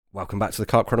Welcome back to the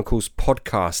Carp Chronicles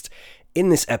podcast. In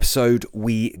this episode,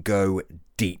 we go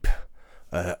deep,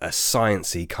 a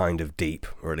sciencey kind of deep,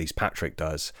 or at least Patrick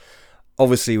does.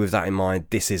 Obviously, with that in mind,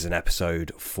 this is an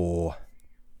episode for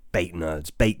bait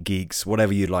nerds, bait geeks,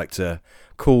 whatever you'd like to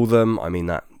call them. I mean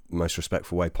that most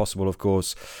respectful way possible, of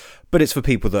course. But it's for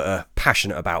people that are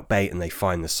passionate about bait and they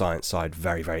find the science side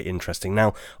very, very interesting.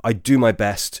 Now, I do my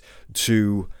best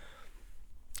to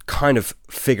kind of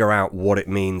figure out what it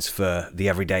means for the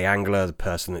everyday angler, the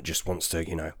person that just wants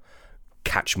to,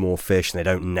 catch more fish and they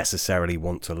don't necessarily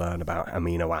want to learn about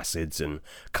amino acids and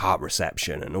carp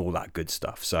reception and all that good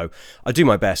stuff. So I do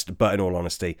my best, but in all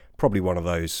honesty, probably one of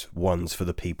those ones for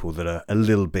the people that are a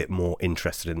little bit more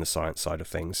interested in the science side of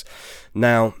things.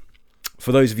 Now,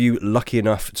 for those of you lucky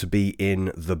enough to be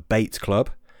in the bait club,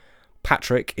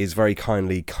 Patrick is very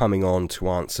kindly coming on to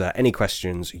answer any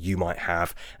questions you might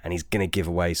have, and he's going to give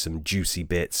away some juicy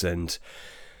bits and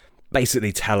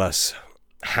basically tell us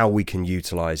how we can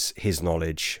utilize his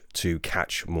knowledge to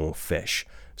catch more fish.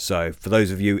 So for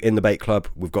those of you in the bait club,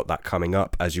 we've got that coming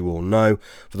up, as you all know.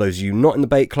 For those of you not in the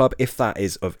bait club, if that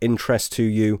is of interest to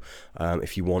you,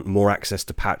 if you want more access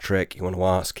to Patrick, you want to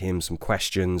ask him some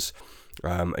questions,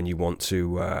 and you want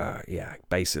to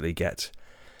basically get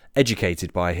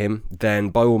educated by him, then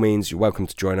by all means you're welcome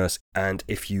to join us. And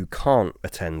if you can't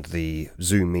attend the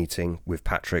Zoom meeting with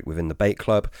Patrick within the bait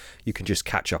club, you can just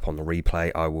catch up on the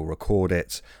replay. I will record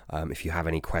it. If you have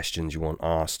any questions you want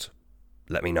asked,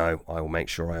 let me know. I will make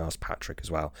sure I ask Patrick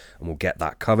as well, and we'll get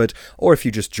that covered. Or if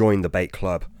you just join the bait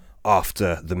club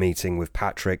after the meeting with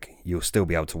Patrick, you'll still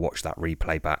be able to watch that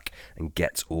replay back and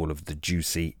get all of the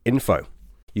juicy info.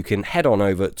 You can head on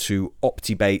over to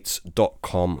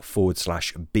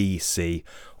optibaits.com/BC,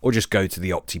 or just go to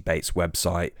the OptiBaits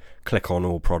website, click on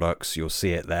all products, you'll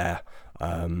see it there.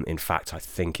 In fact, I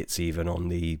think it's even on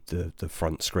the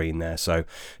front screen there. So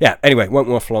yeah, anyway, won't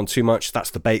waffle on too much.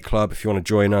 That's the bait club. If you want to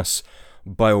join us,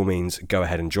 by all means, go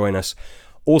ahead and join us.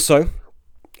 Also,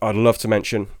 I'd love to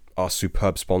mention our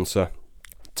superb sponsor,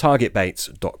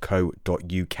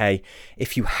 targetbaits.co.uk.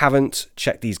 If you haven't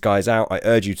checked these guys out, I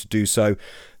urge you to do so.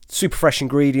 Super fresh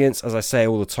ingredients, as I say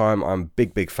all the time. I'm a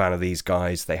big fan of these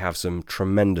guys. They have some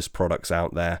tremendous products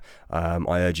out there.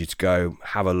 I urge you to go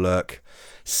have a look,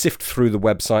 sift through the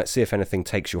website, see if anything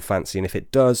takes your fancy, and if it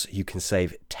does, you can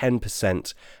save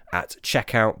 10% at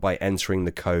checkout by entering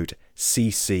the code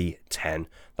CC10.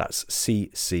 That's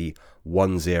CC10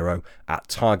 at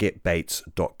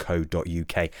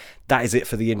targetbaits.co.uk. That is it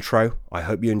for the intro. I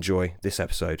hope you enjoy this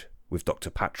episode with Dr.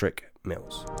 Patrick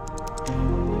Mills.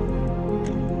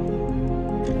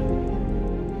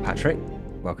 Patrick,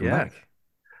 welcome back.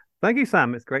 Thank you,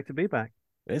 Sam. It's great to be back.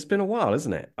 It's been a while,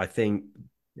 isn't it? I think.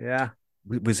 Yeah.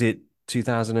 Was it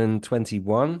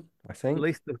 2021? I think.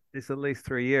 It's at least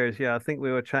 3 years. Yeah, I think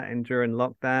we were chatting during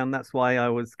lockdown. That's why I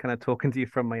was kind of talking to you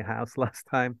from my house last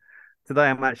time. Today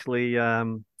I'm actually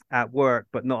at work,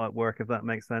 but not at work, if that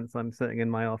makes sense. I'm sitting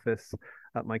in my office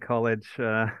at my college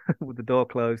with the door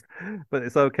closed, but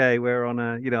it's okay. We're on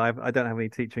I don't have any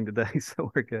teaching today,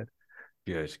 so we're good.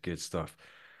 Good stuff.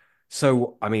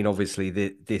 So, I mean, obviously,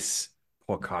 this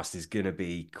podcast is going to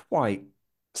be quite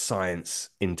science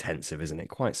intensive, isn't it?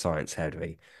 Quite science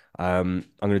heavy. I'm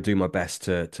going to do my best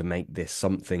to make this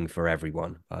something for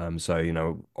everyone.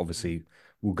 So, obviously,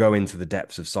 we'll go into the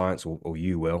depths of science, or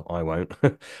you will. I won't.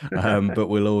 But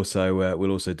we'll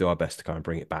also do our best to kind of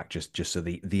bring it back, just so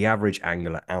the average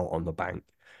angler out on the bank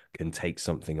can take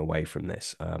something away from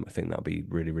this. I think that'll be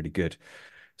really, really good.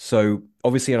 So,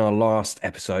 obviously, in our last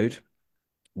episode,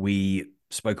 we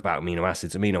spoke about amino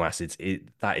acids.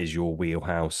 That is your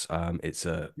wheelhouse. It's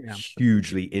a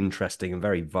hugely interesting and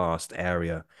very vast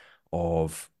area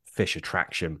of fish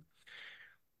attraction.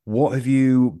 What have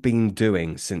you been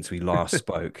doing since we last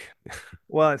spoke?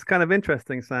 Well, it's kind of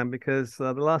interesting, Sam, because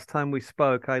the last time we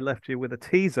spoke, I left you with a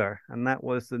teaser, and that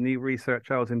was the new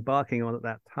research I was embarking on at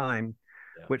that time,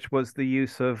 which was the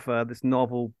use of this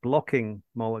novel blocking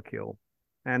molecule.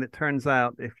 And it turns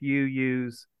out if you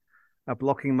use a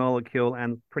blocking molecule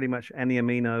and pretty much any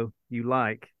amino you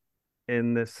like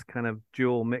in this kind of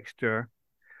dual mixture,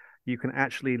 you can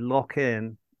actually lock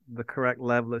in the correct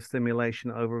level of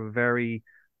stimulation over a very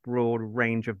broad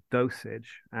range of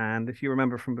dosage. And if you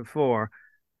remember from before,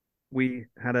 we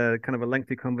had a kind of a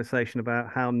lengthy conversation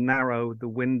about how narrow the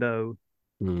window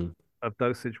of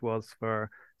dosage was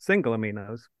for single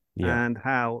aminos, and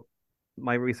how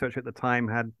my research at the time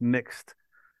had mixed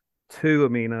two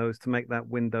aminos to make that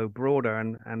window broader,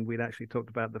 and we'd actually talked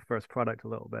about the first product a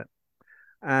little bit.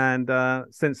 And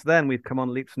since then, we've come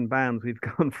on leaps and bounds. We've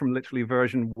gone from literally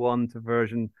version 1 to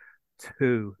version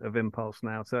 2 of Impulse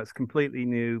now. So it's a completely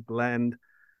new blend.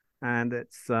 and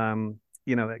it's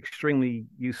extremely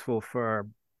useful for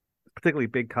particularly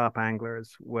big carp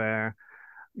anglers where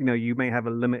you may have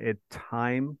a limited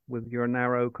time with your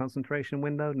narrow concentration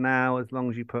window. Now, as long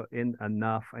as you put in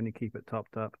enough and you keep it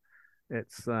topped up,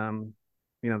 it's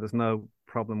there's no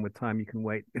problem with time. You can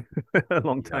wait a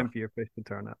long Yeah. time for your fish to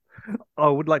turn up. I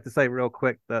would like to say real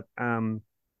quick that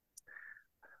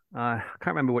I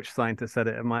can't remember which scientist said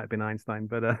it. It might have been Einstein,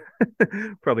 but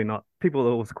probably not. People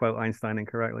always quote Einstein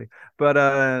incorrectly. But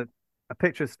a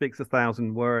picture speaks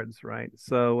 1,000 words, right?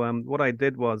 So what I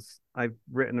did was I've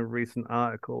written a recent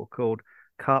article called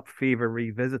Carp Fever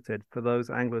Revisited for those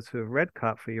anglers who have read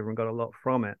Carp Fever and got a lot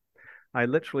from it. I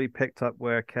literally picked up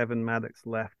where Kevin Maddox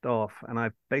left off, and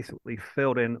I've basically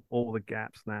filled in all the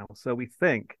gaps now. So we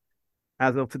think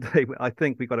as of today, I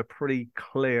think we got a pretty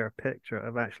clear picture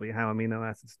of actually how amino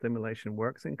acid stimulation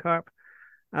works in carp.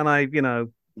 And I,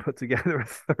 put together a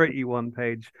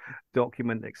 31-page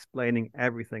document explaining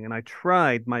everything. And I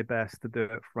tried my best to do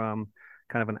it from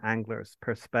kind of an angler's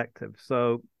perspective.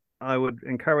 So I would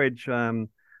encourage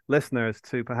listeners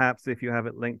to perhaps, if you have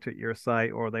it linked to your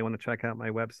site or they want to check out my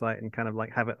website and kind of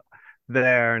like have it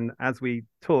there. And as we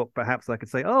talk, perhaps I could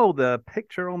say, oh, the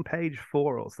picture on page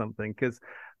 4 or something, because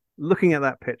looking at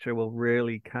that picture will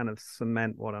really kind of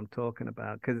cement what I'm talking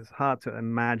about, because it's hard to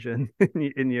imagine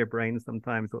in your brain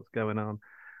sometimes what's going on.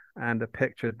 And a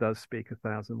picture does speak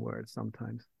 1,000 words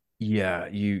sometimes. Yeah,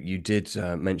 you did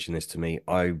mention this to me.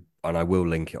 I will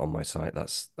link it on my site.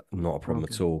 That's not a problem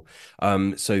Okay. at all.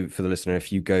 So for the listener,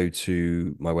 if you go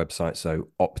to my website, so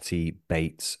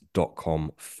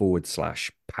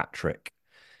optibaits.com/Patrick,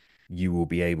 you will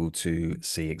be able to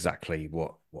see exactly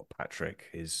what Patrick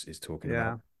is talking Yeah.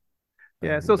 about.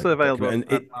 Yeah. It's We'll link also the document. available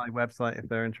And at it, my website if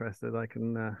they're interested. I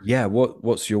can. yeah,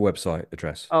 what's your website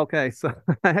address? Okay. So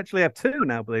I actually have two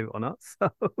now, believe it or not. So,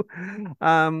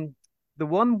 um, the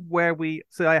one where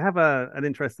so I have an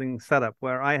interesting setup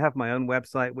where I have my own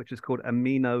website, which is called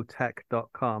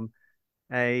aminotech.com.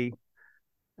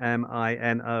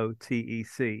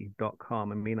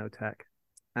 aminotech.com, Aminotech.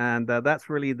 And that's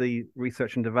really the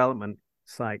research and development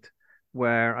site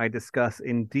where I discuss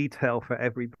in detail for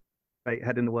every bait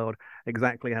head in the world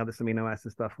exactly how this amino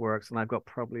acid stuff works. And I've got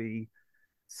probably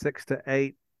 6 to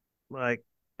 8 like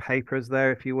papers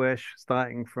there, if you wish,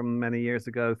 starting from many years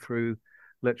ago through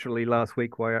literally last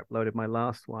week where I uploaded my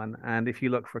last one. And if you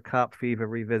look for Carp Fever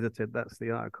Revisited, that's the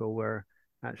article we're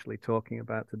actually talking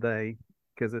about today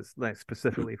because it's like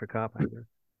specifically for carp anglers.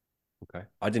 Okay,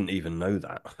 I didn't even know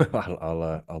that.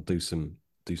 I'll do some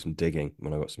digging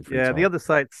when I got some free Yeah, the time. other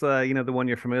site's the one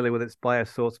you're familiar with, it's Yeah.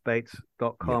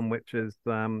 biosourcebaits.com, which is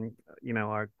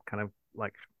our kind of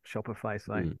like Shopify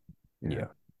site. Mm. Yeah. Yeah.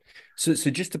 So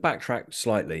just to backtrack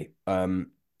slightly,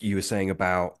 you were saying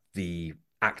about the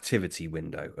activity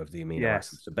window of the amino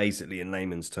acids. Yes. So basically, in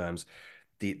layman's terms,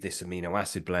 this amino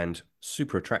acid blend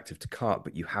super attractive to carp,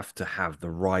 but you have to have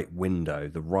the right window,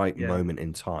 the right Yeah. moment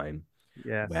in time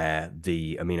Yes. where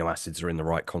the amino acids are in the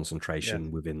right Yes.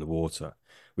 concentration within the water,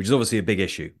 which is obviously a big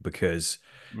issue because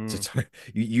Mm,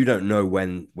 you don't know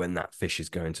when that fish is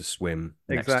going to swim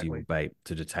next to your exactly. bait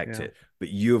to detect Yeah. it. But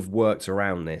you have worked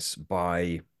around this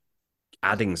by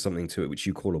adding something to it which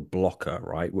you call a blocker,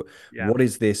 right? Yeah. What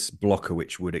is this blocker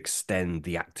which would extend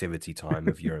the activity time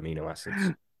of your amino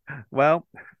acids? Well,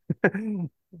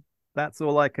 that's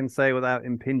all I can say without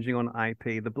impinging on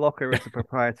IP. The blocker is a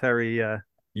proprietary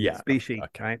Yeah. species,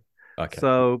 Okay. right? Okay.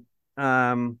 So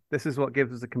this is what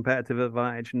gives us a competitive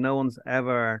advantage. No one's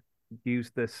ever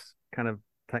used this kind of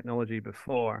technology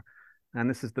before, and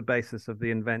this is the basis of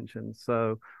the invention.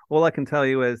 So all I can tell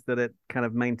you is that it kind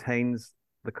of maintains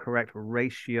the correct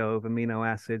ratio of amino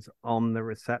acids on the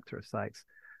receptor sites.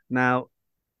 Now,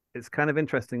 it's kind of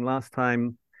interesting. Last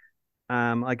time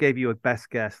I gave you a best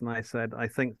guess, and I said I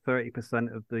think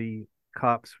 30% of the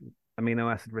carp's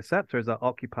amino acid receptors are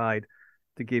occupied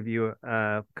to give you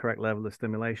a correct level of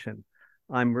stimulation.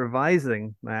 I'm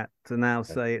revising that to now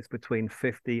Okay. say it's between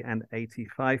 50 and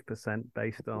 85%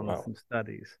 based on Wow. some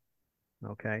studies.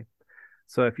 Okay.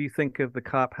 So if you think of the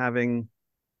carp having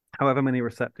however many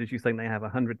receptors, you think they have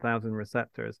 100,000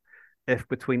 receptors. If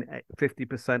between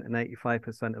 50% and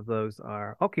 85% of those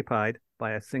are occupied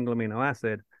by a single amino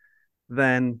acid,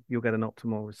 then you'll get an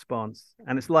optimal response.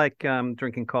 And it's like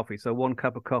drinking coffee. So one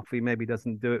cup of coffee maybe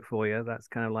doesn't do it for you. That's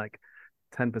kind of like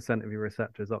 10% of your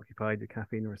receptors occupied, your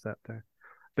caffeine receptor.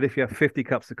 But if you have 50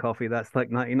 cups of coffee, that's like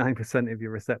 99% of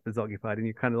your receptors occupied. And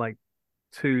you're kind of like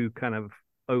too kind of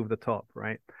over the top,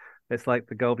 right? It's like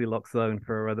the Goldilocks zone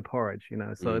for the porridge, So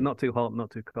Mm. not too hot, not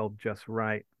too cold, just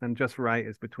right. And just right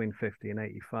is between 50 and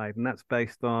 85. And that's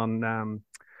based on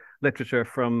literature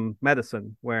from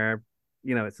medicine, where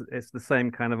it's the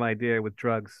same kind of idea with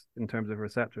drugs in terms of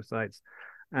receptor sites,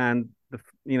 and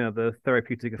the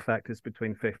therapeutic effect is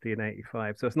between 50 and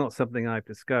 85. So it's not something I've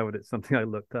discovered; it's something I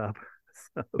looked up.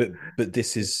 So, But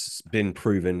this has been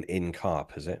proven in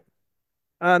carp, has it?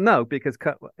 no, because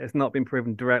it's not been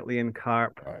proven directly in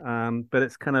carp, Right. but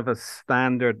it's kind of a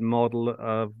standard model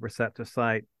of receptor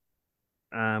site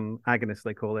agonist,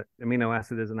 they call it. Amino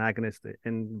acid is an agonist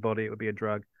in the body; it would be a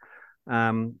drug.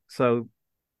 So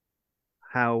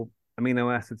how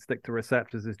amino acids stick to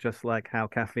receptors is just like how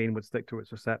caffeine would stick to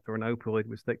its receptor, an opioid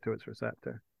would stick to its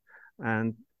receptor,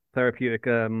 and therapeutic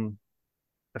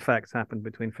effects happen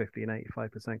between 50 and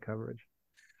 85% coverage.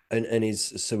 And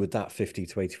is so with that 50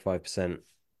 to 85%,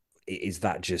 is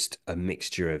that just a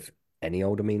mixture of any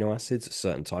old amino acids, a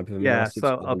certain type of amino Yeah, acids,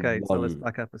 so or okay, so let's one?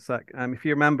 back up a sec. If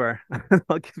you remember,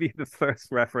 I'll give you the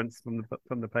first reference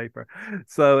from the paper.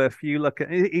 So if you look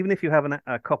at, even if you have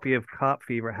a copy of Carp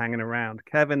Fever hanging around,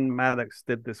 Kevin Maddox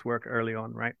did this work early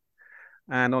on, right?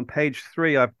 And on page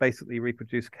 3, I've basically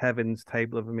reproduced Kevin's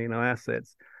table of amino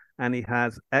acids, and he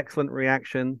has excellent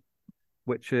reaction,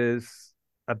 which is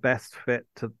a best fit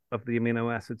of the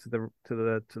amino acid to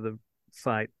the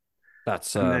site,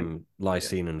 That's and then yeah,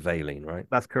 lysine and valine, right?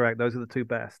 that's correct. Those are the two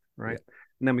best, Yeah. right?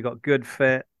 And then we got good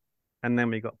fit, and then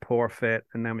we got poor fit,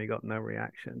 and then we got no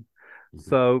reaction. Mhm.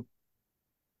 So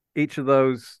each of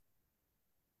those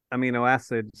amino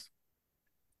acids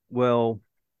will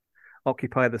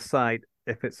occupy the site.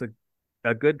 If it's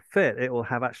a good fit, it will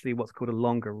have actually what's called a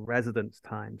longer residence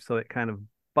time. So it kind of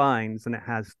binds and it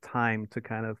has time to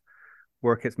kind of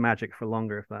work its magic for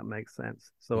longer, if that makes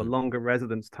sense. So a Mm. longer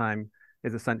residence time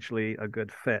is essentially a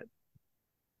good fit.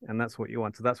 And that's what you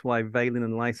want. So that's why valine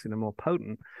and lysine are more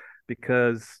potent,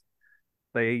 because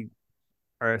they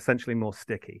are essentially more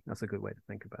sticky. That's a good way to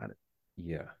think about it.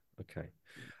 Yeah. Okay.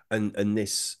 And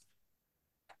this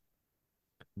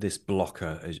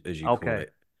blocker, as you call Okay.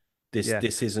 it, this Yeah.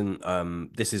 this isn't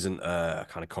a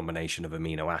kind of combination of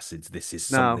amino acids. This is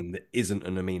Now, something that isn't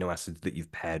an amino acid that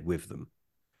you've paired with them.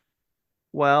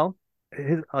 well,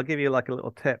 I'll give you like a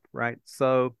little tip, right?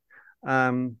 So,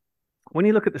 um, when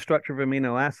you look at the structure of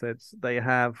amino acids, they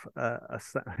have don't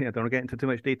want to get into too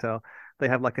much detail. They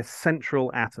have like a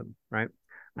central atom, right?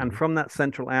 And Mhm. from that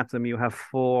central atom, you have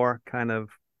four kind of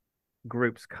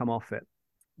groups come off it,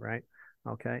 right?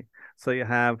 Okay. So you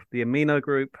have the amino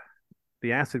group,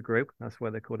 the acid group, that's why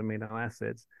they're called amino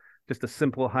acids, just a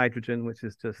simple hydrogen, which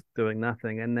is just doing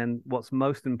nothing. And then what's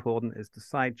most important is the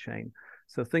side chain.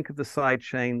 So think of the side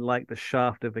chain like the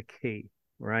shaft of a key,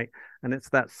 right? And it's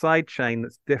that side chain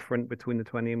that's different between the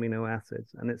 20 amino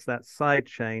acids. And it's that side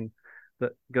chain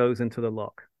that goes into the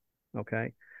lock.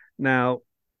 Okay. Now,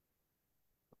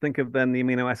 think of then the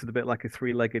amino acid a bit like a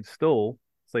three-legged stool.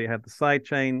 So you have the side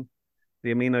chain,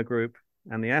 the amino group,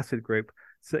 and the acid group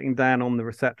sitting down on the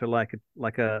receptor like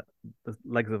a the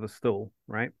legs of a stool,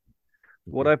 right?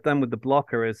 What Mhm. I've done with the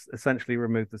blocker is essentially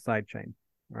remove the side chain,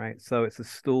 right? So it's a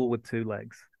stool with two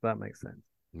legs, if that makes sense.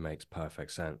 Makes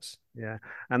perfect sense. Yeah.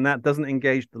 And that doesn't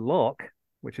engage the lock,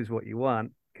 which is what you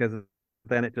want, because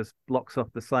then it just blocks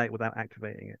off the site without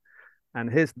activating it. And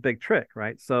here's the big trick,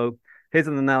 right? So here's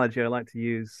an analogy I like to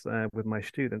use with my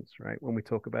students, right? When we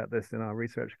talk about this in our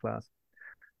research class.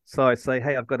 So I say,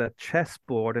 hey, I've got a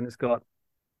chessboard and it's got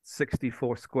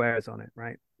 64 squares on it,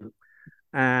 right?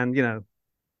 And,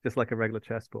 just like a regular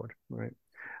chessboard, right?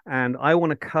 And I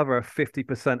want to cover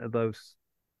 50% of those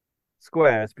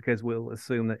squares because we'll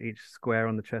assume that each square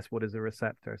on the chessboard is a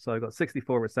receptor. So I've got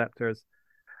 64 receptors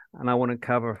and I want to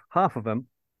cover half of them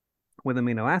with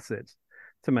amino acids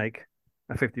to make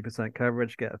a 50%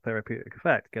 coverage, get a therapeutic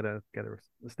effect, get a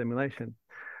stimulation.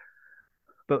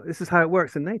 But this is how it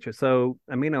works in nature. So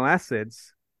amino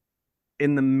acids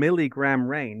in the milligram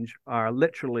range are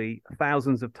literally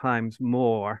thousands of times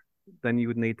more than you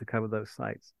would need to cover those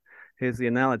sites. Here's the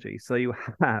analogy. So you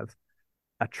have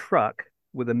a truck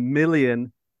with a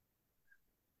million,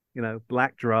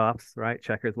 black drafts, right?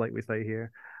 Checkers, like we say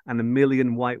here, and a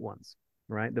million white ones,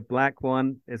 right? The black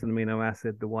one is an amino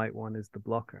acid, the white one is the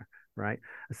blocker, right?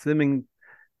 Assuming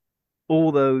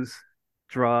all those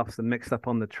drafts are mixed up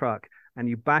on the truck, and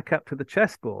you back up to the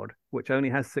chessboard, which only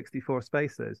has 64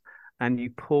 spaces, and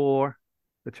you pour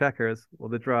the checkers or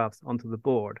the drafts onto the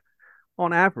board.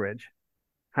 On average,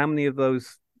 how many of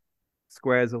those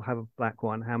squares will have a black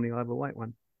one? How many will have a white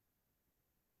one?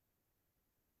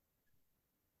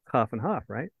 Half and half,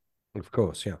 right? Of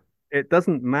course, yeah. It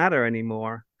doesn't matter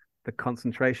anymore the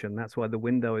concentration. That's why the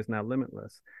window is now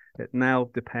limitless. It now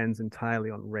depends entirely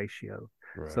on ratio.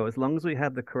 So Right. as long as we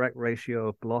have the correct ratio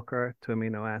of blocker to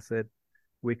amino acid,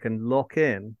 we can lock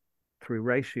in through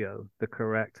ratio the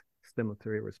correct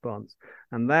stimulatory response.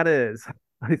 And that is,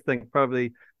 I think,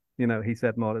 probably, he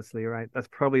said modestly, right? That's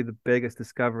probably the biggest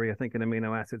discovery, I think, in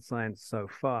amino acid science so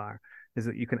far, is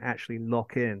that you can actually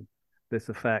lock in this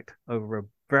effect over a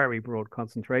very broad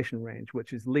concentration range,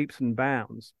 which is leaps and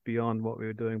bounds beyond what we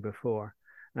were doing before.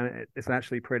 And it's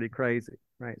actually pretty crazy,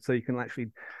 right? So you can actually,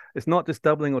 it's not just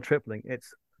doubling or tripling,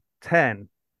 it's 10,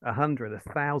 100,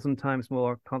 1,000 times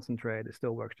more concentrated. It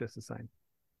still works just the same.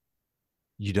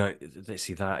 You don't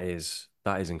see that is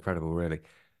incredible, really.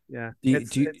 Yeah, Do you,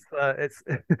 do you, it's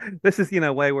this is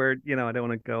way where I don't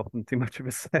want to go off on too much of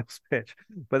a sales pitch,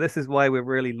 but this is why we're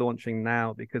really launching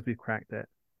now, because we've cracked it,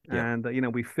 yeah.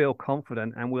 and we feel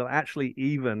confident, and we'll actually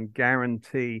even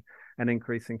guarantee an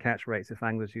increase in catch rates if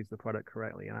anglers use the product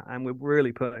correctly, and we're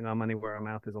really putting our money where our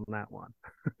mouth is on that one.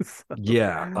 So,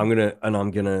 Yeah, I'm gonna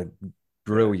yeah,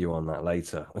 grill you on that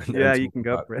later yeah, and you can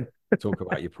go for it. talk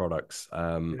about your products.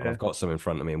 Yeah, I've got some in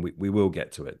front of me, and we will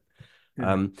get to it.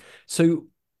 yeah, So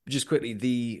just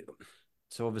quickly,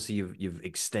 so obviously you've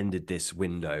extended this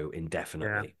window yeah,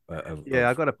 indefinitely yeah.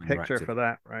 I of got a when you're picture active. for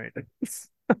that, right?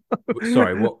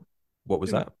 Sorry, what was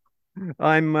that?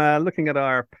 I'm looking at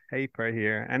our paper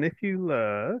here, and if you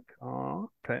look, I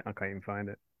can't even find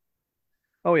it.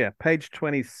 Oh yeah, page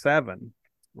 27, Of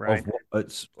right? what?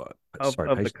 It's Of sorry,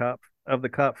 of the page. cup of the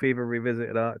Carp Fever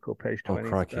Revisited article, page Oh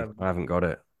crikey, 27. I haven't got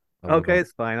it. I haven't Okay, got it.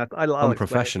 it's fine. I'll I'm a explain it to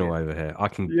professional you. over here. I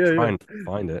can Yeah, try yeah. and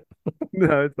find it.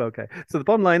 No, it's okay. So the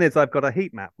bottom line is I've got a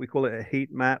heat map. We call it a heat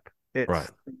map. Right.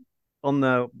 It's on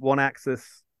the one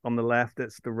axis on the left,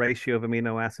 it's the ratio of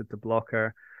amino acid to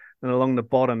blocker. And along the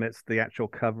bottom, it's the actual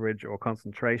coverage or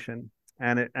concentration.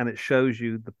 And it shows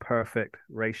you the perfect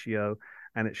ratio,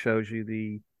 and it shows you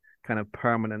the kind of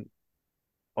permanent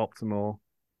optimal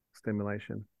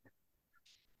stimulation.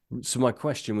 So my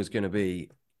question was going to be,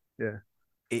 Yeah.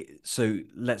 so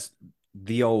let's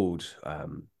the old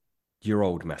your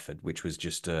old method, which was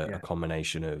just a Yeah.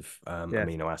 combination of Yes.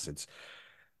 amino acids.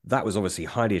 That was obviously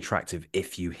highly attractive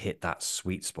if you hit that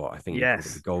sweet spot. I think you called it the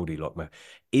Yes. Goldilocks method.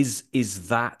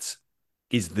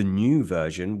 Is the new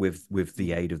version with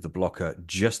the aid of the blocker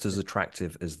just as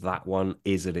attractive as that one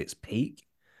is at its peak,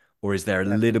 or is there a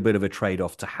Yes. little bit of a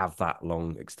trade-off to have that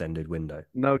long extended window?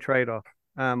 No trade-off.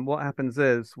 What happens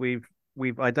is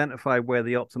we've identified where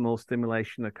the optimal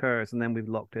stimulation occurs, and then we've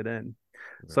locked it in.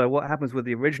 Right. So what happens with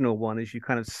the original one is you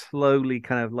kind of slowly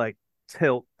kind of like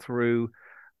tilt through.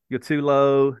 You're too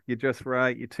low, you're just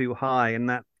right, you're too high, and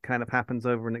that kind of happens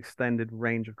over an extended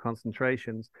range of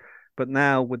concentrations. But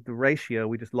now with the ratio,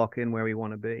 we just lock in where we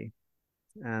want to be.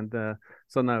 And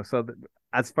so no, so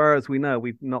as far as we know,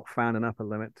 we've not found an upper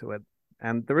limit to it.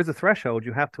 And there is a threshold.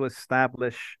 You have to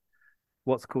establish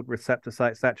what's called receptor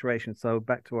site saturation. So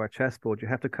back to our chessboard, you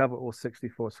have to cover all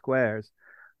 64 squares.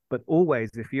 But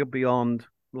always, if you're beyond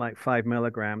like 5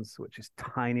 milligrams, which is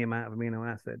tiny amount of amino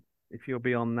acid, if you're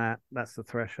beyond that, that's the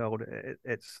threshold.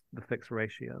 It's the fixed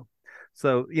ratio.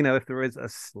 So if there is a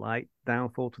slight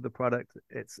downfall to the product,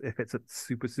 it's if it's a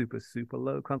super super super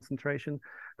low concentration.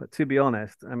 But to be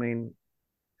honest, I mean,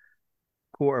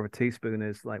 quarter of a teaspoon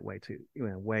is like way too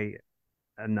way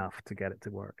enough to get it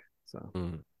to work. So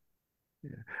Mm.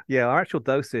 yeah, our actual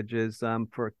dosage is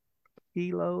for a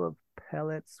kilo of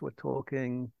pellets, we're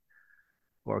talking,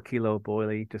 or a kilo of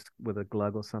boilie, just with a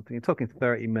glug or something. You're talking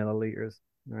 30 milliliters,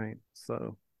 right?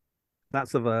 So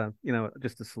that's of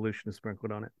just a solution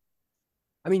sprinkled on it.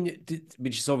 I mean,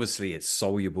 which is obviously it's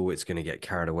soluble, it's going to get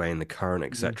carried away in the current, Mhm.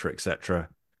 etc., etc.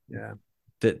 Yeah.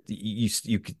 That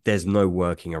there's no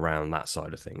working around that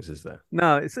side of things, is there?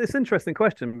 No, it's an interesting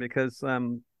question because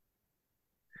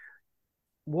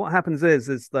what happens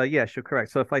is the yes, you're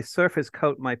correct. So if I surface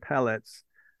coat my pellets,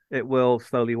 it will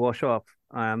slowly wash off.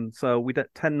 So we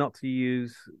tend not to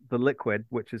use the liquid,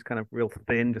 which is kind of real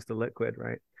thin, just a liquid,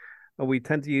 right? But we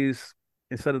tend to use,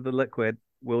 instead of the liquid,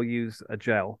 we'll use a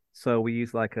gel. So we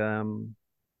use like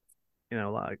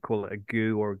like I call it a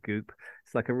goo or a goop.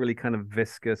 It's like a really kind of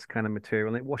viscous kind of material,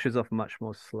 and it washes off much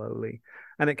more slowly.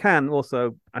 And it can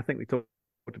also, I think we talked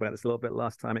about this a little bit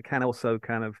last time. It can also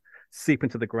kind of seep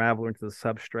into the gravel or into the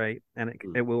substrate, and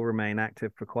it will remain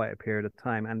active for quite a period of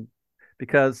time. And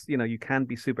because you can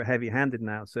be super heavy-handed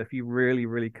now, so if you really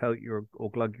really coat your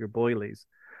or glug your boilies,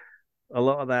 a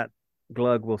lot of that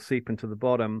glug will seep into the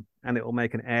bottom, and it will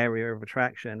make an area of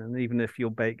attraction. And even if your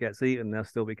bait gets eaten, they'll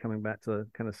still be coming back to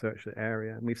kind of search the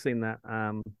area. And we've seen that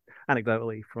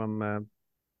anecdotally from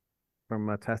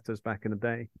testers back in the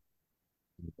day.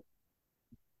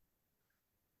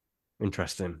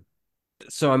 Interesting.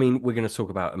 So, I mean, we're going to talk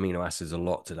about amino acids a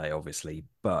lot today, obviously.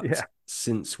 But Yeah.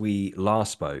 since we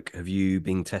last spoke, have you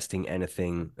been testing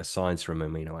anything aside from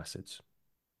amino acids?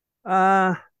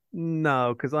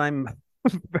 No, because I'm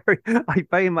I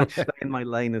very much stay in my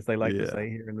lane, as they like to Yeah. say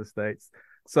here in the States.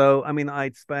 So, I mean,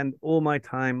 I'd spend all my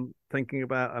time thinking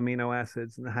about amino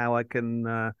acids and how I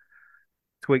can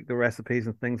tweak the recipes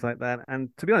and things like that. And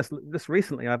to be honest, just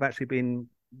recently, I've actually been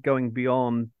going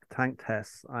beyond tank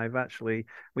tests.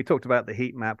 We talked about the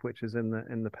heat map, which is in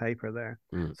the paper there.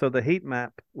 Mm. So the heat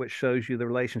map, which shows you the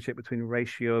relationship between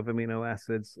ratio of amino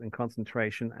acids and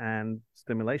concentration and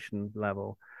stimulation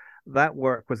level, that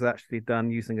work was actually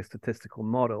done using a statistical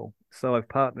model. So I've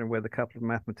partnered with a couple of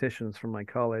mathematicians from my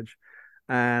college,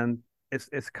 and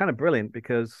it's kind of brilliant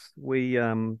because we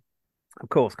of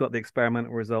course, got the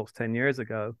experimental results 10 years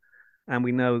ago, and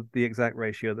we know the exact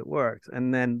ratio that worked.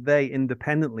 And then they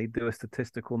independently do a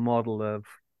statistical model of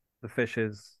the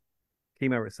fish's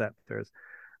chemoreceptors,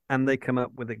 and they come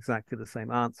up with exactly the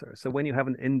same answer. So when you have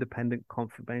an independent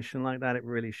confirmation like that, it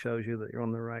really shows you that you're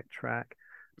on the right track.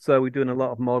 So we're doing a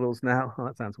lot of models now. Oh,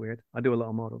 that sounds weird. I do a lot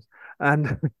of models.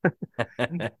 And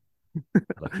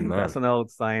Lucky that's man. an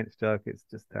old science joke. It's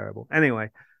just terrible. Anyway,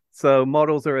 so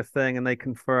models are a thing and they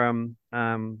confirm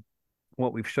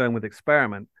what we've shown with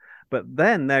experiment. But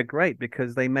then they're great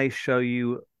because they may show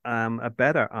you a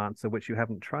better answer which you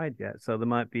haven't tried yet. So there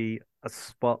might be a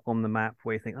spot on the map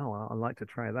where you think, oh, well, I'd like to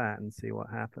try that and see what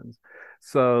happens.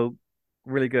 So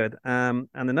really good. And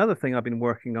another thing I've been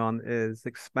working on is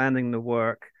expanding the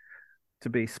work to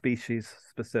be species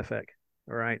specific.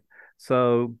 All right.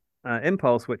 So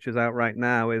Impulse, which is out right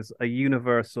now, is a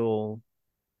universal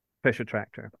fish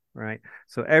attractor, right?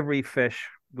 So every fish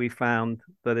we found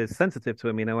that is sensitive to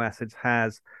amino acids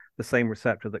has the same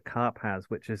receptor that carp has,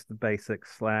 which is the basic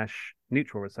slash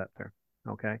neutral receptor.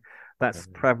 Okay. That's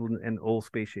prevalent in all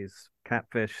species,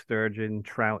 catfish, sturgeon,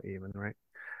 trout, even, right?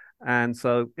 And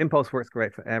so impulse works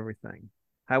great for everything.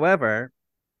 However,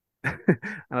 and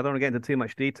I don't want to get into too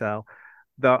much detail,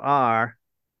 there are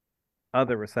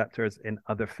other receptors in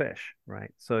other fish,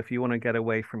 right? So if you want to get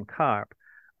away from carp,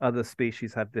 other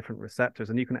species have different receptors,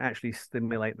 and you can actually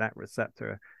stimulate that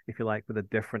receptor, if you like, with a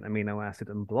different amino acid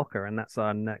and blocker. And that's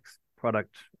our next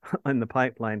product in the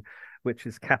pipeline, which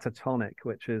is catatonic,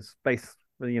 which is based,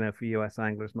 for US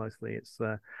anglers mostly. It's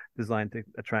designed to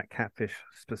attract catfish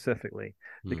specifically,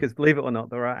 Mm. because believe it or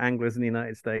not, there are anglers in the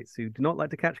United States who do not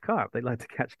like to catch carp. They like to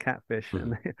catch catfish,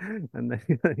 Mm. and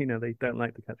they don't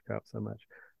like to catch carp so much.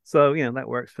 So, that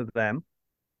works for them.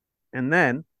 And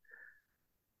then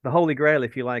the holy grail,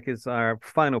 if you like, is our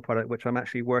final product, which I'm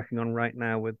actually working on right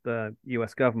now with the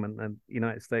US government and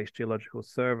United States Geological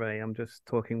Survey. I'm just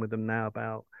talking with them now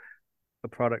about a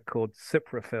product called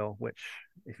Cyprophil, which,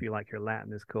 if you like your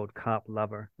Latin, is called carp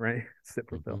lover, right?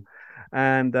 Cyprophil.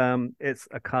 Mhm. And it's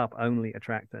a carp only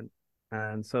attractant.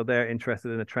 And so they're interested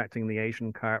in attracting the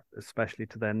Asian carp, especially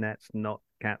to their nets, not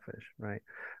catfish, right?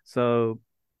 So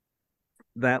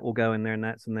that will go in their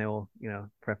nets and they'll,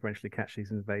 preferentially catch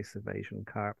these invasive Asian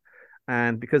carp.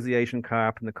 And because the Asian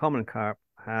carp and the common carp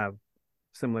have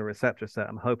similar receptor set,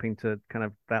 I'm hoping to kind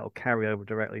of that'll carry over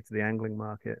directly to the angling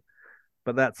market.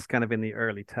 But that's kind of in the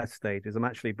early test stages. I'm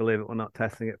actually, believe it or not,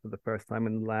 testing it for the first time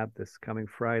in the lab this coming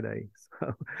Friday.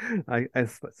 So I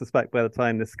suspect by the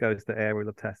time this goes to air, we'll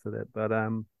have tested it. But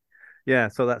yeah,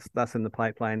 so that's in the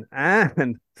pipeline.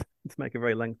 And to make a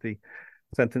very lengthy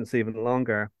sentence even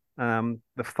longer,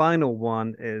 the final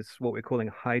one is what we're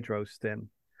calling hydrostim,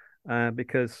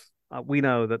 because we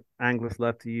know that anglers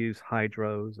love to use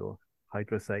hydros or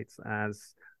hydrosates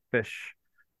as fish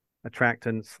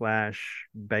attractants slash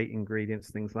bait ingredients,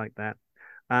 things like that.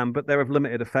 But they're of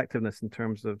limited effectiveness in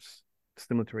terms of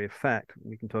stimulatory effect.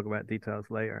 We can talk about details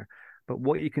later. But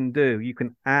what you can do, you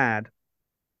can add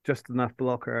just enough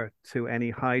blocker to any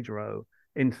hydro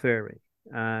in theory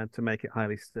to make it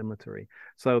highly stimulatory.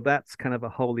 So that's kind of a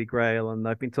holy grail. And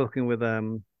I've been talking with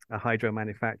a hydro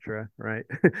manufacturer, right?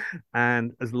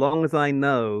 And as long as I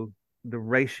know the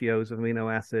ratios of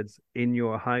amino acids in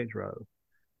your hydro,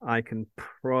 I can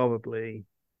probably,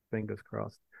 fingers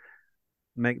crossed,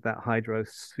 make that hydro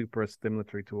super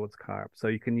stimulatory towards carp. So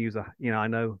you can use I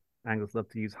know anglers love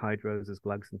to use hydros as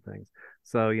glugs and things.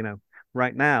 So,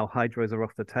 right now hydros are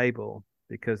off the table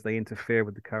because they interfere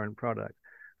with the current product.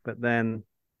 But then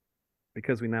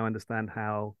because we now understand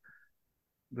how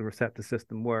the receptor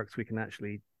system works, we can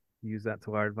actually use that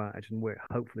to our advantage. And we're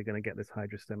hopefully going to get this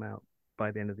hydrostim out by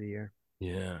the end of the year.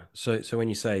 Yeah. So when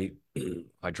you say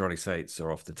hydrolysates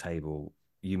are off the table,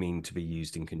 you mean to be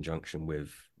used in conjunction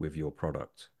with your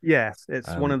product? Yes, it's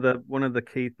one Um, of the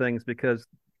key things because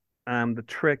the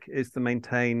trick is to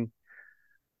maintain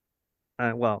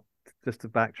well, just to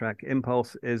backtrack,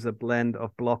 Impulse is a blend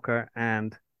of blocker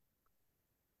and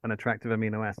an attractive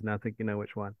amino acid. And I think you know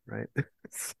which one, right?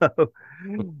 So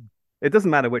It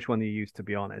doesn't matter which one you use, to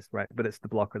be honest, right? But it's the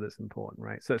blocker that's important,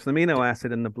 right? So it's an amino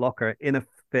acid and the blocker in a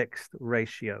fixed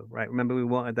ratio, right? Remember, we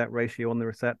wanted that ratio on the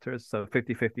receptors. So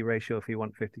 50-50 ratio if you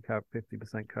want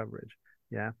 50% coverage.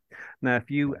 Yeah. Now, if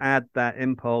you add that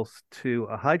impulse to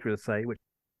a hydrolysate, which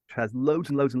has loads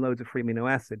and loads and loads of free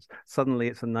amino acids, suddenly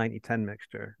it's a 90-10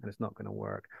 mixture and it's not going to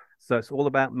work. So it's all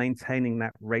about maintaining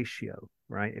that ratio,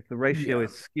 right? If the ratio Yeah.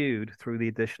 is skewed through the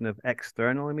addition of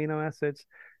external amino acids,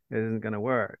 it isn't going to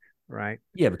work, right?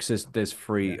 Yeah, because there's Yeah.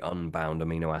 free unbound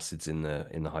amino acids in the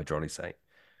hydrolysate.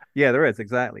 Yeah, there is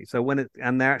exactly. So when it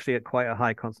and they're actually at quite a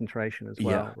high concentration as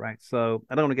Yeah. well, right? So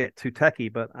I don't want to get too techy,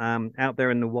 but out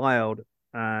there in the wild,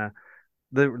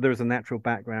 there's a natural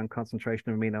background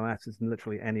concentration of amino acids in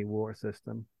literally any water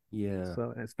system. Yeah.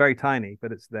 So it's very tiny,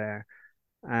 but it's there.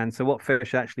 And so what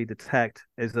fish actually detect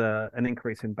is an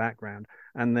increase in background,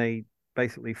 and they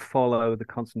basically follow the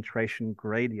concentration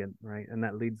gradient, right? And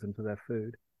that leads them to their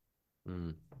food.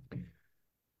 Mm.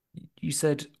 You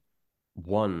said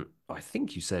I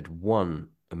think you said one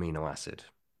amino acid,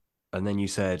 and then you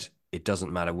said it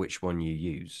doesn't matter which one you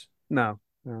use. No,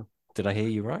 no. Did I hear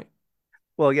you right?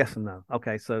 Well, yes and no.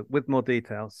 Okay, so with more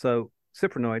detail. So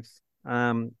cyprinoids,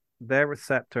 their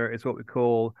receptor is what we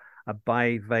call a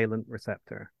bivalent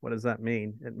receptor. What does that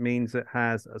mean? It means it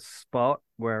has a spot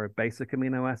where a basic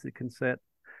amino acid can sit,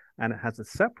 and it has a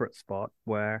separate spot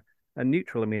where a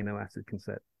neutral amino acid can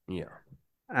sit. Yeah.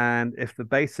 And if the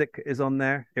basic is on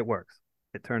there, it works.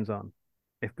 It turns on.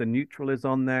 If the neutral is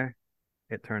on there,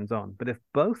 it turns on. But if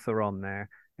both are on there,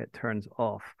 it turns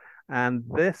off. And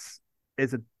this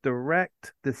is a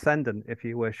direct descendant, if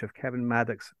you wish, of Kevin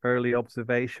Maddox's early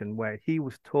observation, where he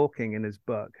was talking in his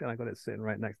book, and I got it sitting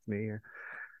right next to me here.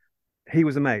 He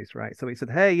was amazed, right? So he said,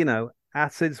 hey,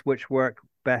 acids which work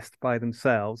best by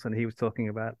themselves, and he was talking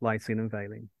about lysine and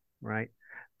valine, right?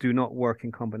 Do not work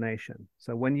in combination.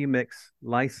 So when you mix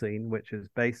lysine, which is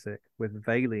basic, with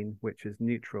valine, which is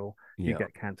neutral, you Yeah.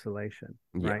 get cancellation,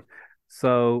 Yeah. right?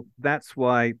 So that's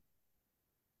why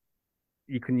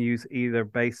you can use either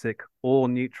basic or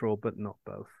neutral, but not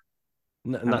both.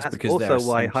 And And that's that's because they're also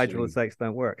why essentially hydrolysates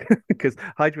don't work, because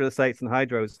hydrolysates and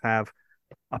hydros have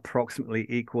approximately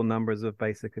equal numbers of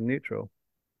basic and neutral.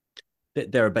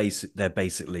 they're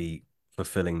basically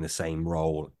fulfilling the same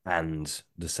role and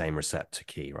the same receptor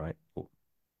key, right? Or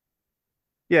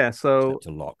Yeah, so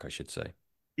receptor lock, I should say.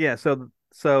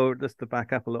 so just to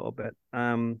back up a little bit,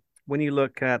 when you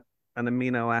look at an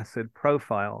amino acid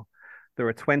profile, there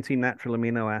are 20 natural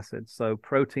amino acids. So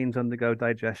proteins undergo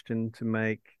digestion to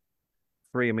make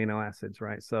three amino acids,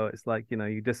 right? So it's like, you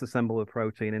disassemble the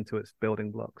protein into its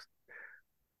building blocks.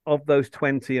 Of those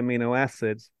 20 amino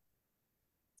acids,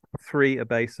 three are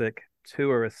basic,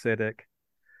 two are acidic.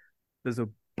 There's a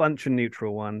bunch of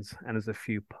neutral ones, and there's a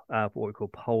few what we call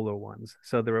polar ones.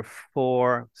 So there are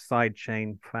four side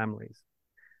chain families.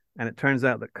 And it turns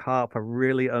out that carp are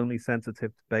really only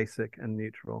sensitive to basic and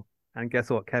neutral. And guess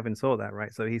what? Kevin saw that,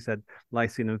 right? So he said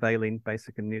lysine and valine,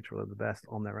 basic and neutral, are the best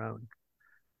on their own.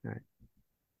 Right.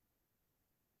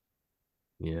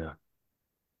 Yeah.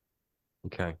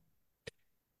 Okay.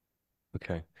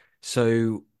 Okay.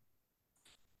 So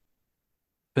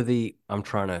I'm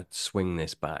trying to swing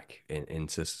this back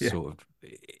into Yeah. sort of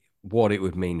what it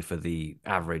would mean for the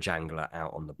average angler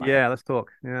out on the bank. Yeah, let's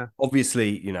talk. Yeah.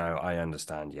 Obviously, I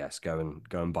understand, yes, go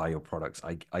and buy your products.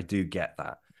 I do get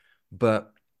that.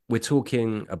 But we're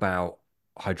talking about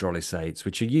hydrolysates,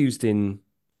 which are used in,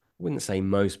 I wouldn't say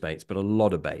most baits, but a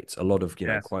lot of baits, a lot of,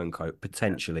 Yes. quote unquote, Yeah.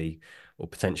 potentially or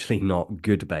potentially not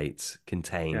good baits Yeah.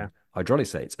 contain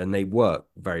hydrolysates, and they work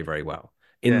very, very well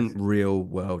in Yes. real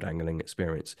world angling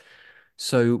experience.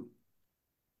 So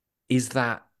is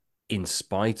that in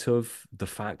spite of the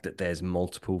fact that there's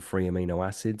multiple free amino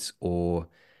acids, or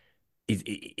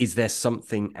is there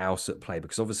something else at play?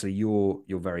 Because obviously you're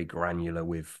very granular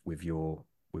with your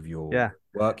Yeah.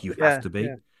 work. You have Yeah. to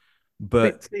Yeah. be,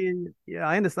 but Yeah,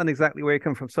 I understand exactly where you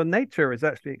come from. So nature is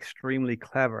actually extremely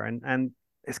clever, and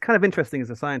it's kind of interesting as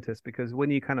a scientist because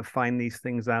when you kind of find these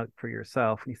things out for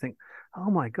yourself, and you think, "Oh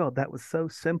my God, that was so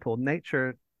simple."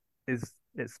 Nature is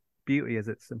its beauty is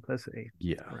its simplicity,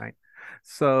 yeah, right?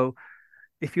 So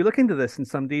if you look into this in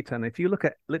some detail, and if you look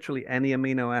at literally any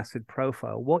amino acid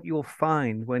profile, what you'll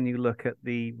find when you look at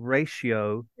the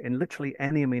ratio in literally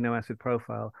any amino acid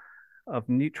profile of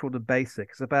neutral to basic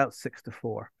is about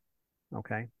 6-4.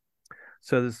 Okay.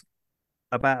 So there's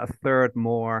about a third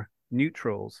more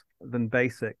neutrals than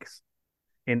basics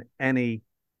in any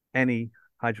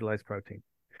hydrolyzed protein,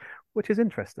 which is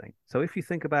interesting. So if you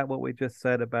think about what we just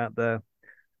said about the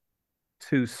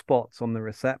two spots on the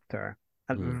receptor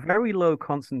at mm, very low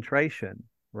concentration,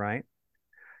 right?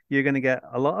 you're going to get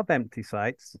a lot of empty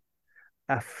sites,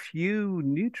 a few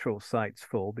neutral sites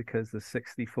full because the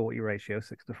 60-40 ratio,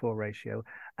 6-4 ratio,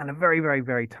 and a very, very,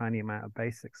 very tiny amount of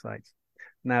basic sites.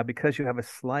 Now, because you have a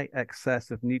slight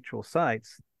excess of neutral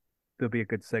sites, there'll be a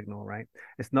good signal, right?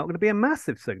 It's not going to be a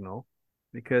massive signal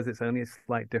because it's only a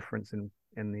slight difference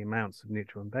in the amounts of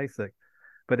neutral and basic,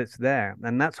 but it's there.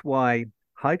 And that's why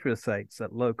hydrosates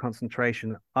at low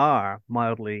concentration are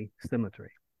mildly stimulatory.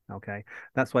 Okay.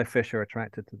 That's why fish are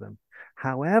attracted to them.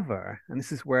 However, and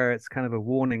this is where it's kind of a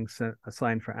warning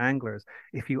sign for anglers,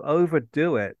 if you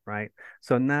overdo it, right?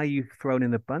 So now you've thrown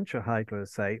in a bunch of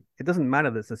hydrosate. It doesn't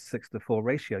matter that it's a 6-4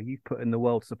 ratio. You've put in the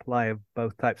world supply of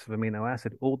both types of amino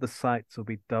acid. All the sites will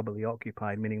be doubly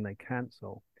occupied, meaning they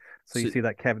cancel. So you So, see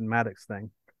that Kevin Maddox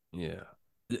thing. yeah.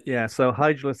 Yeah, so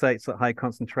hydrolysates at high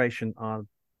concentration are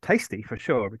tasty for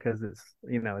sure because it's,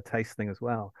 a taste thing as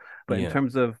well. But in Yeah.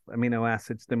 terms of amino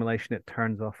acid stimulation, it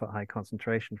turns off at high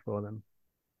concentration for them.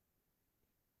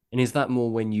 And is that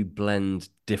more when you blend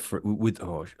different with,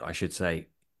 or I should say,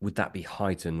 would that be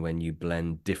heightened when you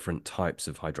blend different types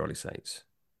of hydrolysates?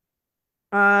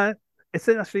 Uh, it's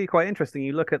actually quite interesting.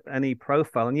 You look at any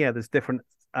profile, and yeah, there's different.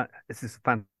 This is a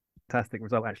fantastic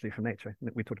result actually from nature.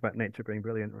 We talked about nature being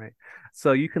brilliant, right?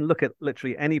 So you can look at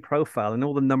literally any profile, and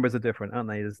all the numbers are different, aren't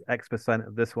they? There's X%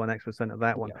 of this one, X% of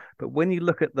that one. Yeah. But when you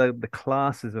look at the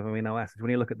classes of amino acids, when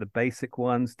you look at the basic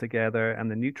ones together and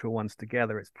the neutral ones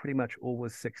together, it's pretty much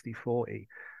always 60-40.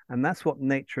 And that's what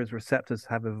nature's receptors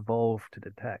have evolved to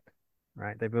detect,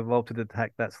 right? They've evolved to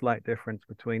detect that slight difference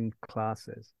between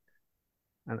classes.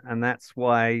 And that's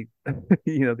why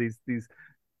these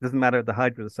doesn't matter the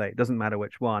hydrolysate, it doesn't matter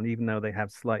which one, even though they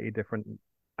have slightly different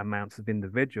amounts of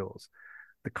individuals,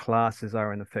 the classes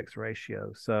are in a fixed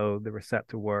ratio, so the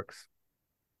receptor works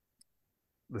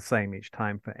the same each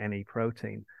time for any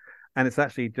protein. And it's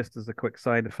actually, just as a quick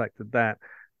side effect of that,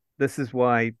 this is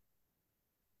why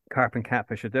carp and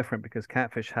catfish are different, because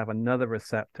catfish have another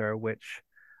receptor which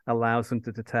allows them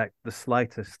to detect the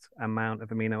slightest amount of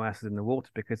amino acid in the water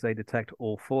because they detect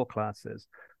all four classes,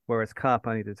 whereas carp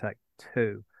only detect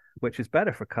two, which is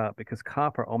better for carp because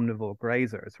carp are omnivore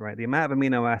grazers, right? The amount of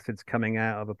amino acids coming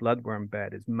out of a bloodworm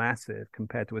bed is massive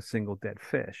compared to a single dead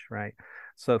fish, right?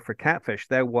 So for catfish,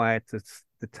 they're wired to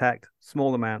detect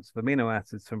small amounts of amino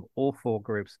acids from all four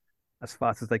groups as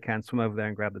fast as they can, swim over there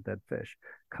and grab the dead fish.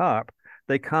 Carp,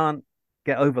 they can't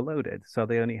get overloaded, so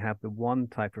they only have the one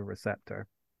type of receptor,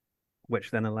 which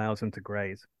then allows them to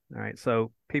graze. All right.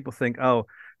 So people think, oh,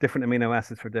 different amino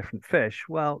acids for different fish.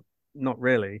 Well, not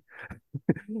really.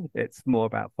 It's more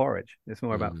about forage. It's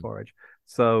more about Mm. forage.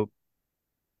 So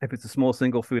if it's a small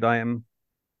single food item,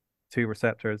 two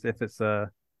receptors. If it's a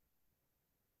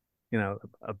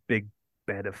big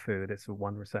bed of food, it's a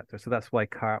one receptor. So that's why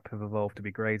carp have evolved to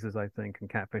be grazers, I think, and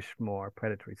catfish more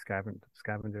predatory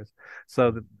scavengers.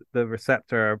 So the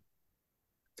receptor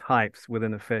types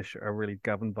within a fish are really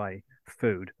governed by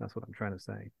food. That's what I'm trying to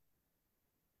say.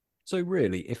 So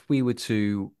really, if we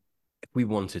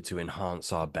wanted to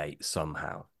enhance our bait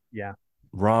somehow, Yeah,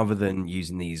 rather than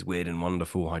using these weird and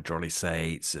wonderful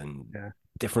hydrolysates and yeah,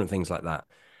 different things like that,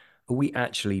 are we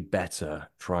actually better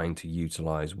trying to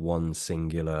utilize one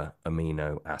singular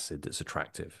amino acid that's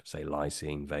attractive, say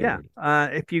lysine, yeah.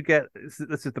 valine? If you get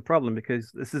this is the problem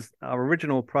because this is our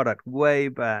original product way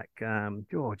back.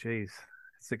 Oh, geez,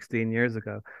 16 years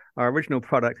ago. Our original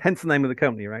product, hence the name of the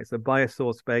company, right? So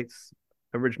Biosource Baits'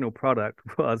 original product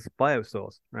was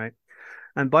Biosource, right?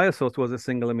 And Biosource was a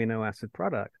single amino acid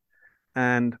product.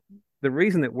 And the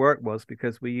reason it worked was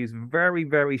because we use very,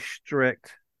 very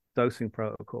strict dosing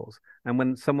protocols. And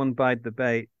when someone buyed the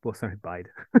bait, well, sorry, buyed,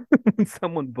 when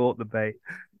someone bought the bait,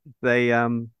 they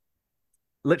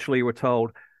literally were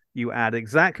told you add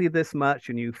exactly this much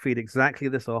and you feed exactly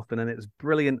this often. And it's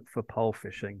brilliant for pole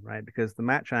fishing, right? Because the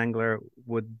match angler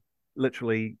would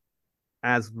literally,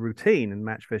 as routine in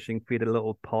match fishing, feed a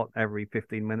little pot every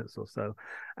 15 minutes or so.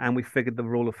 And we figured the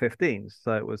rule of 15.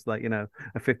 So it was like, a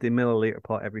 50 milliliter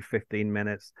pot every 15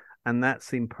 minutes. And that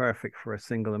seemed perfect for a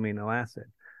single amino acid.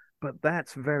 But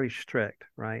that's very strict,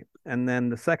 right? And then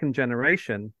the second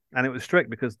generation, and it was strict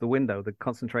because the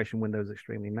concentration window is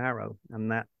extremely narrow.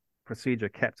 And that procedure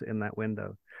kept it in that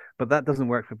window. But that doesn't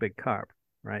work for big carp,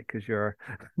 right? Because you're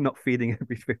not feeding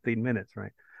every 15 minutes,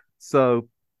 right? So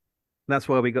that's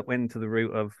why we went into the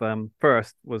route of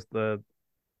first was the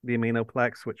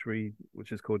aminoplex,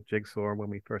 which is called Jigsaw when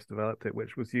we first developed it,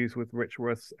 which was used with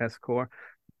Richworth's S core.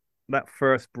 That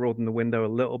first broadened the window a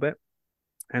little bit,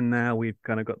 and now we've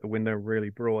kind of got the window really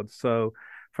broad. So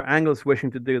for anglers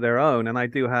wishing to do their own, and I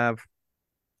do have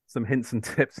some hints and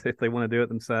tips if they want to do it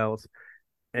themselves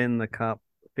in the carp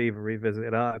Fever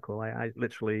Revisited article, I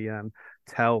literally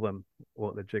tell them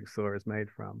what the jigsaw is made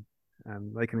from.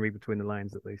 And they can read between the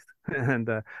lines at least and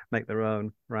make their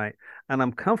own, right? And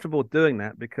I'm comfortable doing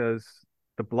that because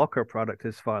the blocker product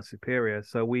is far superior.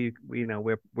 So we're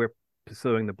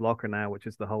pursuing the blocker now, which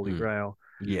is the holy Mm. grail.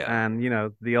 Yeah. And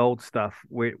the old stuff,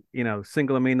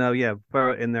 single amino, yeah,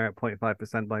 throw it in there at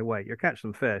 0.5% by weight. You're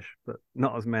catching fish, but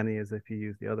not as many as if you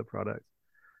use the other products.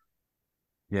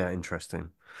 Yeah. Interesting.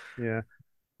 Yeah,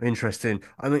 Interesting.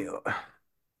 I mean,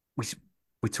 we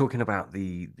we're talking about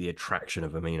the attraction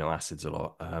of amino acids a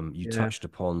lot. You yeah. touched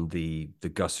upon the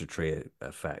gustatory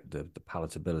effect, the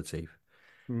palatability.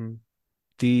 Mm.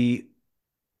 The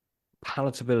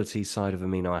palatability side of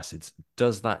amino acids,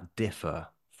 does that differ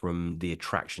from the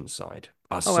attraction side?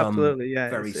 Are Oh, some absolutely. Yeah,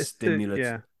 very it's two. stimulat?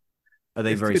 Yeah, Are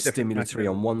they it's very two different stimulatory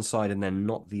on mechanisms. one side and then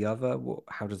not the other?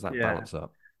 How does that Yeah, balance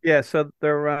up? yeah. So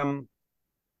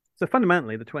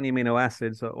fundamentally, the 20 amino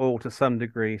acids are all to some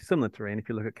degree similar. And if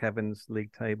you look at Kevin's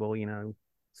league table,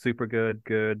 super good,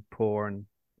 good, poor, and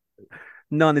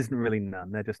none isn't really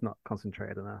none. They're just not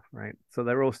concentrated enough, right? So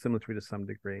they're all similar to some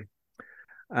degree.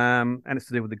 And it's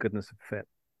to do with the goodness of fit.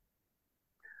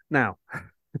 Now,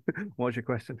 what was your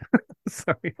question?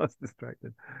 Sorry, I was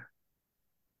distracted.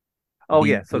 Oh The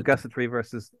yeah, so the gustatory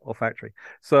versus olfactory.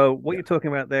 So what yeah. you're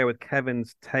talking about there with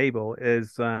Kevin's table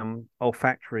is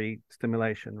olfactory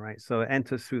stimulation, right? So it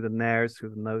enters through the nares, through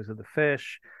the nose of the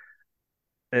fish.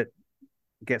 It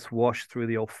gets washed through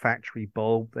the olfactory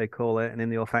bulb, they call it, and in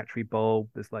the olfactory bulb,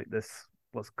 there's like this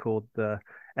what's called the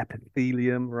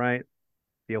epithelium, right?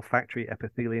 The olfactory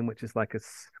epithelium, which is like a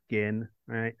skin,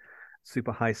 right?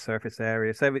 Super high surface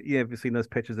area. So you've seen those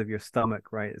pictures of your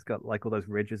stomach, right? It's got like all those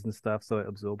ridges and stuff, so it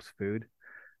absorbs food.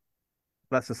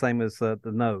 That's the same as the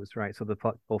nose, right? So the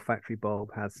olfactory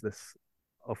bulb has this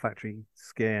olfactory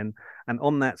skin, and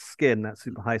on that skin, that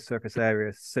super high surface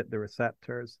area, sit the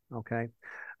receptors. Okay,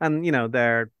 and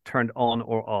they're turned on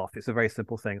or off. It's a very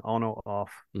simple thing: on or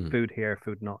off. Mm. Food here,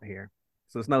 food not here.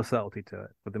 So there's no subtlety to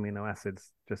it with amino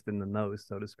acids just in the nose,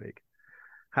 so to speak.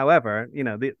 However,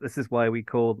 this is why we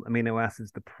call amino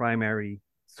acids the primary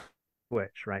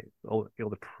switch, right? Or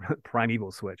the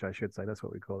primeval switch, I should say. That's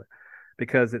what we call it,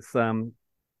 because it's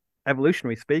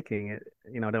evolutionary speaking,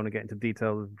 I don't want to get into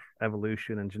details of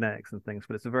evolution and genetics and things,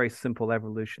 but it's a very simple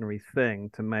evolutionary thing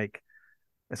to make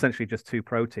essentially just two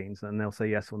proteins, and they'll say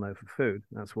yes or no for food.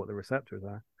 That's what the receptors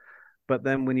are. But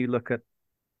then when you look at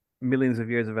millions of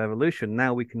years of evolution,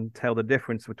 now we can tell the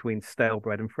difference between stale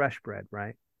bread and fresh bread,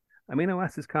 right? Amino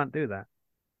acids can't do that.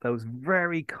 Those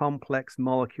very complex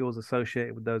molecules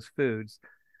associated with those foods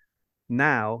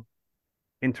now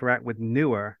interact with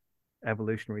newer,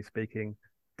 evolutionary speaking,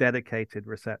 dedicated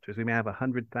receptors. We may have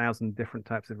 100,000 different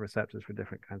types of receptors for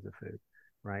different kinds of food,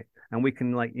 right? And we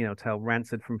can tell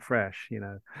rancid from fresh,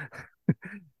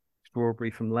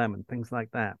 strawberry from lemon, things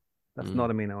like that. That's not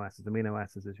Mm. amino acids. Amino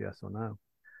acids is yes or no.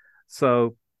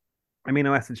 So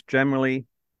amino acids generally,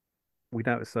 we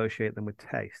don't associate them with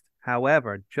taste.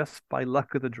 However, just by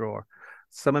luck of the draw,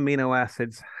 some amino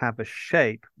acids have a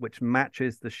shape which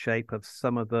matches the shape of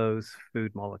some of those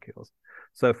food molecules.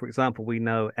 So, for example, we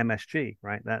know MSG,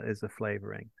 right? That is a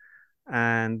flavoring,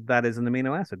 and that is an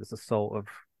amino acid. It's a salt of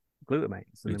glutamate.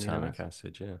 It's an amino Glutamic acid.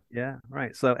 acid, yeah. Yeah,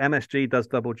 right. So MSG does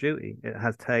double duty. It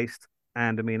has taste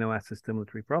and amino acid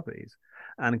stimulatory properties.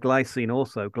 And glycine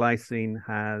also. Glycine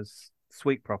has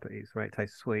sweet properties, right? It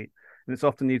tastes sweet. And it's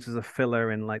often used as a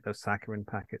filler in like those saccharin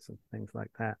packets and things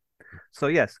like that. So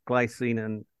yes, glycine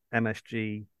and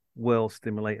MSG will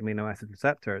stimulate amino acid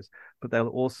receptors, but they'll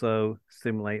also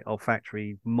stimulate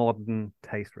olfactory modern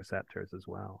taste receptors as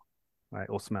well, right?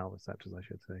 Or smell receptors, I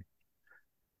should say.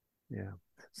 Yeah.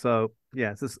 So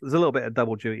yeah, there's a little bit of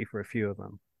double duty for a few of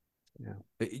them.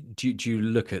 Yeah. Do you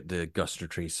look at the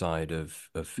gustatory side of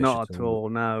fish Not at at all? all,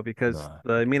 no, because No.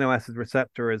 the Okay. amino acid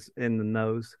receptor is in the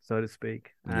nose, so to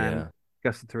speak, and Yeah.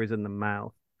 gustatory is in the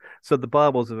mouth. So the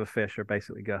barbels of a fish are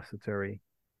basically gustatory,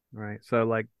 right? So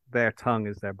like their tongue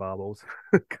is their barbels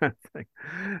kind of thing.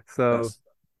 So That's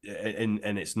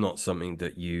and it's not something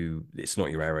that it's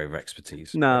not your area of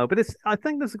expertise. no, but I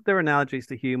think there are analogies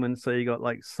to humans. So you got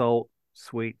like salt,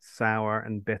 sweet, sour,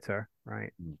 and bitter,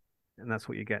 right? And that's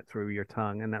what you get through your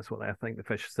tongue, and that's what I think the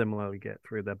fish similarly get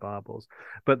through their barbels.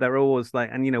 But they're always like,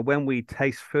 and when we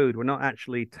taste food, we're not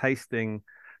actually tasting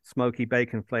smoky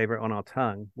bacon flavor on our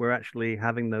tongue. We're actually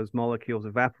having those molecules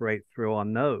evaporate through our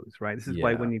nose, right? This is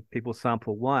why Yeah. when people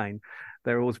sample wine,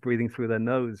 they're always breathing through their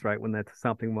nose, right? When they're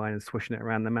sampling wine and swishing it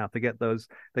around their mouth,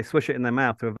 they swish it in their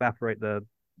mouth to evaporate the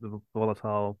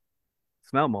volatile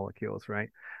smell molecules, right?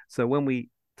 So when we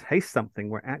taste something,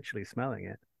 we're actually smelling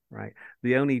it. right?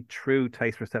 The only true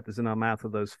taste receptors in our mouth are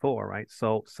those four, right?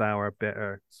 Salt, sour,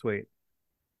 bitter, sweet,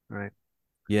 right?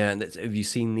 Yeah, and have you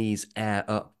seen these air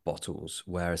up bottles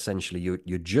where essentially you're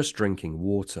just drinking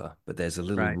water, but there's a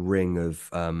little Right. ring of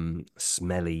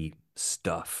smelly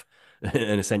stuff,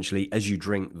 and essentially as you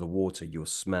drink the water, you're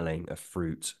smelling a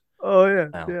fruit Oh yeah,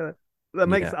 out. yeah. That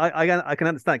makes Yeah, I can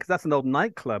understand because that's an old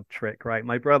nightclub trick, right?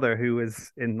 My brother, who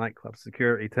is in nightclub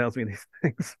security, tells me these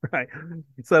things, right?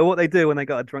 So what they do when they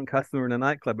got a drunk customer in a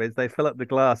nightclub is they fill up the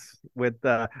glass with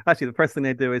actually the first thing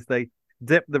they do is they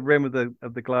dip the rim of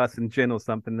the glass in gin or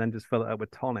something, and then just fill it up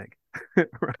with tonic,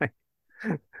 right?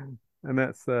 And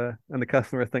that's and the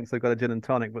customer thinks they've got a gin and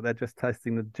tonic, but they're just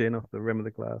tasting the gin off the rim of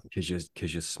the glass. because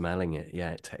you're smelling it.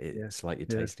 Yeah, Yeah, it's like you're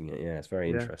yeah, tasting it. Yeah, it's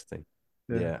very yeah, interesting.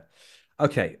 yeah. Yeah.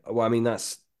 Okay. Well, I mean,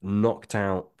 that's knocked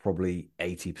out probably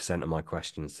 80% of my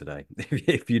questions today.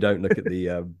 If you don't look at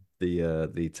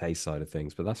the taste side of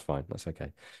things, but that's fine. That's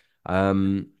okay.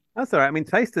 Um, That's all right. I mean,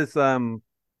 taste is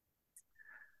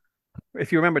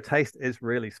if you remember, taste is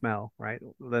really smell, right?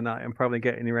 Then I'm probably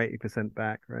getting your 80%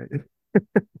 back, right?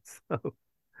 So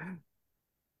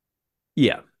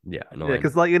yeah, yeah, yeah, no,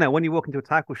 because like when you walk into a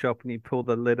taco shop and you pull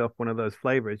the lid off one of those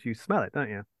flavors, you smell it, don't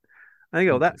you? And you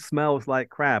go, you do. that smells like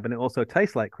crab, and it also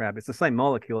tastes like crab. It's the same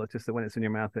molecule. It's just that when it's in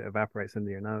your mouth, it evaporates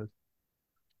into your nose.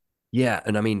 Yeah,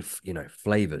 and I mean,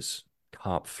 flavors,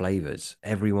 carp flavors.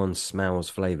 Everyone smells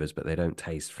flavors, but they don't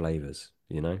taste flavors,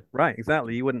 you know? Right,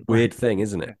 exactly. You wouldn't like, Weird thing,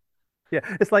 isn't yeah, it?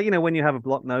 yeah. It's like when you have a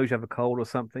blocked nose, you have a cold or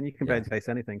something, you can Yeah. barely taste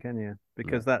anything, can you? No.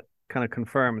 Because that kind of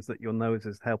confirms that your nose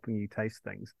is helping you taste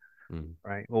things, Mm.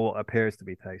 right? Or what appears to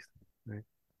be taste, right?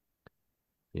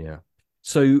 Yeah.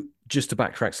 So just to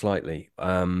backtrack slightly,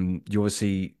 you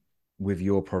obviously with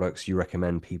your products, you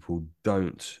recommend people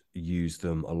don't use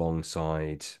them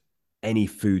alongside any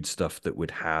food stuff that would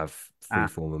have free Ah,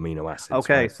 form amino acids,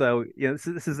 okay, right? so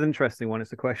this is an interesting one.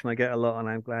 It's a question I get a lot, and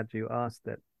I'm glad you asked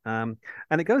it. And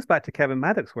it goes back to Kevin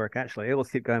Maddox's work, actually. I always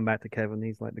keep going back to Kevin.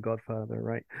 He's like the godfather,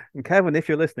 right? And Kevin, if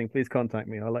you're listening, please contact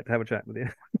me. I'd like to have a chat with you.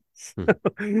 Hmm.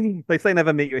 So, they say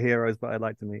never meet your heroes, but I'd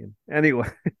like to meet him. Anyway,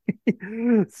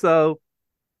 so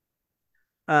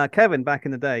Kevin, back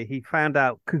in the day, he found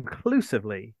out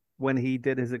conclusively when he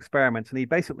did his experiments, and he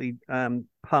basically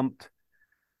pumped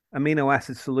amino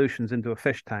acid solutions into a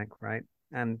fish tank, right?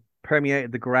 And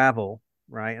permeated the gravel,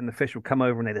 right? And the fish would come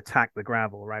over and they'd attack the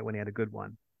gravel, right? When he had a good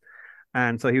one.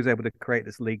 And so he was able to create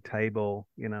this league table,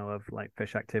 of like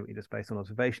fish activity just based on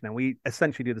observation. And we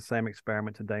essentially do the same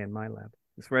experiment today in my lab.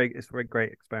 It's a very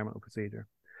great experimental procedure.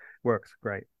 Works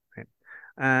great, right?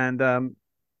 And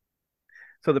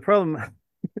so the problem,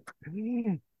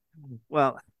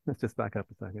 well, let's just back up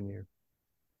a second here.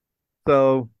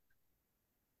 So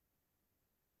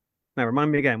now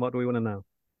remind me again, what do we want to know?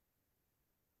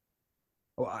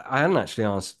 Well, I hadn't actually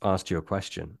asked you a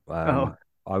question. Oh,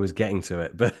 I was getting to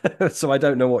it, but so I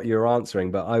don't know what you're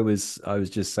answering. But I was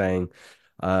just saying,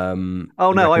 oh you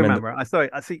no, I recommend remember. I sorry.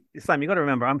 I see, Sam. You got to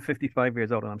remember, I'm 55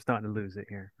 years old and I'm starting to lose it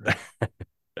here. Right?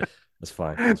 that's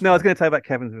fine. That's No, I was fine. going to tell you about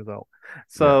Kevin's result. Yeah.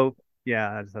 So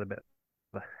yeah, I just had a bit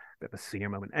of a senior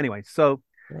moment. Anyway, so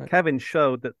Right. Kevin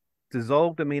showed that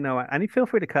dissolved amino, and you feel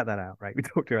free to cut that out. Right? We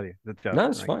talked earlier. It's a joke. No,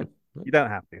 it's Right? fine. You don't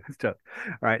have to. It's a joke.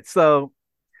 All right. So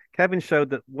Kevin showed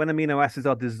that when amino acids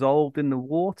are dissolved in the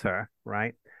water,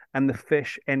 right, and the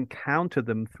fish encounter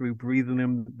them through breathing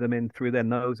them in through their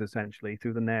nose, essentially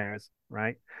through the nares,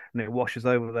 right, and it washes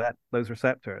over those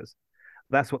receptors.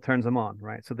 That's what turns them on,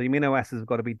 right? So the amino acids have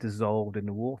got to be dissolved in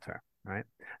the water, right?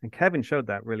 And Kevin showed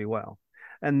that really well.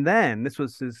 And then this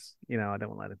was his, I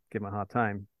don't want to give him a hard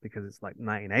time because it's like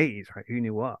 1980s, right? Who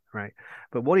knew what, right?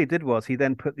 But what he did was he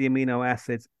then put the amino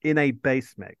acids in a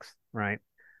base mix, right?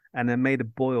 And then made a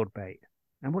boiled bait.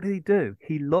 And what did he do?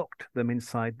 He locked them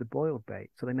inside the boiled bait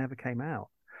so they never came out.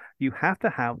 You have to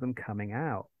have them coming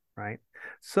out, right?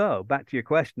 So back to your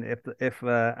question, if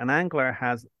an angler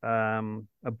has a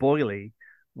boilie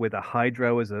with a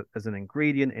hydro as an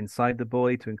ingredient inside the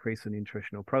buoy to increase the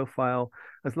nutritional profile,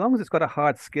 as long as it's got a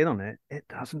hard skin on it, it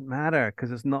doesn't matter because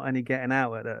there's not any getting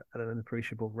out at an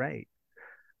appreciable rate.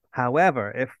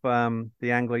 However, if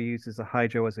the angler uses a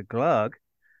hydro as a glug,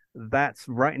 that's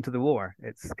right into the water.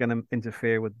 It's going to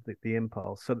interfere with the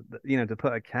impulse. So, to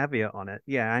put a caveat on it,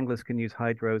 yeah, anglers can use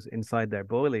hydros inside their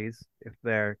boilies if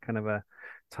they're kind of a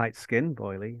tight skin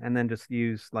boilie, and then just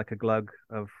use like a glug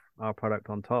of our product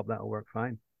on top. That'll work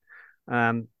fine.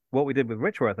 What we did with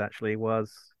Richworth actually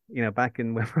was, back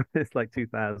in it's like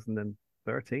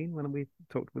 2013 when we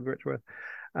talked with Richworth.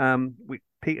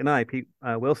 Pete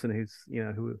Wilson, who's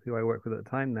who I worked with at the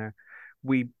time there,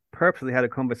 we purposely had a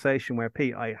conversation where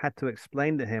I had to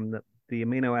explain to him that the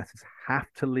amino acids have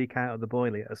to leak out of the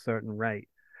boilie at a certain rate.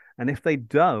 And if they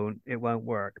don't, it won't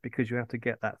work because you have to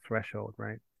get that threshold,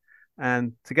 right?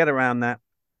 And to get around that,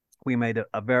 we made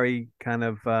a very kind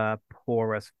of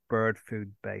porous bird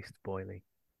food based boilie.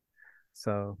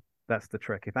 So that's the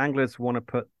trick. If anglers want to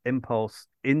put impulse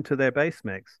into their base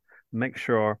mix, make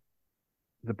sure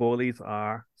the boilies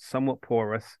are somewhat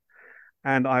porous.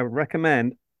 And I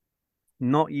recommend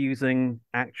not using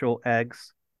actual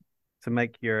eggs to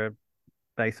make your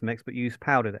base mix, but use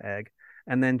powdered egg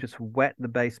and then just wet the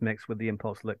base mix with the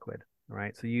impulse liquid. All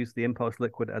right. So use the impulse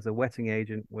liquid as a wetting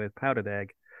agent with powdered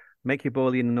egg. Make your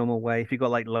boilie in the normal way. If you've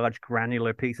got like large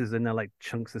granular pieces in there, like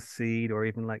chunks of seed or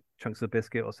even like chunks of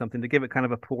biscuit or something, to give it kind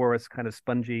of a porous, kind of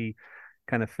spongy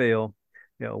kind of feel,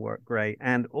 it'll work great.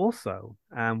 And also,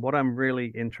 what I'm really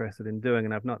interested in doing,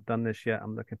 and I've not done this yet,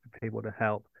 I'm looking for people to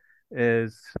help,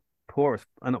 is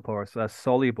not porous,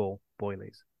 soluble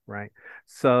boilies, right?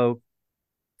 So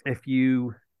if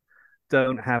you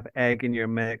don't have egg in your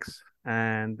mix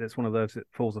and it's one of those that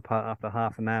falls apart after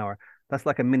half an hour, that's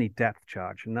like a mini depth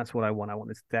charge. And that's what I want. I want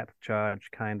this depth charge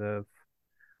kind of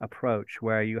approach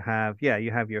where you have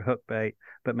your hook bait,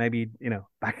 but maybe,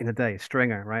 back in the day, a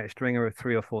stringer, right? A stringer with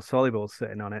 3 or 4 solubles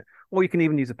sitting on it. Or you can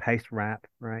even use a paste wrap,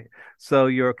 right? So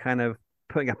you're kind of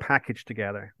putting a package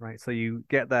together, right? So you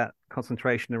get that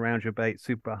concentration around your bait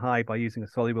super high by using a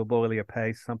soluble boilie or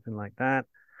paste, something like that.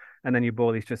 And then your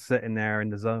boilie's just sitting there in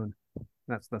the zone.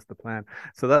 That's the plan.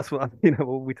 So that's what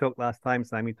what we talked last time,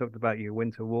 Sam. You talked about your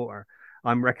winter water.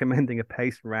 I'm recommending a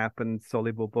paste wrap and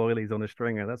soluble boilies on a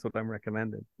stringer. That's what I'm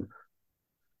recommending.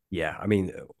 Yeah, I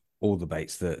mean, all the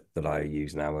baits that I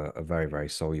use now are very, very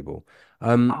soluble.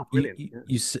 Oh, brilliant.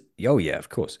 Yeah. Oh yeah, of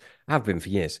course, have been for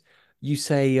years. You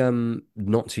say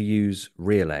not to use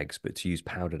real eggs, but to use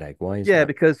powdered egg. Why is Yeah, that?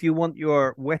 because you want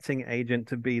your wetting agent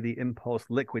to be the impulse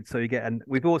liquid. So you get, and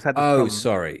we've always had this Oh, problem.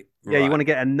 sorry. Yeah, you Right. want to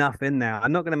get enough in there.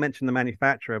 I'm not going to mention the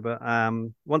manufacturer, but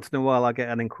once in a while I get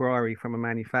an inquiry from a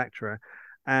manufacturer.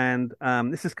 And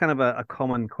this is kind of a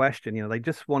common question. They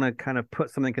just want to kind of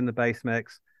put something in the base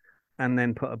mix and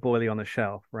then put a boilie on the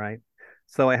shelf, right?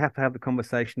 So I have to have the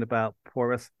conversation about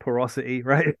porosity,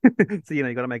 right? So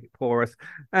you got to make it porous,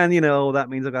 and that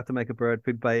means I've got to make a bird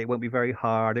food bait. It won't be very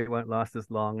hard. It won't last as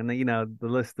long, and then the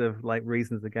list of like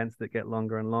reasons against it get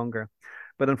longer and longer.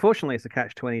 But unfortunately, it's a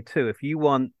catch-22. If you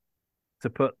want to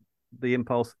put the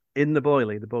impulse in the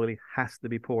boilie has to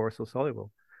be porous or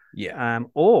soluble. Yeah.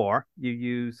 Or you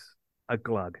use a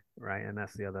glug, right? And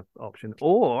that's the other option.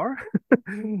 Or,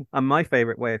 and my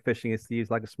favorite way of fishing is to use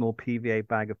like a small PVA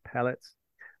bag of pellets.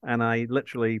 And I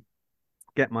literally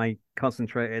get my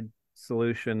concentrated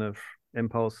solution of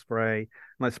impulse spray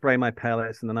and I spray my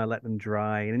pellets and then I let them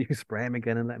dry. And then you can spray them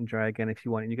again and let them dry again if you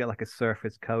want. And you get like a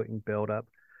surface coating buildup.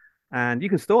 And you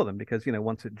can store them because,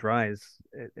 once it dries,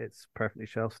 it's perfectly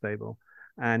shelf stable.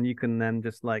 And you can then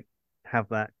just like have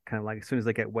that kind of like as soon as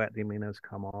they get wet, the aminos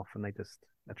come off and they just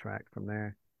attract from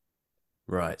there.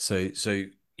 Right. So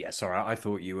yeah, sorry, I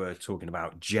thought you were talking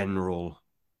about general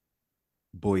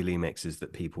boilie mixes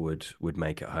that people would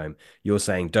make at home. You're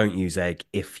saying don't use egg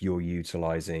if you're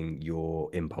utilizing your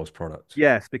impulse product.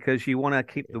 Yes, because you want to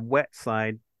keep the wet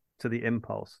side to the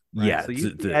impulse, right? Yeah, So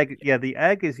use the egg. Yeah, the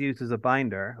egg is used as a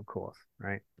binder, of course,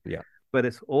 right? yeah, But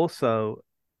it's also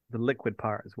the liquid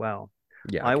part as well.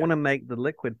 yeah, I okay. want to make the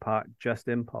liquid part just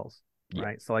impulse, Yeah.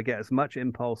 right? So I get as much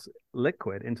impulse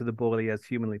liquid into the boilie as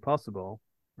humanly possible,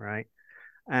 right?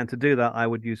 And to do that, I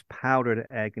would use powdered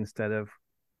egg instead of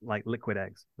like liquid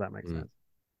eggs. If that makes Mm. sense.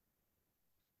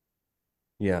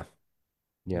 Yeah.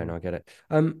 Yeah, Mm. no, I get it.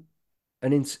 And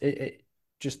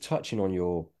just touching on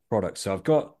your products, so I've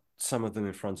got some of them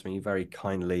in front of me. You very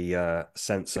kindly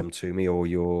sent some to me, or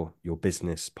your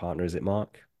business partner, is it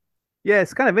Mark? Yeah,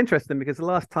 it's kind of interesting because the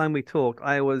last time we talked,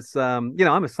 I was, I'm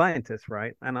a scientist,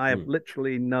 right? And I have Mm.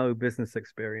 literally no business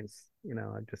experience.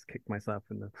 I just kicked myself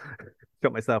in the,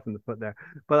 shot myself in the foot there.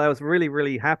 But I was really,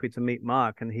 really happy to meet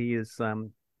Mark, and he's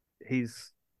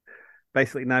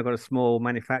basically now got a small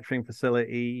manufacturing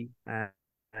facility.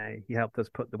 He helped us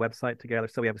put the website together.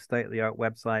 So we have a state-of-the-art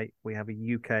website. We have a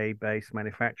UK-based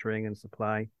manufacturing and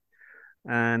supply.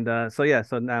 And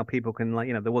so now people can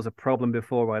there was a problem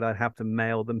before, right? I'd have to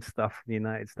mail them stuff from the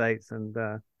United States, and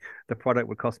the product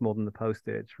would cost more than the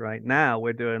postage. Right now,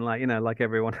 we're doing like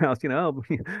everyone else.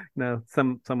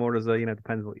 Some orders are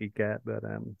depends what you get, but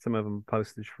some of them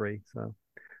postage free. So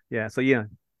yeah,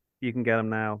 you can get them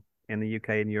now in the UK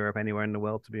and Europe, anywhere in the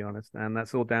world, to be honest. And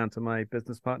that's all down to my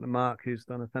business partner Mark, who's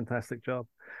done a fantastic job.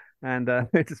 And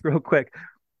just real quick,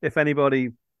 if anybody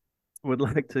would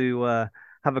like to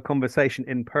have a conversation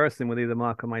in person with either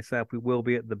Mark or myself, we will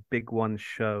be at the Big One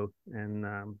show in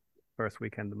first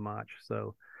weekend of March.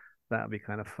 So that'll be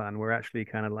kind of fun. We're actually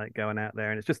kind of like going out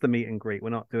there, and it's just a meet and greet. We're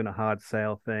not doing a hard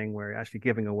sale thing. We're actually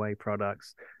giving away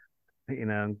products,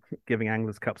 giving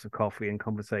anglers cups of coffee and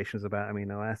conversations about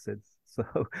amino acids. So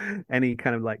any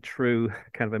kind of like true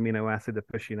kind of amino acid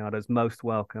aficionados most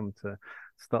welcome to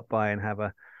stop by and have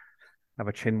a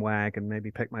chin wag and maybe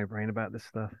pick my brain about this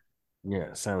stuff.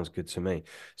 Yeah, sounds good to me.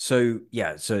 So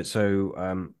yeah,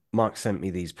 Mark sent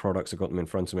me these products. I got them in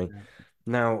front of me. Yeah.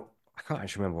 Now I can't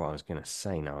actually remember what I was gonna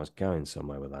say. Now I was going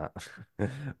somewhere with that,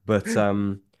 but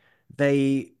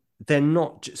they're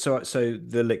not so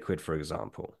the liquid, for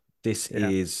example. This Yeah.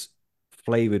 is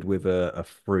flavored with a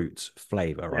fruit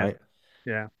flavor, Yeah. right?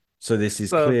 Yeah. So this is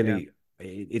So yeah.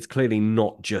 it's clearly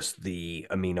not just the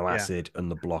amino Yeah. acid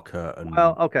and the blocker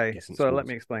Well, and okay. guessing So some let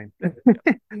other me stuff.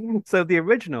 explain. So the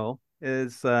original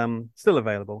is still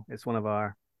available. It's one of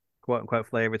our quote unquote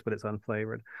flavors, but it's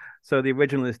unflavored. So the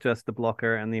original is just the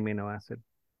blocker and the amino acid,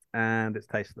 and it's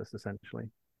tasteless essentially.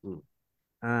 Mm.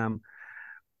 Um,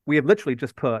 we have literally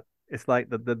just put it's like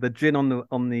the gin on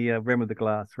the rim of the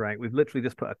glass, right? We've literally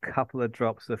just put a couple of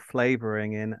drops of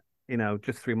flavoring in,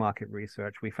 just through market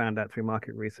research. We found out through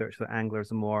market research that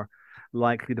anglers are more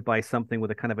likely to buy something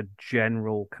with a kind of a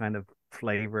general kind of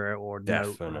flavor or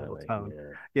note or Definitely, tone.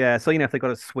 yeah. Yeah, so if they've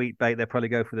got a sweet bait, they'll probably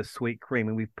go for the sweet cream,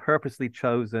 and we've purposely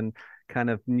chosen kind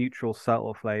of neutral,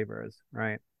 subtle flavors,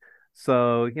 right?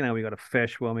 So we got a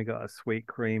fish one, we got a sweet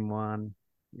cream one,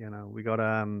 we got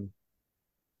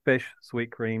fish,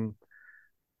 sweet cream,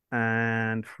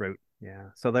 and fruit. Yeah.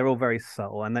 So they're all very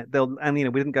subtle, and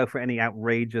we didn't go for any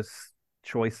outrageous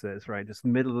choices, right? Just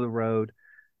middle of the road,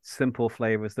 simple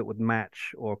flavors that would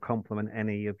match or complement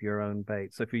any of your own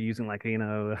bait. So if you're using like,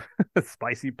 a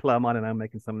spicy plum, I don't know, I'm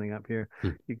making something up here, Hmm.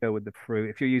 you go with the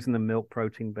fruit. If you're using the milk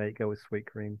protein bait, go with sweet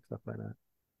cream, stuff like that.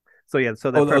 So yeah,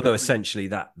 so they're Although perfectly. essentially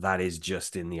that is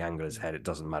just in the angler's head. It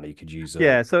doesn't matter. You could use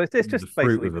Yeah, so it's the just fruit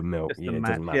basically with a milk. just a Yeah, it match.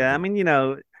 doesn't matter, Yeah, I does it?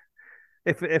 mean,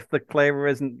 if the flavor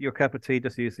isn't your cup of tea,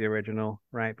 just use the original,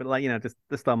 right? But like just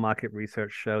the star market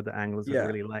research showed that anglers would Yeah.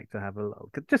 really like to have a little,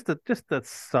 just a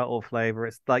subtle flavor.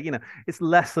 It's like it's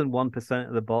less than 1%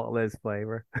 of the bottle is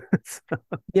flavor. So,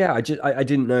 Yeah, I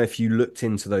didn't know if you looked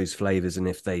into those flavors and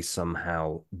if they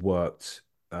somehow worked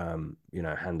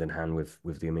hand in hand with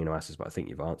the amino acids, but I think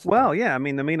you've answered that. well, yeah, I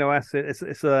mean, amino acid.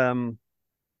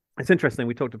 It's interesting.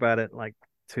 We talked about it like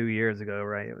 2 years ago,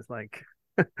 right? It was like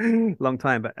long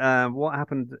time. But what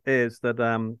happened is that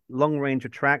long range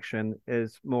attraction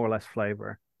is more or less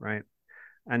flavor, right?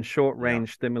 And short Yeah.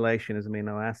 range stimulation is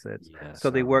amino acids. Yeah, So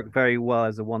they so work very well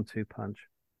as a 1-2 punch.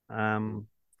 mm.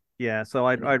 Yeah, so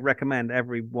I'd, And I'd recommend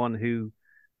everyone who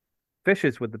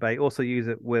fishes with the bait also use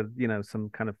it with, some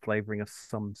kind of flavoring of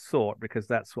some sort, because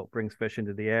that's what brings fish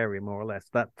into the area more or less.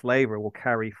 That flavor will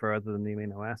carry further than the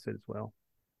amino acid as well.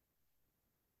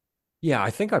 yeah,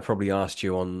 I think I probably asked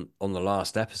you on the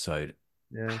last episode,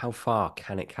 Yeah. how far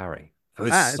can it carry? Oh,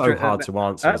 it's Ah, it's so hard to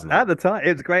answer, isn't it? at the time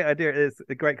it's a great idea. It's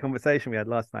a great conversation we had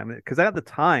last time because at the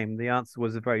time the answer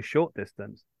was a very short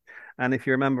distance. And if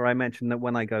you remember, I mentioned that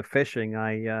when I go fishing,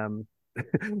 I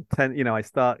I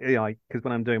start, because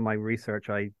when I'm doing my research,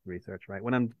 I research, right?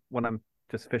 When I'm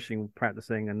just fishing,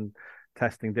 practicing and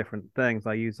testing different things,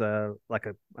 I use a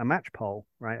match pole,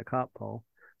 right? A carp pole.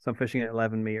 So I'm fishing at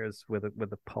 11 meters with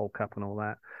a pole cup and all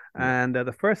that. Yeah. And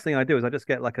the first thing I do is I just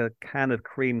get like a can of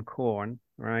cream corn,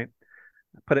 right?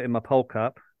 Put it in my pole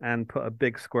cup and put a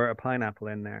big squirt of pineapple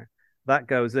in there. That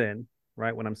goes in,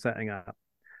 right, when I'm setting up.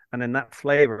 And then that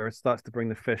flavor starts to bring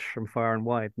the fish from far and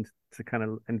wide to kind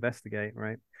of investigate,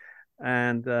 right?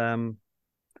 And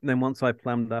then once I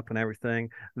plumbed up and everything,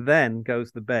 then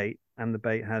goes the bait, and the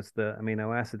bait has the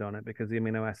amino acid on it because the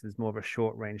amino acid is more of a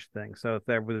short range thing. So if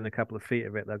they're within a couple of feet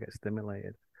of it, they'll get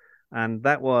stimulated. And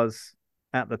that was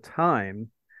at the time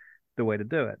the way to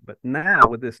do it. But now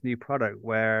with this new product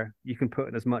where you can put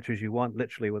in as much as you want,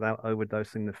 literally without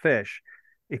overdosing the fish,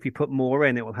 if you put more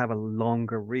in, it will have a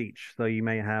longer reach. So you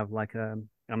may have like I'm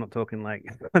not talking like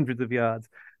hundreds of yards,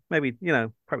 maybe,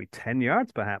 probably 10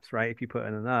 yards perhaps, right? If you put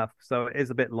in enough. So it is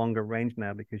a bit longer range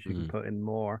now because you can Mm. put in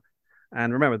more.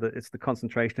 And remember that it's the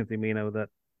concentration of the amino that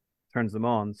turns them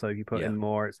on. So if you put Yeah. in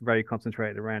more, it's very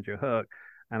concentrated around your hook.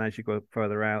 And as you go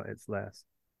further out, it's less.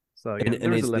 So yeah, And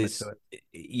there is a is limit to this, it.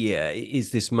 yeah,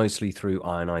 is this mostly through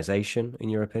ionization, in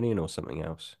your opinion, or something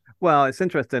else? Well, it's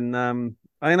interesting.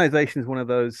 Ionization is one of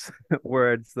those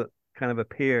words that kind of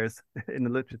appears in the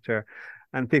literature,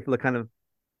 and people are kind of,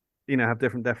 have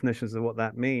different definitions of what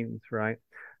that means, right?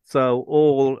 So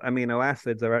all amino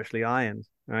acids are actually ions,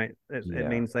 right? It Yeah.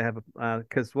 means they have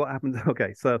because what happens?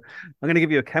 Okay, so I'm going to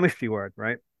give you a chemistry word,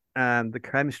 right? And the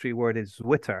chemistry word is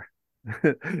Zwitter.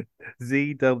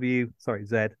 Z,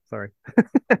 sorry.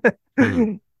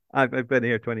 Hmm. I've been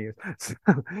here 20 years. So,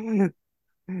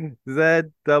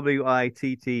 Zwitter,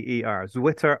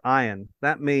 Zwitter ion.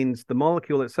 That means the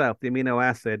molecule itself, the amino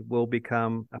acid, will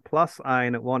become a plus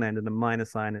ion at one end and a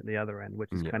minus ion at the other end,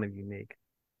 which is Yeah. kind of unique.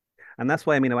 And that's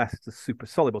why amino acids are super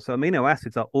soluble. So amino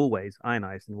acids are always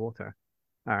ionized in water.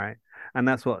 All right. And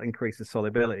that's what increases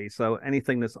solubility. So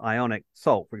anything that's ionic,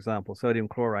 salt, for example, sodium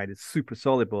chloride is super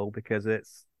soluble because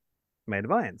it's made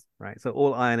of ions, right? So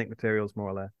all ionic materials, more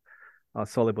or less, are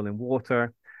soluble in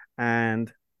water.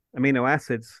 And amino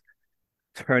acids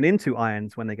turn into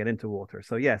ions when they get into water.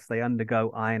 So yes, they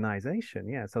undergo ionization.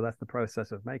 Yeah. So that's the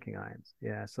process of making ions.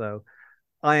 Yeah. So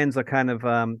ions are kind of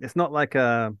it's not like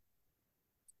a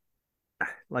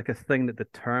thing that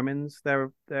determines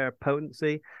their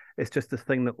potency. It's just a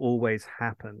thing that always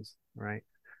happens, right?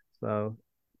 So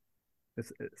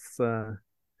it's it's a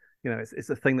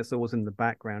thing that's always in the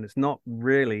background. It's not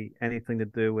really anything to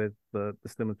do with the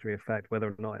stimulatory effect, whether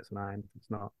or not it's an ion. It's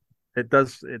not. It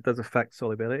does affect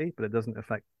solubility, but it doesn't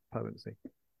affect potency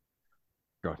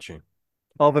Got you.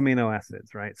 of amino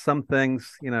acids, right? Some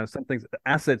things,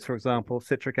 acids, for example,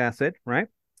 citric acid, right?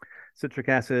 Citric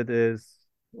acid is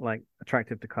like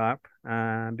attractive to carp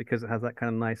because it has that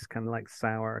kind of nice, kind of like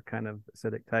sour, kind of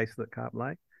acidic taste that carp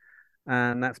like.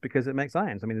 And that's because it makes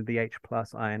ions. I mean, the H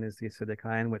plus ion is the acidic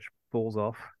ion, which falls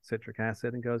off citric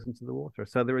acid and goes into the water.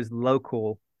 So there is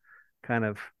local kind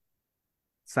of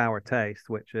sour taste,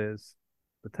 which is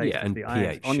the Yeah, taste of and the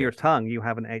ions. pH On your shift. tongue, you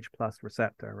have an H plus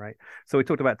receptor, right? So we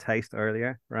talked about taste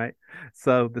earlier, right?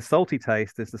 So the salty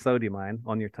taste is the sodium ion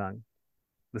on your tongue.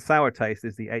 The sour taste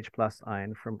is the H plus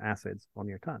ion from acids on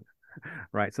your tongue,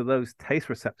 right? So those taste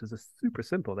receptors are super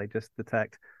simple. They just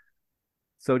detect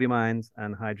sodium ions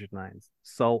and hydrogen ions,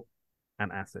 salt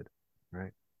and acid,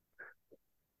 right?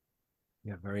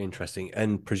 Yeah, very interesting.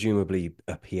 And presumably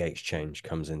a pH change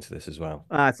comes into this as well.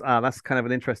 That's kind of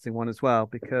an interesting one as well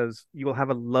because you will have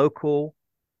a local,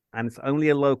 and it's only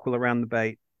a local around the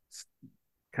bait,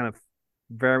 kind of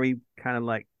very kind of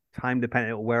like time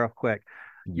dependent. It'll wear off quick.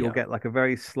 You'll Yeah. get like a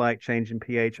very slight change in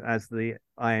pH as the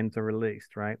ions are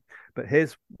released, right? But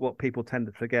here's what people tend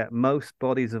to forget: most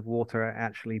bodies of water are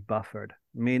actually buffered,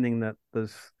 meaning that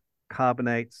there's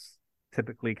carbonates,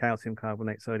 typically calcium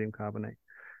carbonate, sodium carbonate,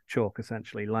 chalk,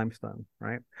 essentially limestone,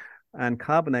 right? And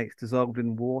carbonates dissolved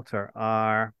in water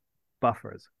are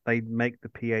buffers. They make the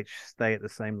pH stay at the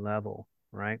same level,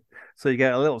 right? So you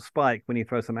get a little spike when you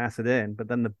throw some acid in, but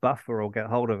then the buffer will get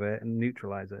hold of it and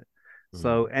neutralize it.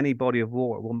 So Mm. any body of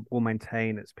water will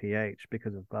maintain its pH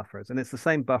because of buffers. And it's the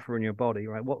same buffer in your body,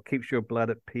 right? What keeps your blood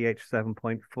at pH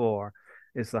 7.4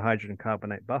 is the hydrogen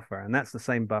carbonate buffer. And that's the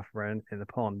same buffer in the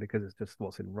pond because it's just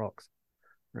what's in rocks,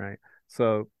 right?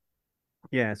 So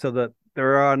yeah, so that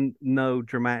there are no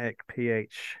dramatic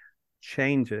pH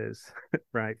changes,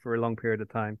 right, for a long period of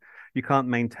time. You can't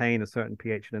maintain a certain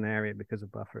pH in an area because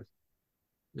of buffers.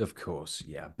 Of course,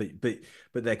 yeah. But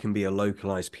there can be a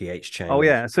localized pH Oh change.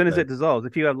 yeah, as soon as So it dissolves,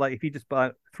 if you just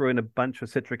throw in a bunch of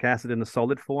citric acid in the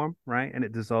solid form, right, and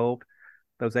it dissolved,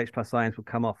 those H plus ions would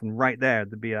come off, and right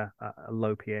there'd be a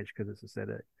low pH because it's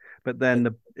acidic. But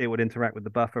then it would interact with the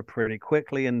buffer pretty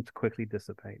quickly and quickly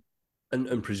dissipate.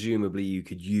 and presumably you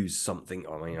could use something.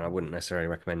 I mean, I wouldn't necessarily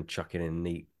recommend chucking in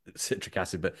neat citric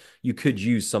acid, but you could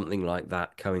use something like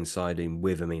that coinciding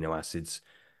with amino acids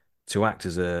to act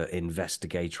as a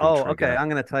investigatory Oh, okay. trigger. I'm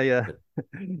going to tell you.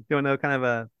 You want to know kind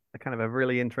of a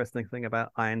really interesting thing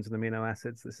about ions and amino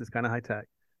acids? This is kind of high tech.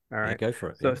 All Yeah, right. go for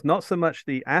it. So Yeah. it's not so much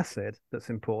the acid that's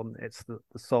important; it's the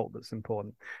salt that's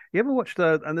important. You ever watched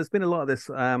and there's been a lot of this.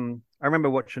 I remember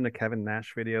watching a Kevin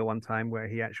Nash video one time where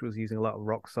he actually was using a lot of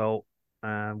rock salt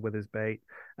with his bait,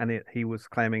 and he was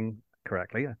claiming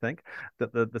correctly, I think,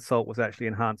 that the salt was actually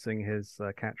enhancing his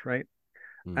catch rate.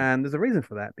 Mm. And there's a reason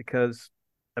for that because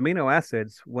amino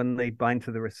acids, when they bind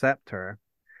to the receptor,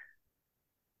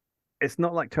 it's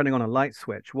not like turning on a light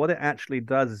switch. What it actually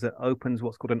does is it opens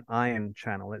what's called an ion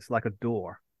channel. It's like a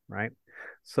door, right?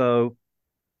 So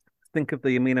think of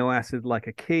the amino acid like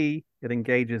a key. It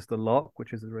engages the lock,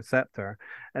 which is the receptor,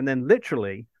 and then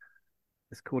literally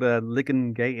it's called a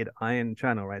ligand gated ion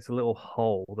channel, right? It's a little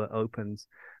hole that opens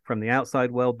from the outside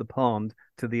world, the pond,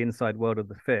 to the inside world of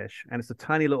the fish. And it's a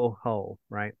tiny little hole,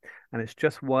 right? And it's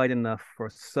just wide enough for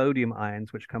sodium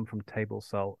ions, which come from table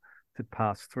salt, to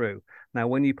pass through. Now,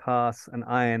 when you pass an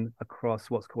ion across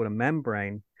what's called a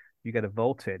membrane, you get a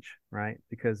voltage, right?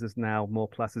 Because there's now more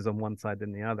pluses on one side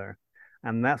than the other.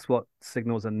 And that's what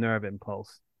signals a nerve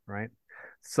impulse, right?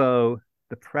 So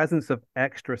the presence of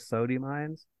extra sodium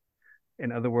ions,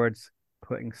 in other words,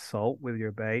 putting salt with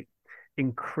your bait,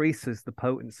 increases the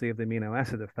potency of the amino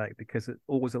acid effect because it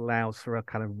always allows for a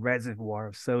kind of reservoir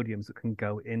of sodiums that can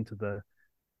go into the,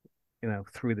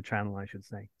 through the channel, I should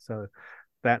say. So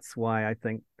that's why I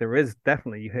think there is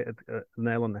definitely, you hit a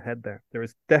nail on the head there. There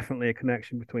is definitely a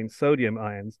connection between sodium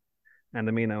ions and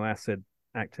amino acid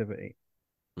activity,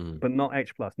 but not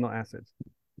H plus, not acids.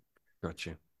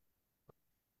 Gotcha.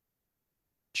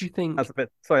 Do you think?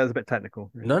 Sorry, that's a bit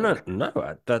technical. No, no,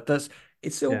 no. That's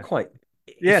it's still Yeah. quite.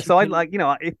 Yeah, If you so I can, like,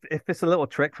 if it's a little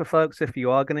trick for folks, if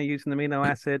you are going to use an amino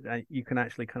acid, you can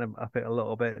actually kind of up it a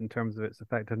little bit in terms of its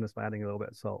effectiveness by adding a little bit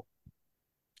of salt.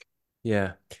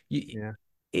 yeah, Yeah.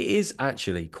 it is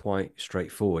actually quite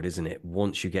straightforward, isn't it?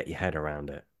 Once you get your head around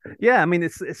it. Yeah, I mean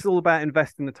it's all about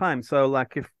investing the time. So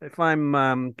like if I'm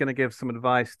going to give some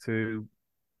advice to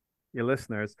your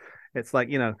listeners, it's like,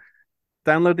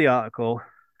 download the article,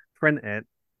 print it,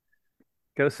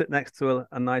 go sit next to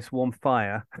a nice warm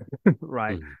fire,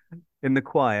 right, Mm. in the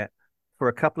quiet for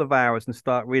a couple of hours and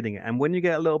start reading it. And when you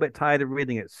get a little bit tired of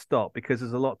reading it, stop because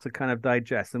there's a lot to kind of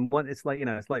digest. And when it's like,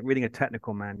 it's like reading a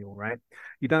technical manual, right?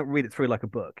 You don't read it through like a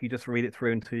book. You just read it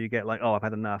through until you get like, oh, I've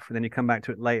had enough. And then you come back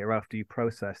to it later after you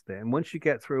processed it. And once you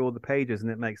get through all the pages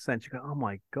and it makes sense, you go, oh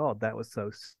my God, that was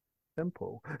so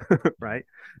simple, right?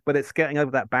 But it's getting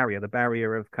over that barrier, the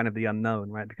barrier of kind of the unknown,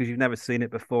 right? Because you've never seen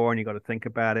it before and you got to think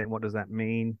about it. And what does that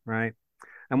mean, right?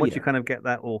 And once you Yeah, kind of get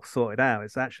that all sorted out,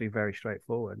 it's actually very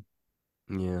straightforward.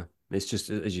 yeah. It's just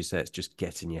as you say, it's just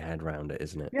getting your head around it,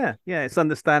 isn't it? Yeah, yeah, it's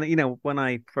understanding. When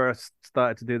I first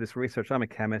started to do this research, I'm a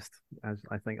chemist, as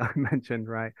I think I mentioned,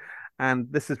 right? And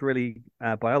this is really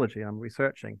biology I'm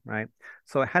researching, right?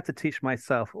 So I had to teach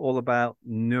myself all about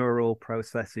neural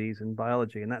processes in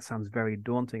biology, and that sounds very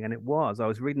daunting. And it was. I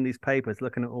was reading these papers,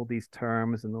 looking at all these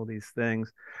terms and all these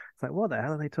things. It's like, what the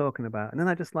hell are they talking about? And then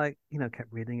I just like,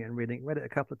 kept reading it and reading it, read it a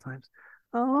couple of times.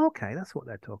 Oh, okay, that's what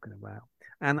they're talking about.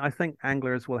 And I think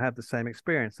anglers will have the same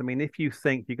experience. I mean, if you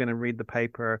think you're going to read the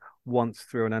paper once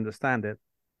through and understand it,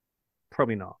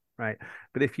 probably not, right?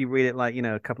 But if you read it like,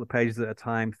 a couple of pages at a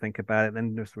time, think about it,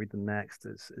 then just read the next.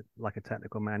 It's like a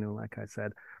technical manual, like I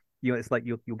said. It's like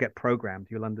you'll get programmed.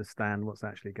 You'll understand what's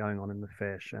actually going on in the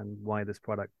fish and why this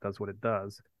product does what it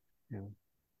does. You know.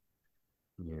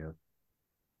 Yeah.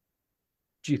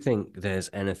 Do you think there's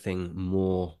anything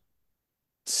more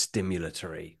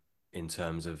stimulatory in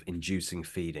terms of inducing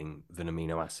feeding than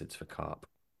amino acids for carp?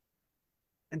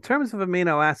 In terms of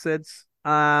amino acids,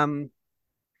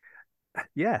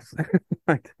 yes,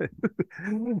 I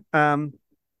do.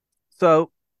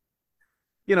 So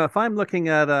if I'm looking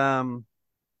at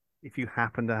if you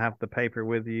happen to have the paper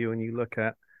with you and you look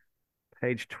at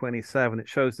page 27, it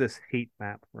shows this heat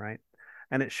map, right?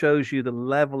 And it shows you the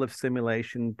level of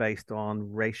stimulation based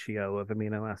on ratio of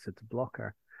amino acid to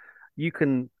blocker. You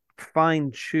can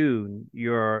fine tune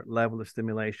your level of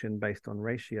stimulation based on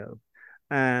ratio.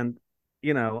 And,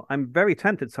 I'm very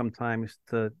tempted sometimes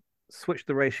to switch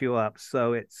the ratio up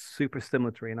so it's super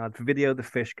stimulatory and I'd video the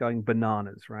fish going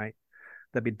bananas, right?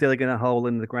 They'd be digging a hole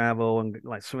in the gravel and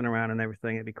like swimming around and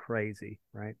everything. It'd be crazy,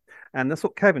 right? And that's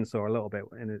what Kevin saw a little bit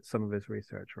in some of his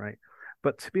research, right?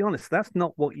 But to be honest, that's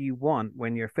not what you want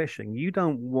when you're fishing. You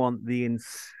don't want the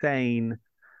insane,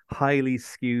 highly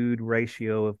skewed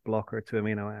ratio of blocker to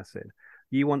amino acid.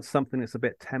 You want something that's a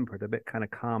bit tempered, a bit kind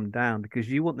of calmed down, because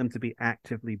you want them to be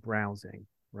actively browsing,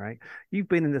 right? You've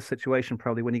been in this situation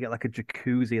probably when you get like a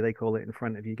jacuzzi, they call it, in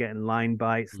front of you, getting line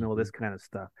bites and all Mm-hmm. this kind of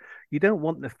stuff. You don't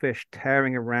want the fish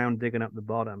tearing around, digging up the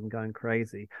bottom, going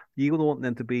crazy. You want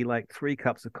them to be like 3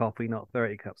 cups of coffee, not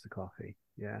 30 cups of coffee.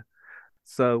 Yeah.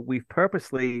 So we've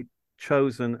purposely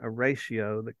chosen a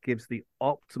ratio that gives the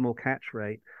optimal catch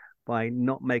rate by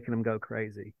not making them go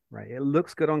crazy, right? It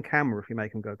looks good on camera if you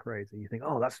make them go crazy. You think,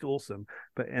 oh, that's awesome.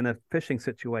 But in a fishing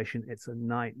situation, it's a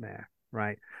nightmare,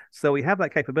 right? So we have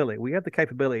that capability. We have the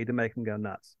capability to make them go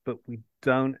nuts, but we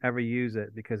don't ever use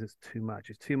it because it's too much.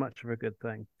 It's too much of a good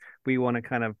thing. We want to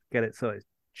kind of get it so it's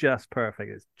just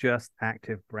perfect. It's just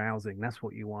active browsing. That's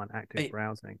what you want, active It,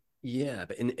 browsing. yeah,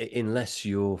 but unless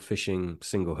you're fishing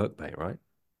single hook bait, right?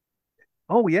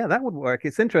 Oh yeah, that would work.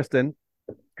 It's interesting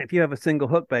if you have a single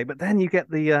hook bait, but then you get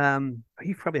the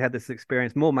you've probably had this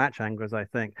experience, more match anglers, I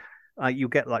think. You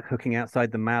get like hooking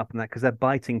outside the mouth and that because they're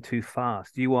biting too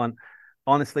fast. You want,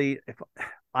 honestly, if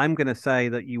I'm gonna say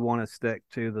that you want to stick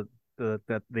to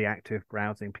the active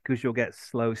browsing because you'll get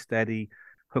slow, steady,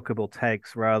 hookable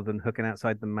takes rather than hooking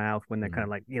outside the mouth when they're kind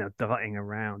Mm. of like, darting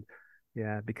around.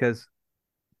 Yeah, because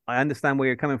I understand where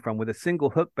you're coming from. With a single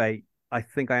hook bait, I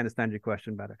think I understand your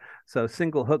question better. So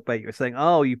single hook bait, you're saying,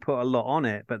 oh, you put a lot on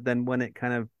it, but then when it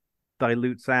kind of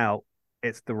dilutes out,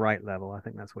 it's the right level. I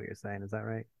think that's what you're saying. Is that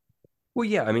right? Well,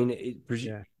 yeah, I mean,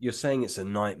 Yeah, you're saying it's a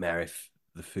nightmare if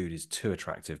the food is too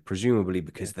attractive, presumably yeah,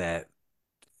 because they're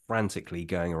frantically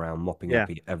going around mopping yeah, up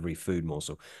every food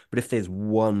morsel. But if there's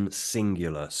one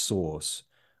singular source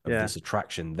of yeah. this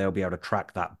attraction, they'll be able to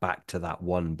track that back to that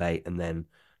one bait and then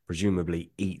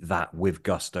presumably eat that with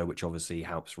gusto, which obviously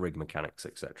helps rig mechanics,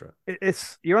 etc.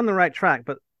 It's you're on the right track,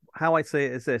 but how I say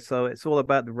it is this: so it's all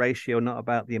about the ratio, not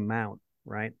about the amount,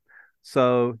 right?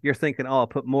 So you're thinking, oh, I'll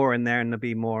put more in there and they'll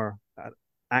be more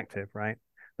active, right?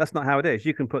 That's not how it is.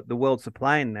 You can put the world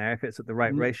supply in there. If it's at the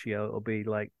right N- ratio, it'll be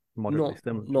like moderately not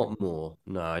stimulatory. not more.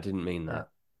 No, I didn't mean Yeah. that.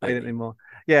 I Uh, didn't mean more.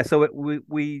 Yeah. So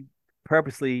we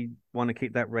purposely want to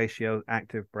keep that ratio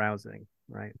active browsing,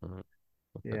 right?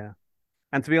 Yeah.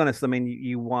 And to be honest, I mean,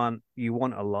 you want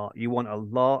a lot. You want a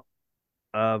lot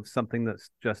of something that's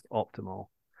just optimal,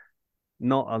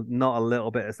 not a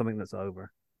little bit of something that's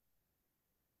over.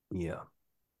 Yeah.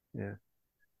 Yeah.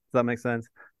 Does that make sense?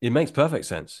 It makes perfect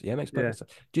sense. Yeah, it makes Yeah. perfect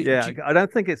sense. Yeah. I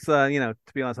don't think it's to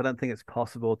be honest, I don't think it's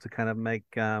possible to kind of make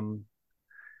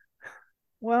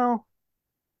well,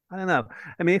 I don't know.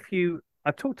 I mean, if you,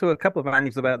 I've talked to a couple of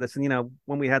anglers about this, and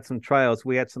when we had some trials,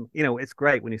 we had some, it's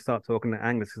great when you start talking to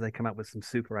anglers because they come up with some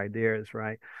super ideas,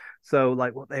 right? So,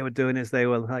 like, what they were doing is they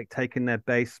were like taking their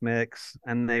base mix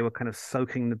and they were kind of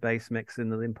soaking the base mix in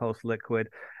the impulse liquid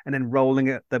and then rolling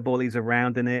it, their bullies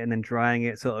around in it and then drying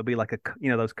it. So it'll be like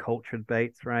those cultured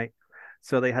baits, right?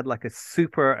 So they had like a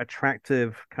super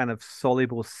attractive kind of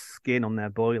soluble skin on their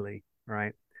boilie,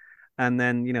 right? And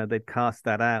then they'd cast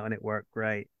that out and it worked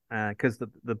great because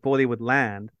the body would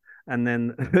land and then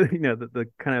the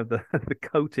kind of the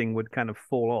coating would kind of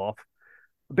fall off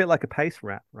a bit like a paste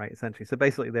wrap, right? Essentially, so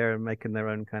basically they're making their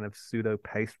own kind of pseudo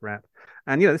paste wrap.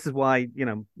 And this is why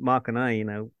Mark and I,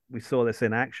 we saw this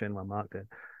in action. Well, Mark did.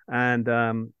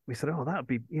 And we said, oh, that would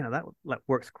be, that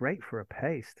works great for a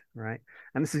paste, right?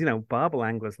 And this is, barbel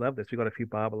anglers love this. We've got a few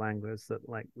barbel anglers that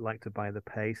like to buy the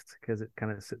paste because it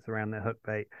kind of sits around their hook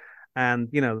bait. And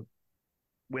in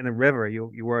a river,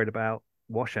 you're worried about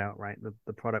washout, right?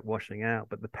 The product washing out,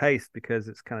 but the paste because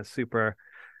it's kind of super,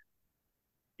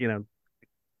 you know,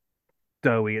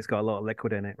 doughy. It's got a lot of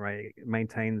liquid in it, right? It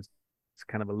maintains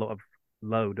kind of a lot of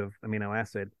load of amino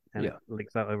acid, and it Yeah.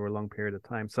 leaks out over a long period of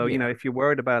time. So Yeah. if you're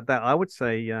worried about that, I would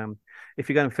say if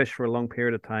you're going to fish for a long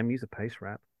period of time, use a paste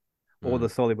wrap or Mm. the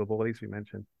soluble boilies we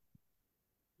mentioned.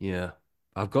 Yeah.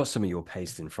 I've got some of your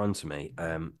paste in front of me.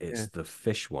 It's Yeah. the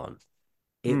fish one.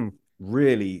 It Mm.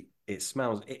 really it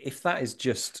smells if that is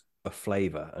just a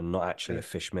flavor and not actually a Yeah.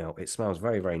 fish meal, it smells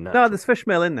very, very No, natural. there's fish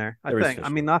meal in there. I There is think. I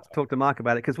fish mean, meal. I have to talk to Mark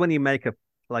about it because when you make a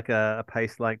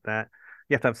paste like that,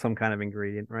 you have to have some kind of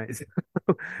ingredient, right? So,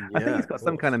 I think Yeah, he's of got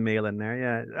some kind course. of meal in there.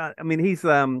 Yeah. I mean, he's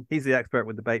the expert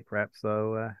with the bait prep.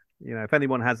 So if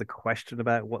anyone has a question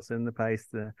about what's in the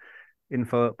paste,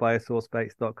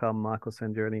 info@biosourcebaits.com, Mark will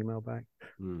send you an email back.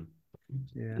 Mm.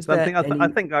 Yeah. Is But there I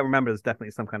any think I remember there's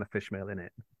definitely some kind of fish meal in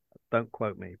it. Don't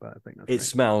quote me, but I think that's it right.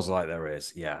 smells like there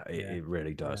is. Yeah, Yeah. it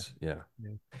really Yeah. does. Yeah.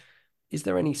 Yeah. Is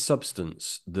there any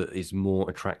substance that is more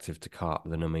attractive to carp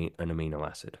than an amino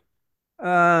acid?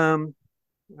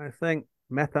 I think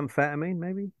methamphetamine,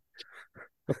 maybe.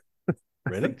 That's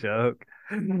a Really? joke.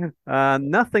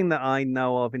 Nothing that I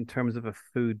know of in terms of a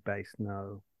food base,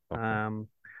 no. Okay. Um,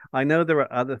 I know there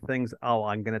are other things. Oh,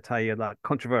 I'm going to tell you that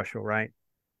controversial, right?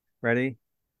 Ready?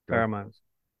 Go. Pheromones.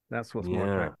 That's what's more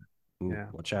Yeah. attractive. Ooh, Yeah.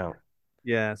 watch out.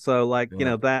 Yeah. So, like,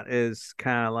 Yeah. that is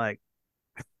kind of like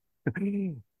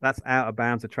that's out of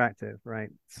bounds attractive, right?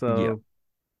 Yeah. So,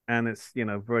 and it's,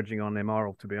 verging on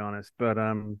immoral, to be honest. But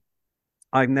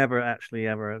I've never actually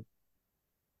ever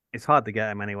it's hard to get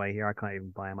them anyway here. I can't even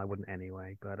buy them. I wouldn't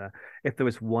anyway. But if there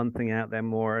was one thing out there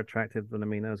more attractive than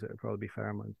aminos, it would probably be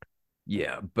pheromones.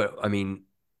 Yeah, but I mean,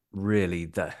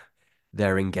 really,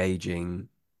 they're engaging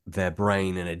their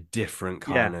brain in a different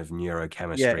Yeah, kind of yeah.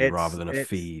 neurochemistry rather It's than a it's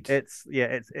feed. it's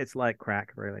yeah. It's like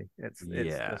crack, really. It's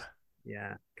Yeah, just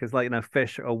yeah, because like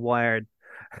fish are wired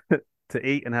to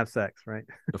eat and have sex, right?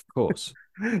 of course.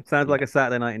 Sounds Yeah. like a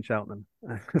Saturday night in Cheltenham.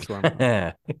 That's where I'm from.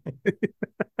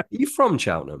 Are you from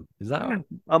Cheltenham? Is that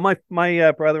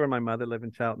My brother and my mother live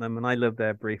in Cheltenham, and I lived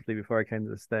there briefly before I came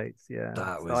to the States. Yeah,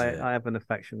 that so was it? I have an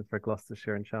affection for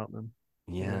Gloucestershire and Cheltenham.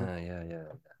 Yeah, Yeah, yeah,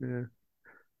 yeah.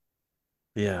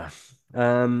 yeah.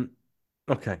 Yeah.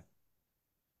 Okay.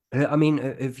 I mean,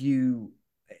 have you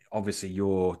obviously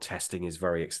your testing is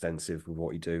very extensive with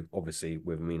what you do, obviously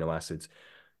with amino acids.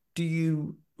 Do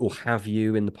you or have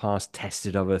you in the past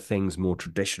tested other things, more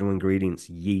traditional ingredients,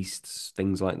 yeasts,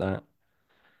 things like that?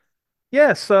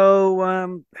 Yeah,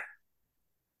 so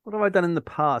what have I done in the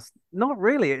past? Not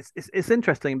really. It's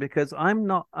interesting because I'm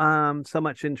not so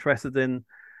much interested in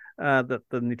the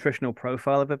nutritional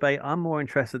profile of a bait. I'm more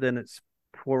interested in its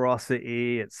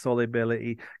porosity, its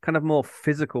solubility, kind of more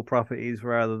physical properties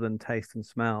rather than taste and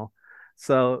smell.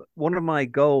 So one of my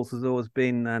goals has always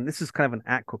been, and this is kind of an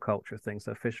aquaculture thing,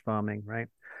 so fish farming, right?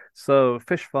 So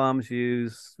fish farms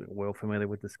use, we're all familiar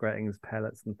with the scratings,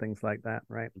 pellets, and things like that,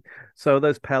 right? So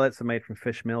those pellets are made from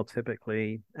fish meal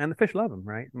typically, and the fish love them,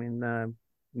 right? I mean,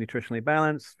 nutritionally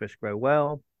balanced, fish grow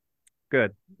well,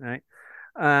 good, right?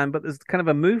 But there's kind of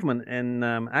a movement in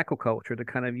aquaculture to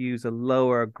kind of use a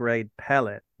lower grade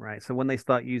pellet, right? So when they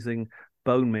start using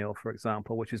bone meal, for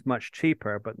example, which is much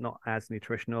cheaper but not as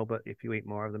nutritional, but if you eat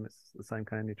more of them, it's the same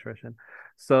kind of nutrition.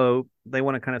 So they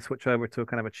want to kind of switch over to a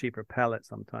kind of a cheaper pellet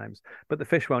sometimes, but the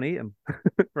fish won't eat them,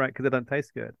 right? Because they don't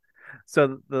taste good.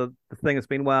 So the thing has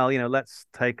been, well, let's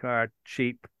take our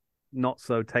cheap, not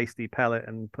so tasty pellet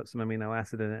and put some amino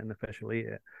acid in it, and the fish will eat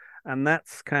it. And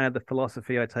that's kind of the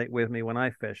philosophy I take with me when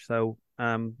I fish. So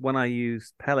when I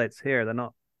use pellets here, they're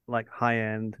not like high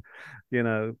end, you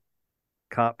know,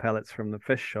 carp pellets from the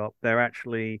fish shop. They're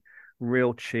actually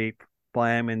real cheap, buy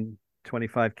them in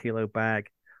 25-kilo bag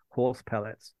horse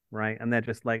pellets, right? And they're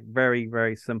just like very,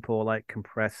 very simple, like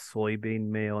compressed soybean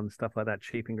meal and stuff like that,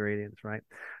 cheap ingredients, right?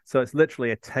 So it's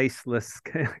literally a tasteless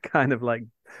kind of like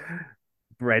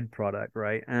bread product,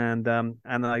 right? And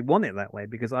I want it that way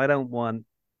because I don't want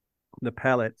the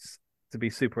pellets to be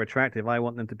super attractive. I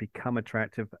want them to become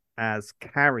attractive as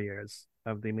carriers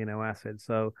of the amino acid.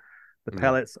 So the Yeah.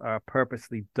 pellets are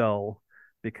purposely dull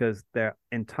because their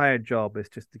entire job is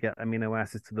just to get amino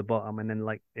acids to the bottom and then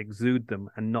like exude them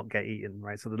and not get eaten,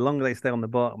 right? So the longer they stay on the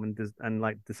bottom and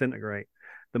like disintegrate,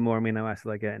 the more amino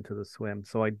acid I get into the swim.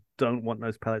 So I don't want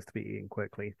those pellets to be eaten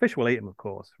quickly. Fish will eat them, of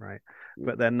course, right?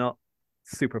 But they're not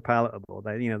super palatable.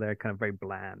 They're kind of very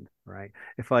bland, right?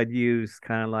 If I'd use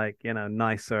kind of like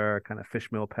nicer kind of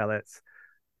fish meal pellets,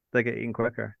 they get eaten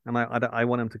quicker. And I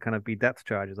want them to kind of be depth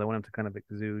charges. I want them to kind of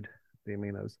exude the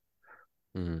aminos.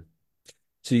 Mhm.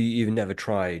 So you've never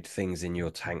tried things in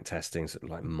your tank testing, sort of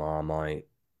like Marmite,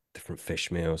 different fish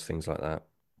meals, things like that?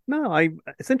 No, I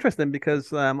it's interesting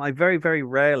because I very, very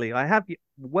rarely I have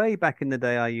way back in the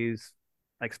day I use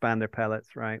expander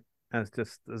pellets, right? As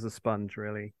just as a sponge,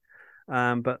 really.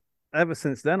 But ever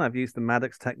since then, I've used the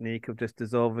Maddox technique of just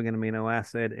dissolving an amino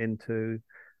acid into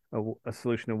a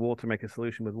solution of water, make a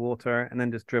solution with water, and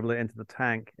then just dribble it into the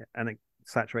tank, and it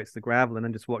saturates the gravel, and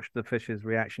then just watch the fish's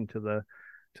reaction to the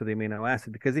amino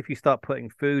acid. Because if you start putting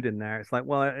food in there, it's like,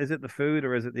 well, is it the food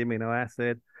or is it the amino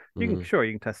acid? Mm.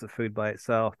 You can test the food by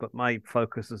itself, but my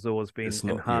focus has always been It's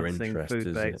not your enhancing interest, food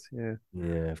is it? baits. Yeah,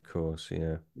 Yeah, of course.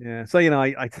 Yeah. yeah. So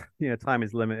time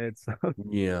is limited. So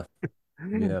Yeah.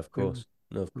 Yeah, of yeah, course.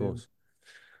 No, of yeah. course.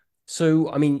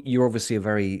 So, I mean, you're obviously a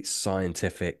very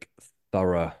scientific,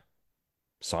 thorough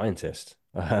scientist.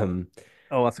 Oh,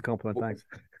 that's a compliment.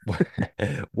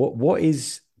 What,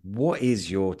 Thanks. what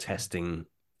is your testing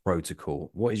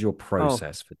protocol? What is your Oh,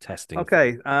 process for testing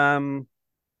things? okay.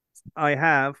 I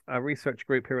have a research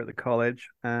group here at the college,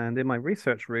 and in my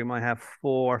research room, I have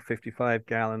four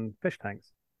 55-gallon fish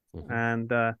tanks. Mhm.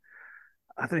 And I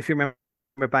don't know if you remember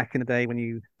back in the day when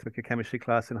you took a chemistry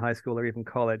class in high school or even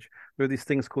college, there were these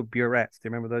things called burettes. Do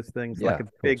you remember those things? Yeah, Like a of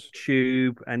big course.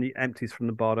 tube, and it empties from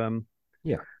the bottom.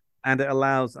 Yeah. And it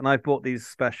allows, and I've bought these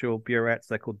special burettes.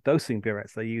 They're called dosing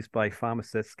burettes. They're used by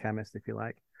pharmacists, chemists, if you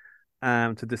like,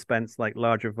 to dispense like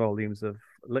larger volumes of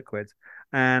liquids.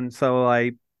 And so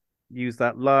I use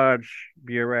that large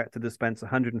burette to dispense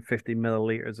 150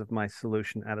 milliliters of my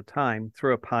solution at a time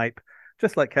through a pipe,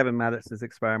 just like Kevin Maddox's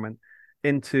experiment,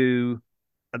 into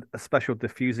a special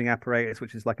diffusing apparatus,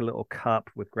 which is like a little cup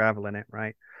with gravel in it,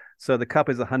 right? So the cup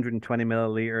is 120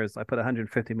 milliliters. I put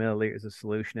 150 milliliters of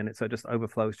solution in it, so it just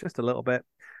overflows just a little bit,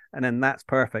 and then that's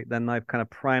perfect. Then I've kind of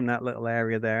primed that little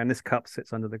area there, and this cup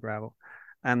sits under the gravel,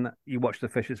 and you watch the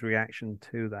fish's reaction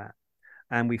to that,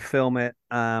 and we film it.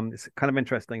 It's kind of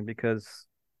interesting because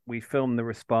we film the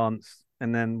response,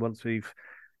 and then once we've,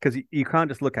 because you can't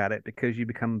just look at it because you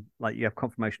become like you have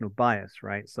confirmational bias,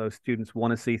 right? So students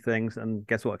want to see things, and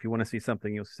guess what? If you want to see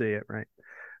something, you'll see it, right?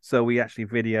 So we actually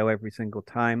video every single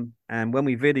time, and when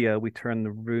we video, we turn the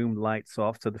room lights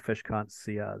off so the fish can't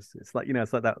see us. It's like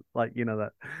it's like that, like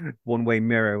that one-way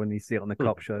mirror when you see it on the Hmm.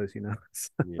 cop shows, Yeah.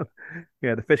 So,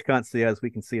 yeah, the fish can't see us,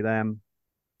 we can see them.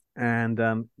 And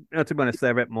to be honest,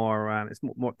 they're a bit more. It's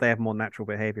more. They have more natural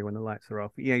behavior when the lights are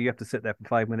off. Yeah, you have to sit there for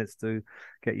 5 minutes to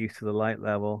get used to the light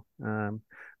level.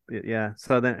 But yeah.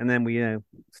 So then we,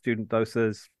 student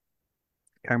doses,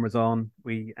 cameras on.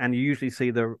 We and you usually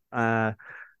see the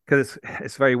because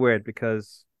it's very weird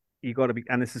because you got to be,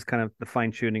 and this is kind of the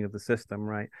fine tuning of the system,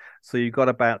 right? So you got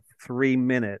about 3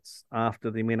 minutes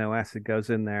after the amino acid goes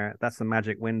in there. That's the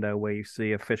magic window where you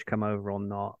see a fish come over or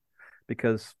not.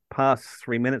 Because past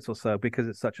 3 minutes or so, because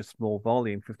it's such a small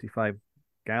volume, 55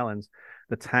 gallons,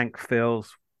 the tank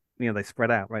fills, they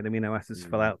spread out, right? The amino acids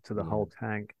fill out to the Yeah. whole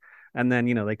tank. And then,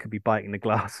 they could be biting the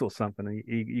glass or something. And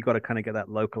you got to kind of get that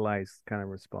localized kind of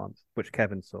response, which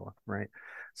Kevin saw, right?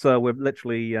 So we've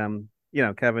literally,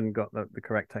 Kevin got the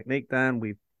correct technique down.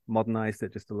 We've modernized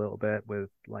it just a little bit with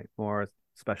like more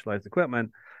specialized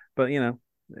equipment, but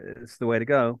it's the way to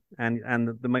go. And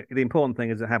the important thing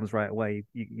is it happens right away.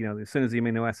 As soon as the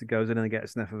amino acid goes in and they get a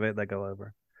sniff of it, they go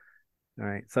over. All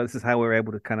right. So this is how we're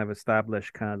able to kind of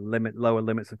establish kind of lower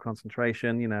limits of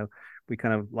concentration. We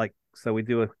kind of we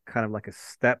do a kind of like a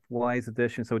stepwise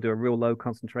addition. So we do a real low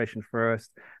concentration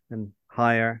first, then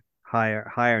higher, higher,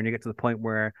 higher, and you get to the point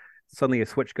where suddenly a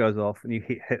switch goes off and you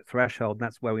hit threshold. And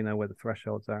that's where we know where the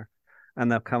thresholds are, and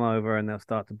they'll come over and they'll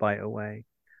start to bite away.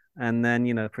 And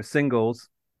then for singles,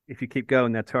 if you keep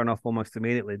going, they'll turn off almost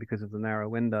immediately because of the narrow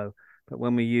window. But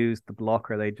when we use the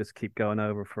blocker, they just keep going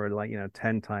over for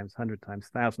 10 times, 100 times,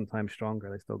 1,000 times stronger.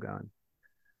 They're still going.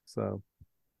 So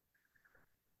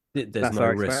There's that's no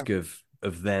our risk experiment.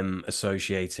 of them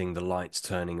associating the lights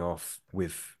turning off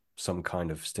with some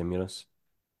kind of stimulus.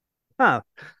 Ah,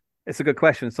 it's a good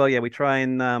question. So yeah, we try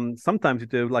and sometimes we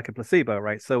do like a placebo,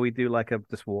 right? So we do like a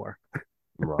just water.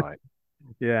 Right.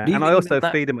 Yeah, But and I even also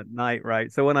that, feed them at night,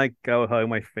 right? So when I go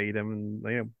home, I feed them,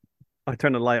 and I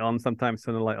turn the light on sometimes,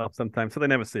 turn the light off sometimes, so they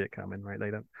never see it coming, right?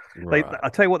 They don't. right. I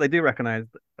tell you what, they do recognize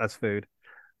as food.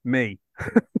 Me.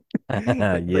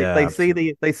 They Yeah, see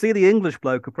absolutely. the English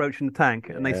bloke approaching the tank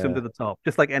and they swim Yeah, to the top,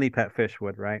 just like any pet fish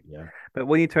would, right? yeah. But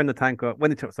when you turn the tank off,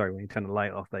 when you turn the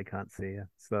light off, they can't see you.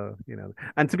 So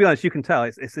and to be honest, you can tell.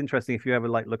 It's interesting if you ever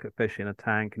look at fish in a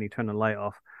tank and you turn the light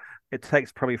off. It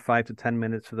takes probably 5 to 10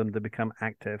 minutes for them to become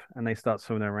active, and they start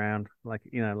swimming around like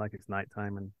it's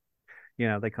nighttime, and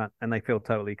they can't, and they feel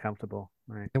totally comfortable,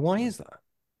 right? And why So. is that?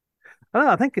 I don't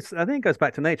know, I think it goes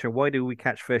back to nature. Why do we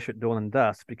catch fish at dawn and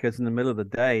dusk? Because in the middle of the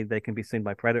day, they can be seen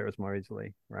by predators more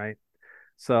easily, right?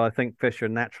 So I think fish are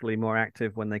naturally more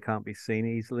active when they can't be seen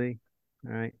easily,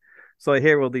 right? So I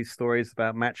hear all these stories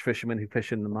about match fishermen who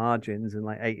fish in the margins in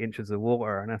like 8 inches of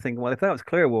water, and I think, well, if that was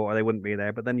clear water, they wouldn't be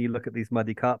there. But then you look at these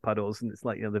muddy carp puddles, and it's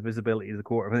like the visibility is a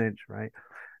quarter of an inch, right?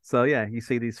 So yeah, you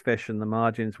see these fish in the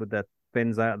margins with their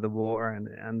fins out of the water,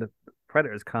 and the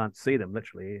predators can't see them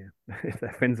literally if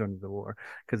their fins are under the water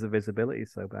because the visibility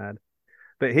is so bad.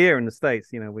 But here in the States,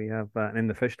 we have in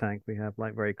the fish tank, we have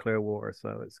like very clear water,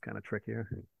 so it's kind of trickier.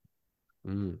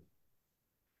 Mm,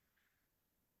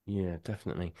 yeah,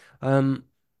 definitely.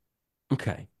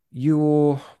 Okay.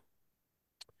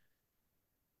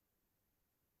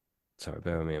 Sorry,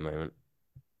 bear with me a moment.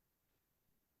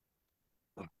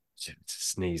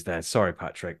 Sneeze there. Sorry,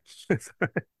 Patrick. Do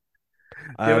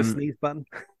you have a Um, sneeze button?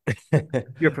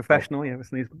 You're a oh, professional. You have a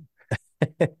sneeze button.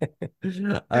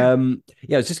 yeah, I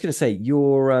was just going to say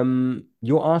your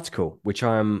article, which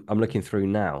I'm looking through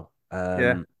now.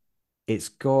 Yeah, It's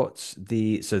got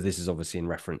the so this is obviously in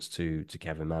reference to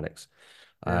Kevin Maddox.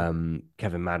 yeah.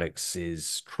 Kevin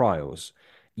Maddox's trials.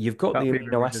 You've got Cut the fever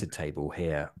amino region. acid table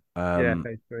here, Yeah,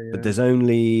 phase three. but Yeah, there's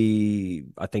only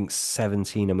I think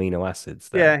 17 amino acids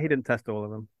there. yeah. He didn't test all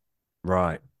of them.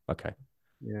 Right. Okay.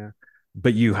 Yeah.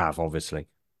 But you have obviously.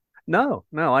 No,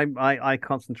 no. I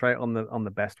concentrate on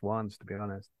the best ones, to be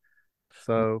honest.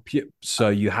 So So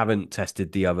you haven't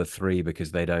tested the other three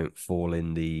because they don't fall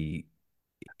in the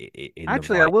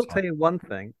actually, I right will tell type. you one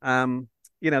thing.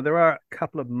 There are a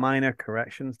couple of minor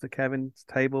corrections to Kevin's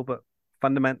table, but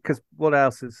fundamental, because what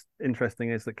else is interesting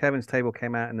is that Kevin's table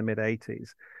came out in the mid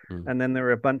 80s, Mm, and then there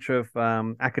are a bunch of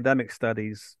academic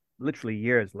studies literally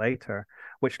years later,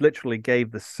 which literally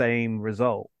gave the same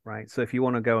result, right? So if you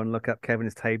want to go and look up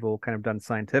Kevin's table, kind of done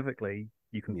scientifically,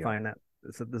 you can yeah. find that.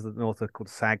 There's an author called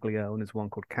Saglio, and there's one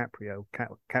called Caprio.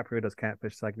 Caprio does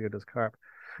catfish, Saglio does carp,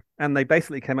 and they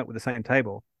basically came up with the same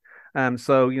table.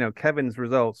 So Kevin's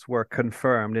results were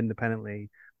confirmed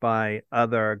independently by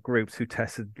other groups who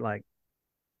tested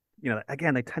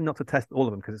again, they tend not to test all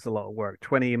of them because it's a lot of work.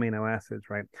 20 amino acids,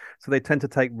 right? So they tend to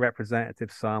take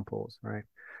representative samples, right?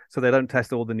 So they don't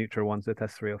test all the neutral ones; they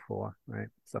test three or four, right?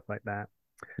 Stuff like that.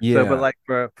 So, but Yeah. like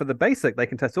for the basic, they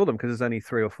can test all of them because there's only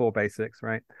three or four basics,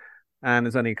 right? And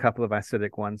there's only a couple of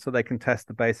acidic ones, so they can test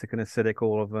the basic and acidic,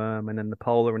 all of them, and then the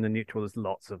polar and the neutral. There's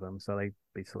lots of them, so they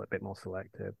be a bit more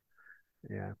selective.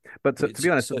 Yeah, but to It's be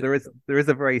honest, so there is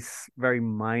a very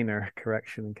minor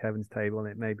correction in Kevin's table, and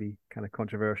it may be kind of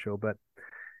controversial, but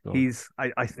go on.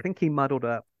 I think he muddled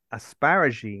up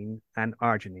asparagine and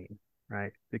arginine,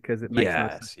 right? Because it makes no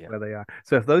sense Yes, yeah. where they are.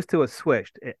 So if those two are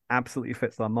switched, it absolutely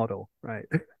fits our model, right?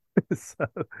 So,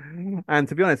 and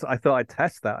to be honest, I thought I'd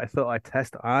test that. I thought I'd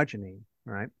test arginine,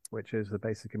 right, which is the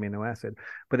basic amino acid,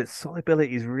 but its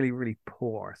solubility is really, really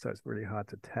poor, so it's really hard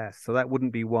to test. So that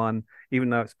wouldn't be one, even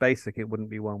though it's basic, it wouldn't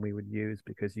be one we would use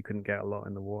because you couldn't get a lot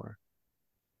in the water.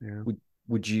 Yeah.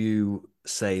 Would you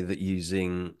say that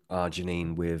using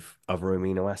arginine with other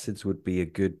amino acids would be a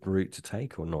good route to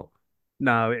take or not?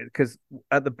 No, because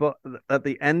at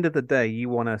the end of the day, you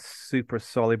want a super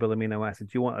soluble amino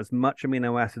acid. You want as much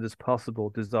amino acid as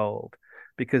possible dissolved,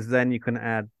 because then you can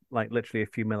add like literally a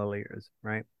few milliliters,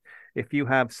 right? If you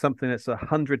have something that's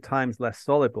 100 times less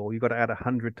soluble, you've got to add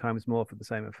 100 times more for the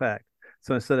same effect.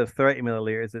 So instead of 30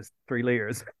 milliliters, it's 3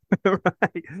 liters,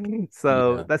 right?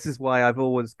 So Yeah. this is why I've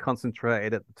always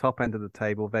concentrated at the top end of the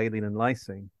table, valine and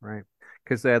lysine, right?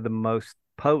 Because they're the most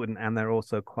potent and they're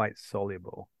also quite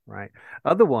soluble, right?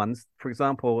 Other ones, for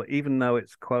example, even though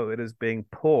it's quoted as being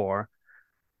poor,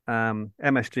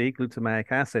 MSG,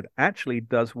 glutamic acid, actually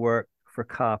does work for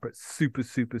carp at super,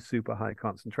 super, super high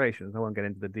concentrations. I won't get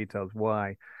into the details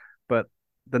why, but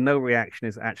the no reaction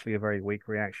is actually a very weak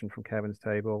reaction from Kevin's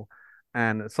table.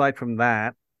 And aside from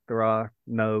that, there are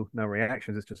no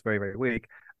reactions. It's just very, very weak.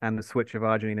 And the switch of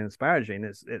arginine and asparagine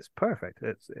it's perfect.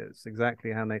 It's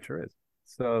exactly how nature is.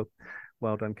 So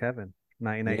well done, Kevin.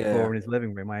 1984 Yeah. in his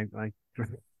living room. I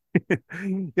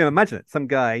imagine it. Some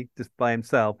guy just by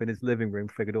himself in his living room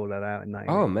figured all that out in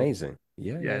Oh, 1984. amazing.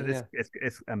 Yeah, Yeah, yeah, yeah.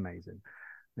 it's amazing.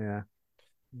 Yeah.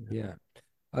 Yeah. Yeah.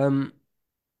 Um,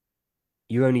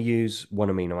 you only use one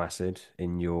amino acid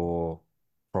in your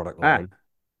product Ah, line.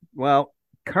 well,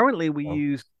 currently we Oh,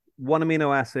 use one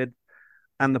amino acid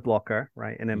and the blocker,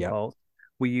 right, in yep. impulse.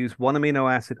 We use one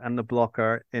amino acid and the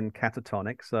blocker in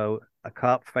catatonic. So a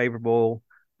carb favorable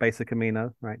basic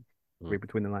amino, right? Mm. Read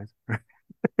between the lines.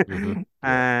 Mm-hmm.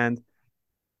 Yeah. And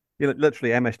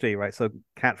literally MSG, right? So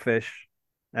catfish,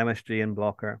 MSG and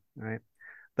blocker, right?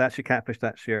 That's your catfish,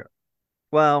 that's your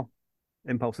well,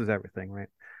 impulse is everything, right?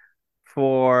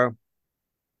 For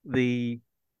the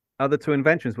other two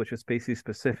inventions, which are species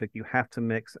specific, you have to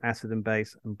mix acid and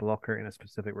base and blocker in a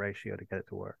specific ratio to get it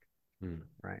to work, Mm.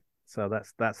 right? So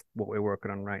that's what we're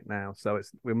working on right now. So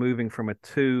we're moving from a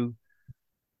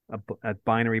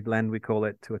binary blend we call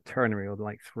it to a ternary or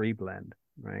like three blend,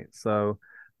 right? So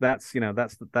that's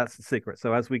the secret.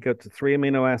 So as we go to three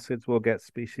amino acids, we'll get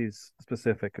species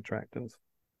specific attractants.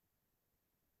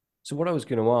 So what I was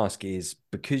going to ask is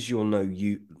because you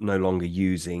no longer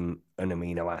using an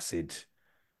amino acid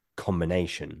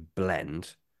combination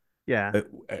blend, Yeah.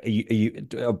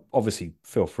 obviously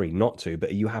feel free not to,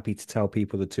 but are you happy to tell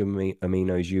people the two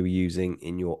aminos you were using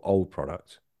in your old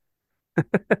product?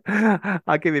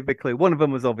 I'll give you a big clue. One of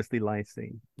them was obviously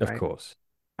lysine, Of right? course.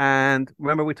 And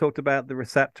remember we talked about the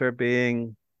receptor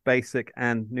being basic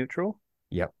and neutral?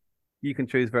 Yep. You can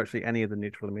choose virtually any of the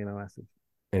neutral amino acids.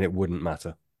 And it wouldn't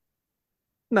matter.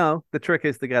 No, the trick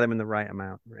is to get them in the right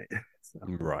amount, right? So,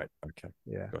 Right. Okay.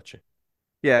 yeah. Gotcha.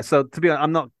 Yeah, so to be honest,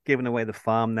 I'm not giving away the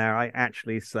farm there. I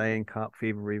actually say in Carp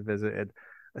Fever Revisited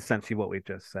essentially what we've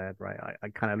just said, right? I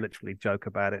kind of literally joke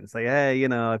about it and say, hey,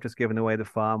 I've just given away the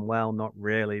farm. Well, not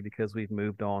really, because we've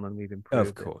moved on and we've Of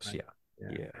improved it, course. right?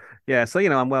 Yeah. Yeah. Yeah. Yeah. So,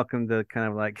 I'm welcome to kind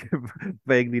of like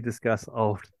vaguely discuss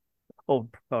old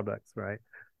products, right?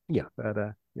 Yeah. But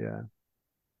yeah.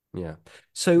 Yeah.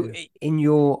 So Yeah. in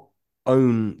your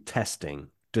own testing,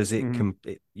 does it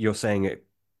Mhm. you're saying it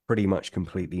pretty much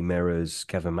completely mirrors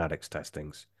Kevin Maddox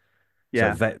testings? So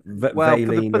Yeah. Well,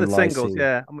 valine for the and singles, lysine.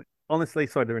 yeah. I mean, honestly,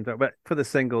 sorry to interrupt, but for the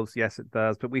singles, yes, it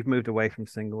does. But we've moved away from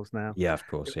singles now. Yeah, of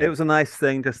course. It Yeah. was a nice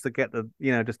thing just to get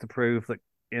just to prove that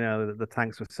the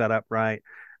tanks were set up right,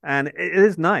 and it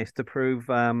is nice to prove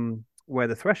where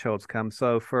the thresholds come.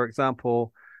 So, for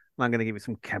example, I'm going to give you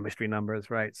some chemistry numbers,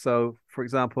 right? So, for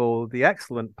example, the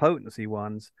excellent potency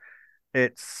ones,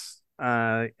 it's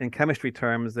in chemistry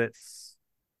terms, its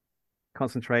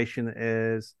concentration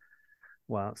is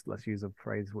well, let's use a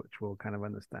phrase which we'll kind of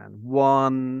understand.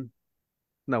 1/10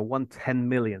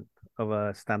 millionth of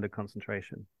a standard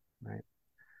concentration, right?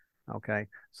 Okay,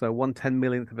 so 1/10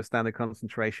 millionth of a standard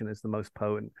concentration is the most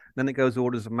potent. Then it goes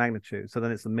orders of magnitude. So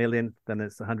then it's a millionth, then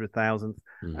it's 100,000th,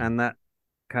 Mhm. and that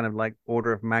kind of like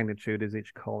order of magnitude is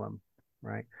each column,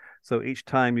 right? So each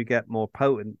time you get more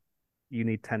potent, you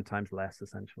need 10 times less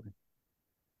essentially.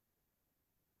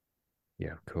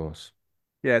 Yeah, of course.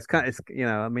 Yeah, it's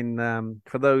I mean,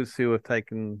 for those who have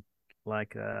taken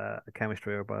like a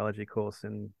chemistry or a biology course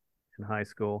in high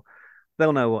school,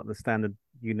 they'll know what the standard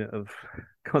unit of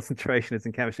concentration is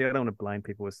in chemistry. I don't want to blind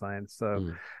people with science, so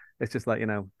Mm. it's just like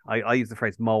I use the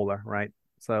phrase molar, right?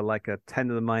 So like a 10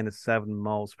 to the minus 7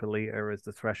 moles per liter is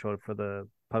the threshold for the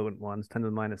potent ones, 10 to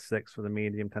the minus 6 for the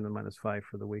medium, 10 to the minus 5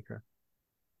 for the weaker.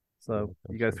 So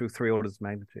you go through three orders of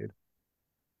magnitude.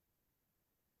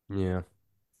 Yeah.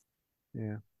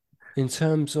 Yeah. In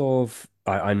terms of,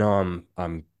 I know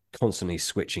I'm constantly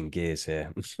switching gears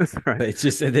here, That's right. but it's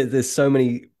just there's so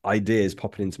many ideas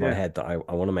popping into my Yeah. head that I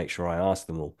want to make sure I ask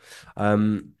them all.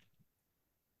 Um,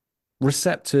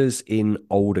 Receptors in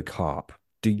older carp,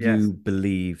 do Yes. you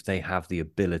believe they have the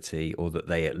ability, or that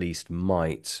they at least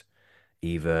might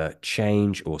either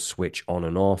change or switch on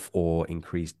and off, or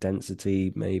increase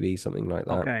density, maybe something like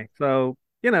that? Okay. So,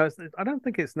 I don't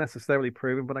think it's necessarily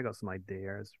proven, but I got some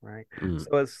ideas, right? Mm,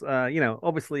 So as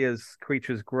obviously as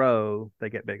creatures grow,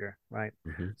 they get bigger, right?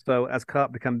 hmm. So as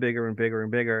carp become bigger and bigger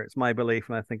and bigger, it's my belief,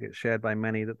 and I think it's shared by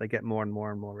many, that they get more and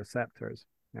more and more receptors.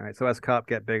 All right. So as carp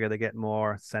get bigger, they get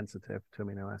more sensitive to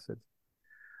amino acids.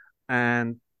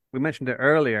 And we mentioned it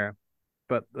earlier,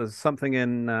 but there's something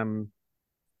in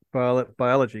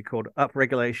biology called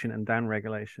upregulation and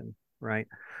downregulation, right?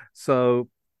 So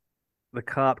the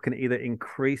carp can either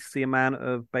increase the amount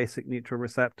of basic neutral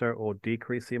receptor or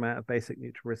decrease the amount of basic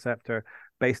neutral receptor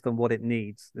based on what it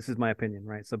needs. This is my opinion,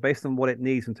 right? So based on what it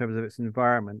needs in terms of its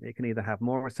environment, it can either have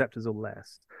more receptors or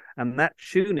less. And that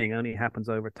tuning only happens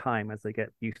over time as they get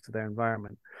used to their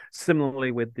environment.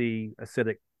 Similarly with the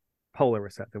acidic polar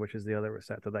receptor, which is the other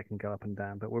receptor that can go up and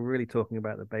down. But we're really talking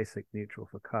about the basic neutral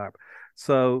for carp.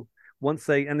 So once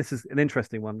they, and this is an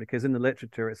interesting one because in the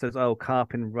literature it says, oh,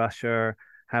 carp in Russia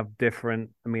have different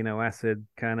amino acid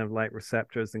kind of like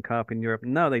receptors than carp in Europe.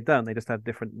 No, they don't. They just have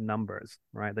different numbers,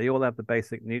 right? They all have the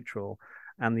basic neutral,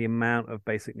 and the amount of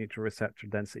basic neutral receptor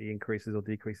density increases or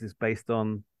decreases based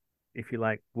on, if you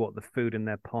like, what the food in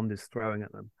their pond is throwing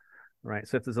at them, right?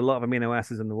 So if there's a lot of amino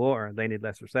acids in the water, they need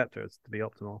less receptors to be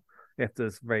optimal. If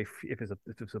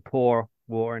it's a poor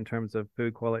water in terms of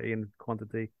food quality and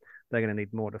quantity, they're going to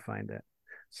need more to find it.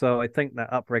 So I think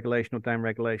that upregulation or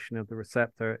downregulation of the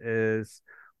receptor is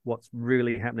what's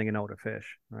really happening in older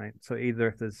fish, right? So either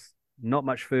if there's not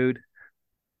much food,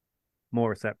 more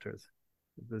receptors.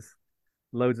 If there's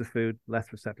loads of food,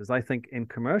 less receptors. I think in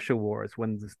commercial waters,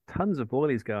 when there's tons of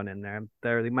boilies going in there,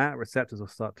 the amount of receptors will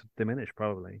start to diminish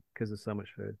probably because there's so much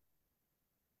food.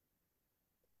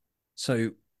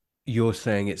 So you're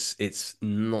saying it's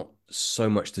not so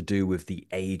much to do with the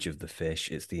age of the fish,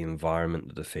 it's the environment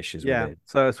that the fish is Yeah. within.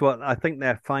 So it's what I think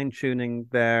they're fine tuning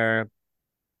their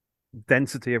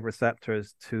density of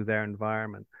receptors to their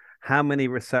environment. How many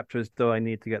receptors do I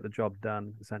need to get the job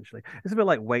done? Essentially, it's a bit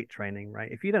like weight training, right?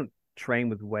 If you don't train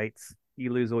with weights,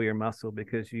 you lose all your muscle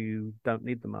because you don't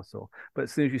need the muscle. But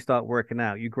as soon as you start working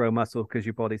out, you grow muscle because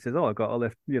your body says, "Oh, I've got to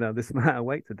lift, this amount of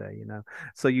weight today."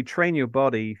 So you train your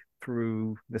body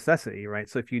through necessity, right?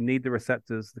 So if you need the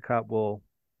receptors, the carp will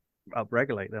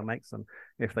upregulate. They'll make some.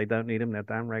 If they don't need them, they'll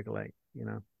downregulate.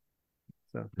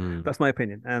 So Mm. that's my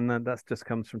opinion, and that's just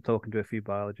comes from talking to a few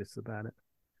biologists about it.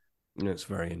 It's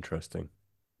very interesting.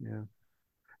 Yeah,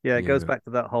 yeah, it goes Yeah. back to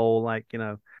that whole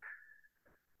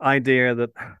idea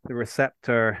that the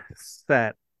receptor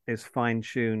set is fine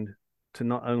tuned to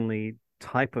not only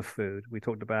type of food. We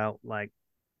talked about like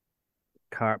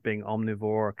carp being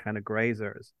omnivore kind of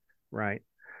grazers, right?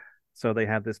 So they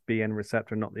have this BN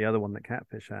receptor, not the other one that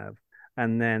catfish have.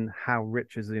 And then how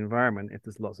rich is the environment? If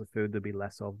there's lots of food, there'll be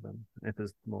less of them. If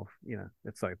there's more,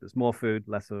 if there's more food,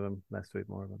 less of them, less food,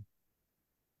 more of them.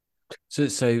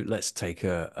 So let's take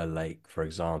a lake, for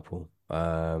example.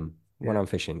 When Yeah, I'm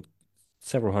fishing,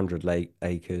 several hundred lake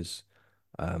acres,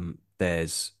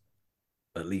 there's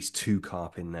at least two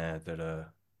carp in there that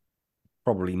are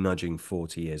probably nudging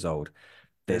 40 years old.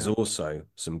 There's yeah, also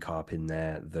some carp in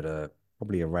there that are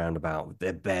probably around about,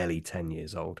 they're barely 10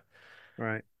 years old.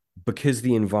 right. Because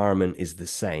the environment is the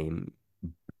same,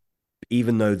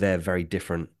 even though they're very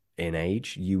different in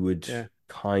age, you would Yeah.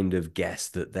 kind of guess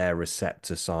that their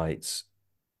receptor sites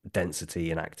density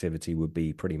and activity would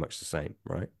be pretty much the same,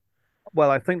 right?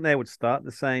 Well, I think they would start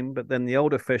the same, but then the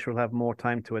older fish will have more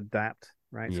time to adapt,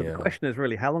 right? So the Yeah. question is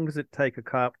really, how long does it take a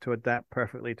carp to adapt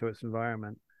perfectly to its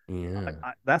environment? Yeah.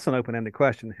 That's an open-ended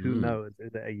question. Who Mm. knows?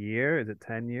 Is it a year? Is it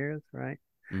 10 years? Right?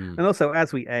 Mm. And also,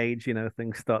 as we age,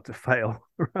 things start to fail,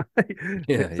 right?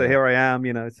 Yeah, So yeah. here I am,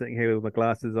 sitting here with my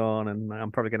glasses on, and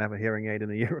I'm probably going to have a hearing aid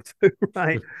in a year or two,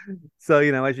 right? So,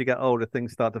 as you get older,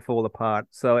 things start to fall apart.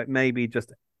 So it may be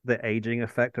just the aging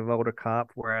effect of older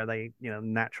carp where they,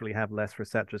 naturally have less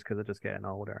receptors because they're just getting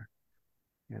older,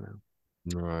 you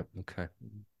know. Right. Okay.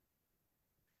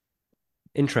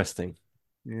 Interesting.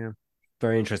 Yeah.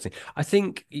 Very interesting. I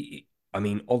think, I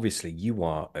mean, obviously, you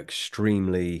are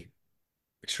extremely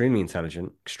extremely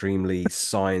intelligent, extremely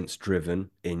science driven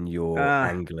in your Ah,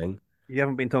 angling. you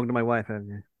haven't been talking to my wife, have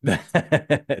you?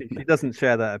 She Does doesn't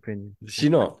share that opinion. she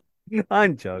not?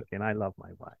 I'm joking. I love my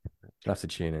wife. She'll have to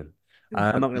tune in.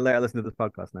 I'm not going to let her listen to this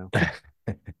podcast now.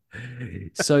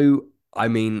 So, I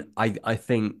mean, I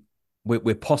think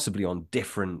we're possibly on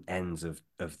different ends of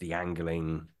the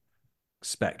angling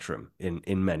spectrum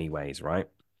in many ways, right?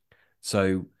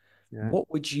 So, Yeah. what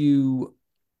would you,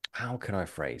 how can I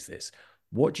phrase this?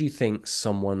 What do you think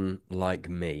someone like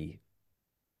me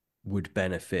would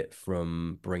benefit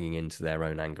from bringing into their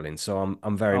own angling? So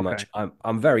I'm very Okay. much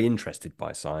I'm very interested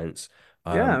by science.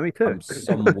 Yeah, me too. I'm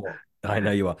somewhat I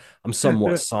know you are. I'm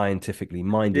somewhat scientifically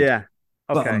minded, Yeah.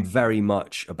 but I'm Okay. very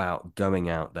much about going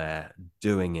out there,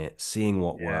 doing it, seeing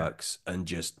what Yeah. works, and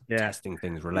just Yeah. testing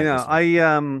things You know, relentlessly.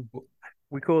 I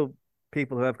we call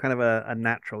people who have kind of a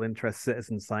natural interest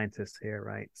citizen scientists here,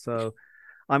 right? So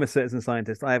I'm a citizen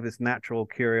scientist. I have this natural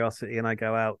curiosity and I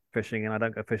go out fishing and I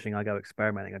don't go fishing, I go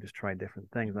experimenting. I just try different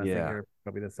things. I think Yeah. you're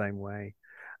probably the same way.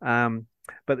 Um,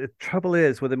 but the trouble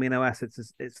is with amino acids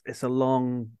is it's a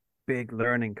long, big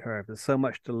learning curve. There's so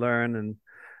much to learn and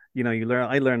you learn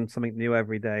I learn something new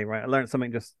every day, right? I learned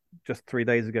something just 3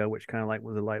 days ago, which kind of like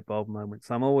was a light bulb moment.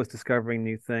 So I'm always discovering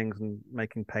new things and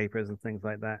making papers and things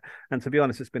like that. And to be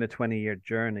honest, it's been a 20-year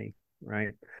journey,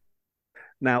 right?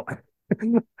 Now,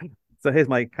 so here's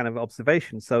my kind of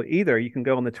observation. So either you can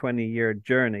go on the 20-year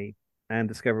journey and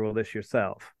discover all this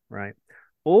yourself, right?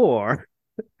 Or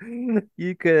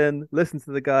you can listen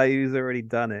to the guy who's already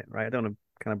done it, right? I don't want to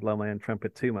kind of blow my own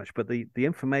trumpet too much, but the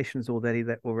information is already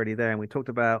there. And we talked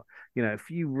about, if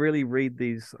you really read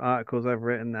these articles I've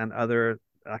written and other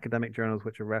academic journals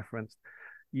which are referenced,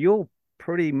 you'll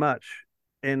pretty much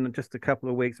in just a couple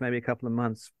of weeks, maybe a couple of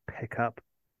months, pick up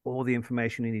all the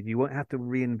information you need. You won't have to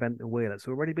reinvent the wheel. It's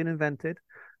already been invented.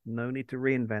 No need to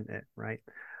reinvent it, right?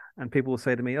 And people will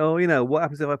say to me, "Oh, what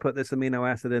happens if I put this amino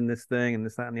acid in this thing and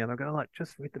this, that, and the other?" I go, "Like,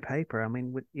 just read the paper. I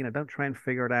mean, don't try and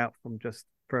figure it out from just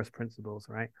first principles,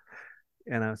 right?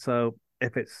 So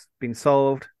if it's been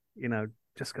solved,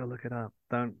 just go look it up.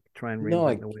 Don't try and No,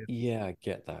 reinvent the wheel." yeah, I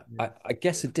get that. Yeah, I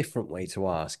guess a different way to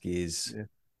ask is yeah,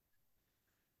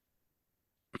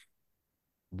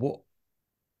 what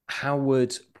how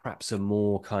would perhaps a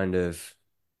more kind of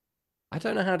I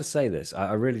don't know how to say this.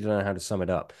 I really don't know how to sum it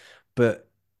up, but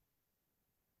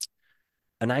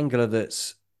an angler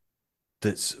that's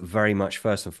very much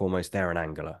first and foremost they're an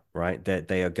angler, right?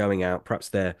 They are going out. Perhaps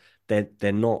they're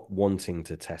not wanting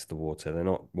to test the water. They're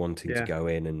not wanting to yeah, go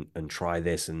in and try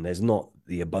this. And there's not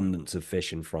the abundance of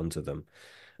fish in front of them.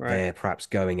 right, They're perhaps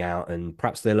going out and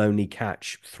perhaps they'll only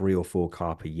catch 3 or 4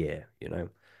 carp a year. right.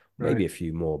 Maybe a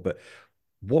few more, but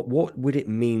what would it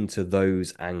mean to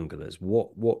those anglers?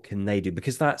 What can they do?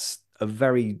 Because that's a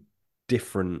very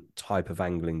different type of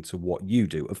angling to what you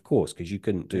do, of course, because you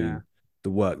couldn't Yeah, do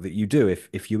the work that you do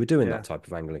if you were doing that yeah, type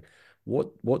of angling.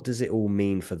 What does it all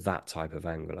mean for that type of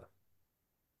angler?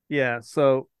 yeah.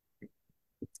 So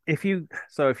if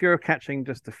you're catching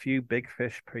just a few big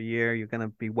fish per year, you're going to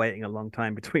be waiting a long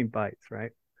time between bites,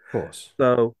 right? Of course.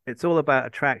 So it's all about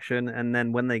attraction, and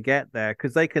then when they get there,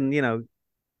 because they can,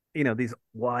 these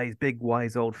big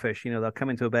wise old fish, they'll come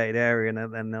into a baited area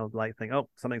and then they'll like think, oh,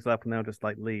 something's up, and they'll just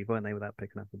like leave, won't they, without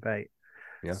picking up the bait.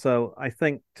 Yeah. So I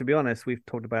think, to be honest, we've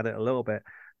talked about it a little bit.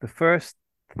 The first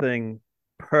thing,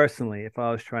 personally, if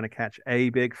I was trying to catch a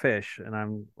big fish and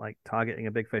I'm like targeting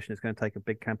a big fish and it's going to take a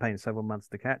big campaign, several months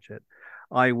to catch it,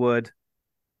 I would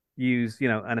use,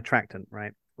 an attractant,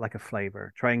 right? Like a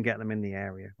flavor, try and get them in the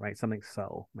area, right? Something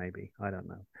subtle, maybe. I don't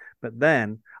know. But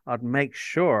then I'd make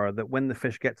sure that when the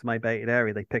fish get to my baited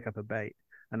area, they pick up a bait.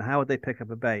 And how would they pick up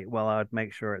a bait? Well, I'd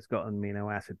make sure it's got an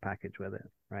amino acid package with it,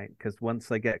 right? Because once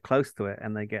they get close to it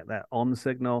and they get that on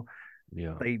signal,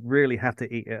 Yeah. they really have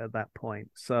to eat it at that point.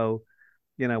 So,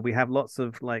 we have lots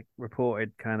of like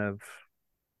reported kind of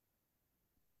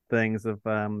things of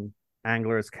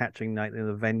anglers catching like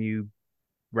the venue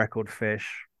record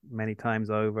fish many times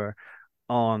over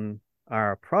on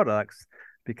our products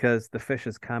because the fish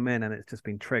has come in and it's just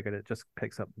been triggered. It just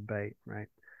picks up the bait, right?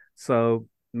 So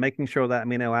making sure that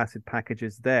amino acid package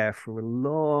is there for a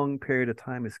long period of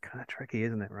time is kind of tricky,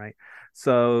 isn't it? Right.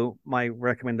 So my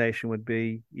recommendation would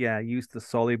be, yeah, use the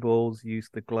solubles, use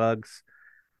the glugs.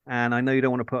 And I know you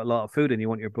don't want to put a lot of food in, you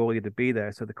want your broiler to be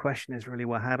there. So the question is really,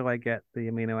 well, how do I get the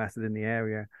amino acid in the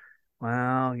area?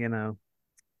 Well,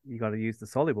 you got to use the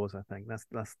solubles. I think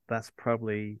that's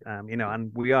probably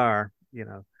and we are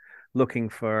looking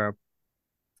for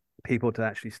people to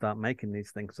actually start making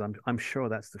these things. I'm sure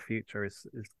that's the future is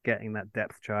getting that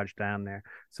depth charge down there.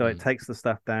 So it Mm. takes the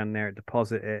stuff down there,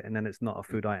 deposit it, and then it's not a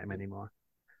food item anymore.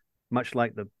 much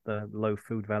like the low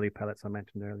food value pellets I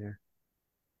mentioned earlier.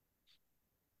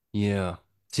 Yeah.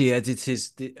 So yeah, it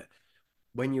is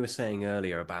when you were saying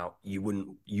earlier about you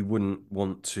wouldn't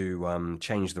want to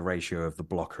change the ratio of the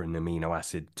blocker and amino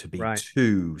acid to be Right,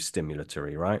 too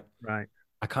stimulatory, right? right.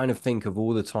 I kind of think of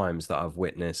all the times that I've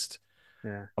witnessed.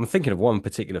 Yeah. I'm thinking of one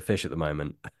particular fish at the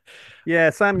moment. Yeah,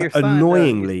 Sam,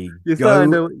 Annoyingly, you're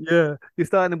starting go to you're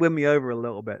starting to win me over a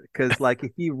little bit because like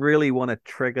if you really want to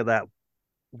trigger that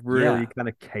really yeah. kind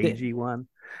of Let, cagey one,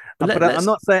 but let's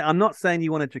I'm not saying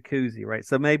you want a jacuzzi, right?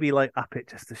 So maybe like up it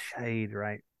just a shade,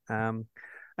 right? Um,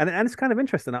 and it's kind of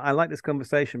interesting. I like this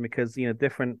conversation because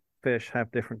different fish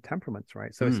have different temperaments,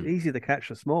 right? So it's mm, easy to catch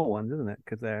the small ones, isn't it?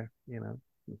 Because they're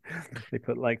they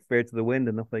put like fear to the wind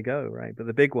and off they go, right? But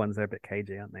the big ones they're a bit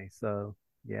cagey, aren't they? So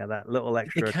yeah, that little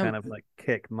they extra kind can of like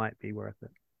kick might be worth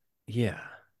it. yeah.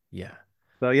 Yeah.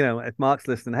 So if Mark's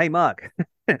listening, hey Mark,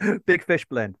 big fish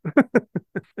blend.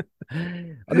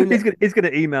 I mean, He's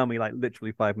gonna email me like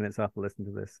literally 5 minutes after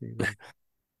listening to this.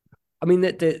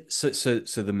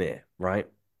 so the mere, right?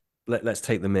 Let's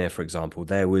take the mere for example.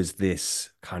 There was this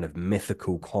kind of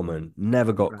mythical common,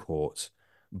 never got Right, caught,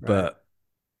 right, but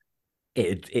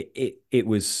it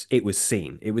was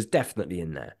seen. It was definitely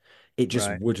in there. It just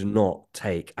right, would not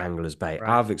take angler's bait. right.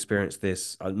 I've experienced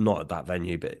this, not at that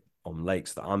venue, but on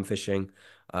lakes that I'm fishing.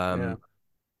 Yeah,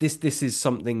 This is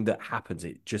something that happens.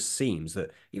 It just seems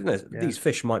that even though yeah, these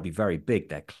fish might be very big,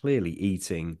 they're clearly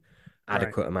eating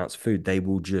right. adequate amounts of food. They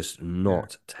will just Yeah,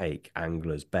 not take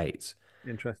angler's baits.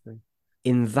 interesting.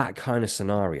 In that kind of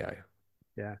scenario,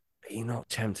 Yeah. are you not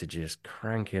tempted to just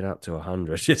crank it up to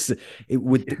 100? Just it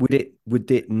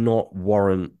would it not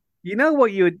warrant You know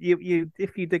what you would you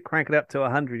if you did crank it up to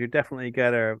 100, you'd definitely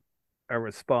get a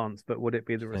response, but would it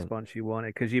be the think? response you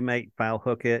wanted? Because you may foul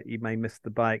hook it, you may miss the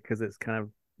bite because it's kind of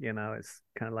it's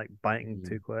kind of like biting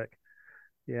too Mm, quick.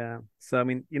 Yeah. So I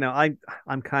mean,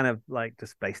 I'm kind of like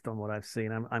just based on what I've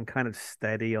seen, I'm kind of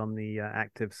steady on the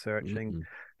active searching mm.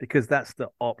 because that's the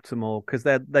optimal because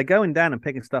they're going down and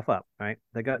picking stuff up, right?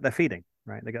 They're feeding,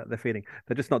 right? They're feeding.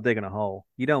 They're just not digging a hole.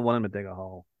 You don't want them to dig a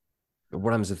hole. But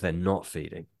what happens if they're not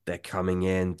feeding? They're coming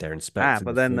in, they're inspecting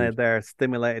But the then food. they're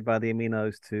stimulated by the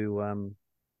aminos to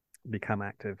become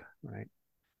active, right?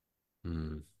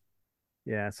 Mm,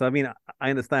 Yeah. So I mean, I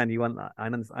understand you want. I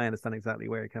understand exactly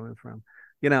where you're coming from.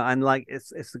 And like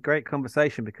it's a great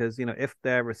conversation because if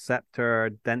their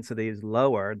receptor density is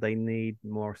lower, they need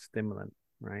more stimulant,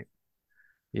 right?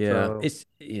 yeah, So it's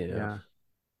yeah, yeah,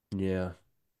 yeah.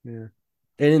 yeah,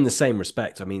 And in the same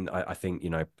respect, I mean, I think,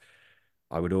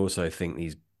 I would also think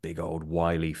these big old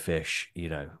wily fish,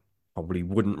 probably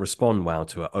wouldn't respond well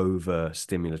to an over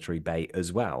stimulatory bait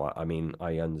as well. I mean,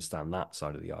 I understand that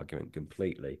side of the argument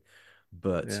completely.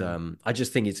 But yeah, I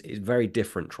just think it's very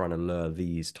different trying to lure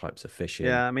these types of fish in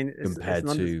yeah. I mean, it's compared an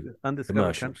to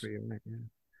undiscovered commercials. country, isn't it? Yeah,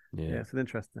 yeah. Yeah. It's an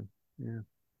interesting. Yeah.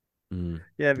 Mm.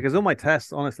 Yeah, because all my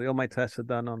tests, honestly, all my tests are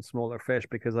done on smaller fish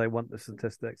because I want the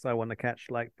statistics. I want to catch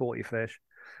like 40 fish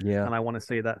Yeah. and I want to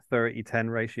see that 30-10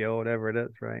 ratio or whatever it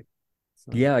is, right?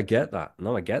 So, Yeah, I get that.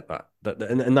 No, I get that.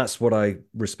 And that's what I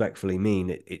respectfully mean.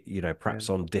 yeah, Perhaps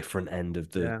on different end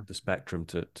of the yeah. the spectrum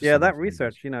to Yeah, some that offenders.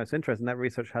 research, it's interesting. That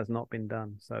research has not been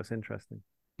done. So it's interesting.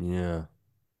 Yeah.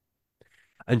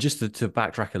 And just to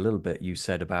backtrack a little bit, you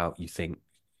said about you think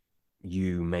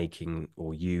you making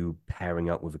or you pairing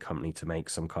up with a company to make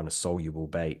some kind of soluble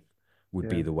bait would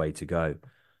be Yeah, the way to go.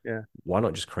 yeah. Why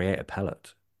not just create a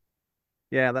pellet?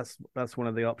 Yeah, that's one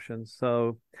of the options.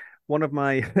 So one of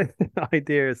my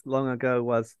ideas long ago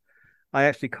was I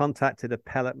actually contacted a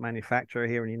pellet manufacturer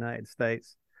here in the United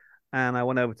States and I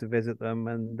went over to visit them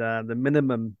and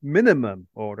the minimum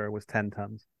order was 10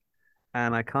 tons.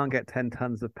 And I can't get 10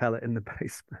 tons of pellet in the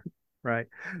basement, right?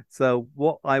 So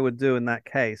what I would do in that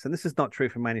case, and this is not true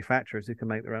for manufacturers who can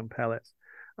make their own pellets.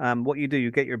 What you do,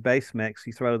 you get your base mix,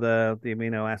 you throw the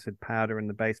amino acid powder in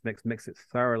the base mix it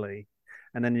thoroughly,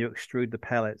 and then you extrude the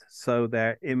pellets so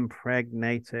they're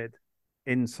impregnated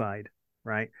inside,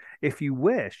 right? If you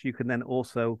wish, you can then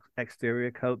also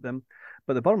exterior coat them.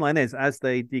 But the bottom line is, as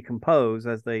they decompose,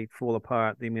 as they fall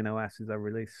apart, the amino acids are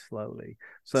released slowly.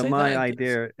 So Say my that again.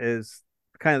 idea is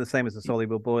kind of the same as the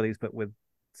soluble boilies, but with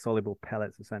soluble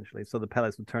pellets essentially. So the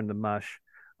pellets would turn to mush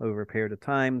over a period of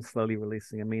time, slowly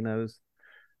releasing aminos.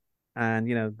 And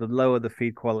the lower the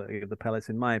feed quality of the pellets,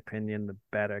 in my opinion, the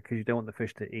better, because you don't want the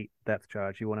fish to eat depth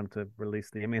charge. You want them to release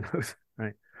the aminos,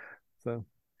 right? So,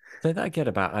 Say that again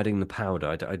about adding the powder.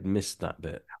 I'd missed that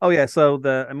bit. oh yeah, so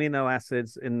the amino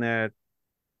acids in their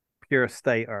pure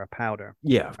state are a powder,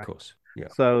 Yeah, of right? course. Yeah.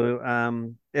 So,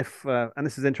 if and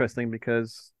this is interesting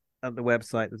because at the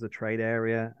website there's a trade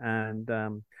area, and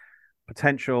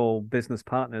potential business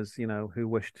partners, who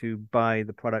wish to buy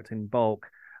the product in bulk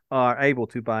are able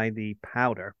to buy the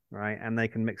powder, right? And they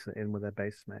can mix it in with their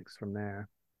base mix from there.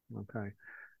 Okay.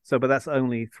 So, but that's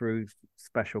only through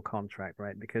special contract,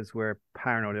 right? Because we're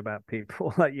paranoid about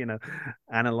people like,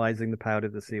 analyzing the powder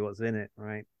to see what's in it,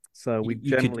 right? So we You could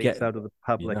generally get, sell to the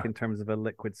public yeah, in terms of a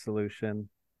liquid solution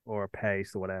or a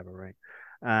paste or whatever, right?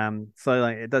 So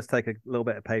like it does take a little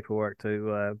bit of paperwork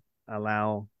to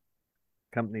allow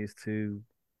companies to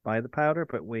buy the powder,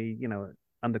 but we,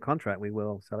 under contract, we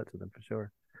will sell it to them for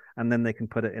sure. And then they can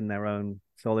put it in their own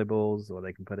solubles or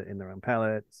they can put it in their own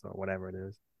pellets or whatever it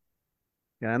is.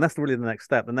 Yeah, and that's really the next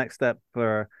step. The next step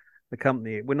for the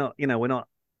company, we're not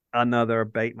another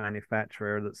bait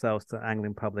manufacturer that sells to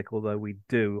angling public, although we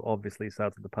do obviously sell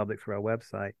to the public through our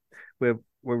website. We're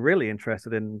really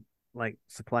interested in like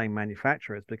supplying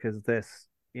manufacturers because this,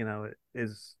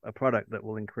 is a product that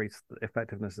will increase the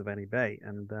effectiveness of any bait.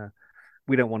 And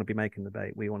we don't want to be making the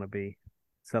bait. We want to be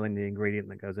selling the ingredient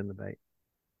that goes in the bait.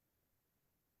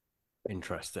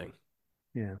 interesting.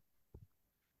 Yeah.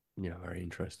 Yeah, very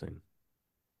interesting.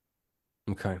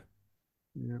 Okay.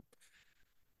 Yeah.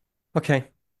 Okay.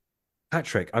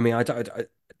 Patrick, I mean,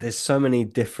 there's so many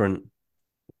different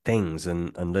things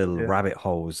and little Yeah. rabbit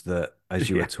holes that as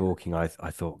you were Yeah. talking, I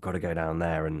thought, got to go down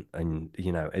there and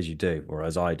as you do, or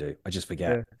as I do, I just Yeah.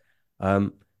 forget.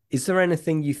 Um, is there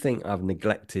anything you think I've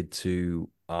neglected to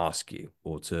ask you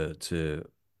or to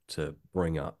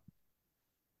bring up?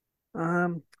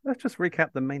 Let's just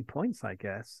recap the main points, I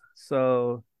guess.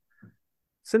 So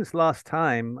since last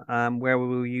time, where we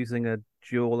were using a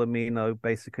dual amino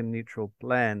basic and neutral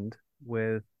blend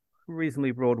with a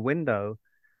reasonably broad window,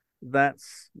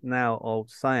 that's now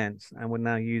old science, and we're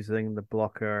now using the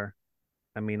blocker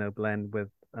amino blend with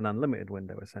an unlimited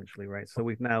window, essentially, right? So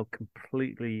we've now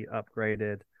completely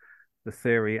upgraded the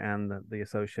theory and the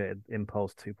associated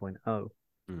Impulse 2.0.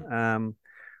 Mm.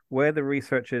 Where the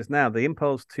research is now, the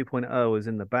Impulse 2.0 is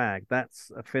in the bag.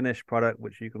 That's a finished product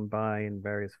which you can buy in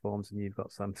various forms, and you've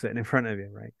got some sitting in front of you,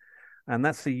 right? And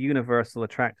that's a universal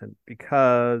attractant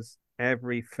because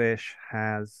every fish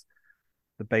has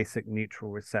the basic neutral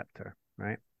receptor,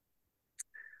 right?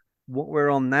 What we're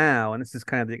on now, and this is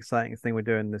kind of the exciting thing we're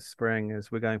doing this spring, is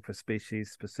we're going for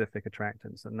species specific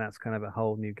attractants, and that's kind of a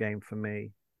whole new game for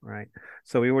me, right?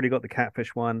 So we already got the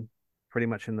catfish one pretty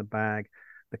much in the bag.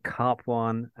 The carp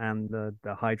one and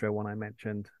the hydro one I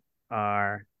mentioned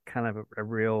are kind of a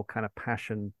real kind of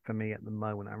passion for me at the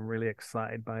moment. I'm really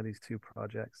excited by these two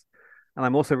projects. And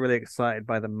I'm also really excited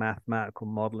by the mathematical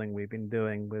modeling we've been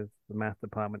doing with the math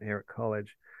department here at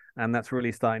college. And that's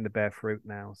really starting to bear fruit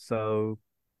now. So,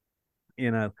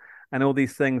 and all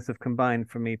these things have combined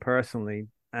for me personally.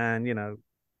 And,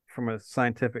 from a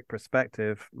scientific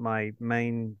perspective, my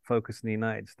main focus in the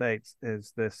United States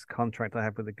is this contract I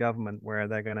have with the government where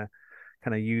they're going to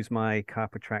kind of use my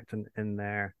carp attractant in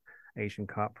their Asian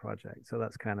carp project. So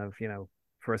that's kind of,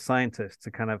 for a scientist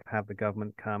to kind of have the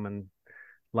government come and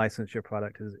license your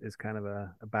product is kind of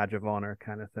a badge of honor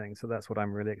kind of thing. So that's what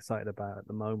I'm really excited about at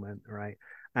the moment, right?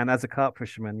 And as a carp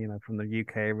fisherman, from the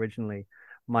UK originally,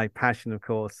 my passion, of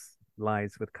course,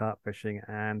 lies with carp fishing.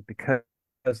 And because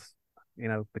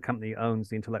the company owns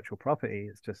the intellectual property,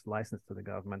 it's just licensed to the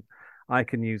government, I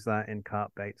can use that in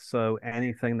carp baits. So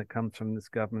anything that comes from this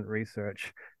government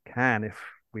research can, if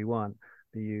we want,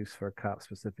 be used for carp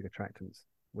specific attractants,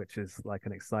 which is like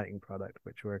an exciting product,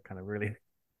 which we're kind of really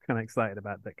kind of excited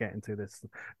about that getting to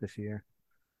this year.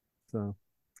 So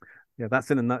yeah, that's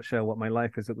in a nutshell what my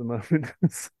life is at the moment.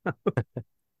 So,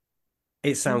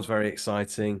 It sounds very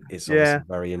exciting. It's yeah. obviously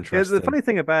very Yeah, the interesting. funny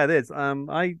thing about it is, there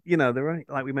are,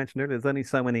 like we mentioned earlier, there's only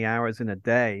so many hours in a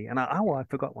day, and I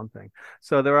forgot one thing.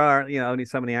 So there are, only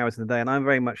so many hours in a day, and I'm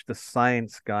very much the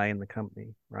science guy in the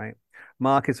company, right?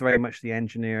 Mark is very much the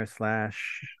engineer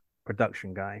slash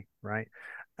production guy, right?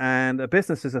 And a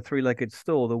business is a three-legged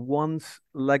stool. The one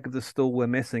leg of the stool we're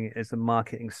missing is a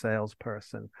marketing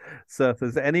salesperson. So if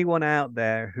there's anyone out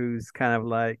there who's kind of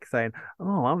like saying,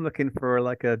 "Oh, I'm looking for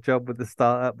like a job with a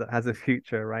startup that has a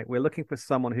future," right? We're looking for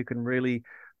someone who can really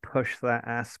push that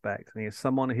aspect. And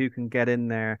someone who can get in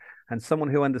there and someone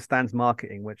who understands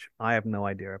marketing, which I have no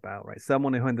idea about, right?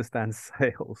 Someone who understands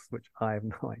sales, which I have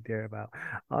no idea about.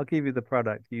 I'll give you the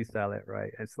product, you sell it,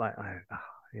 right? It's like,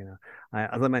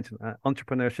 as I mentioned,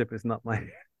 entrepreneurship is not my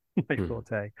my Mhm.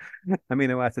 forte.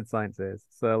 Amino acid science is.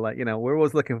 So, like, we're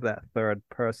always looking for that third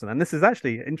person. And this is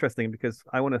actually interesting because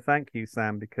I want to thank you,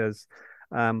 Sam, because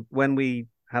when we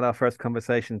had our first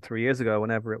conversation 3 years ago,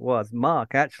 whenever it was,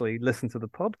 Mark actually listened to the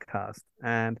podcast.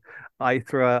 And I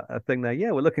threw a thing there.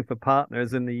 Yeah, we're looking for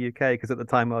partners in the UK because at the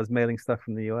time I was mailing stuff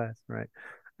from the US, right?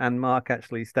 and Mark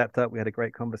actually stepped up. We had a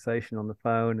great conversation on the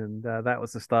phone, and that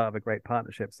was the start of a great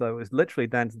partnership. So it was literally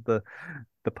down to the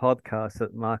podcast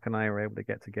that Mark and I were able to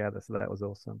get together. So that was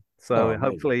awesome. Oh, So amazing.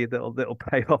 hopefully that'll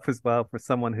pay off as well for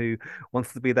someone who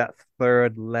wants to be that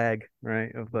third leg,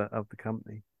 right, of the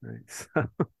company, right? So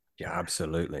Yeah,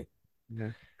 absolutely. yeah.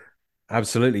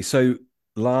 Absolutely. So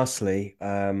lastly,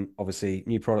 obviously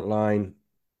new product line,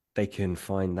 they can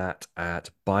find that at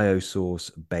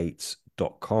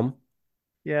biosourcebaits.com.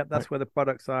 Yeah, Right. that's where the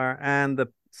products are. And the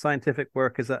scientific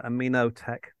work is at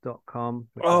aminotech.com,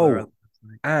 which is our Oh, other website. Yeah.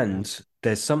 and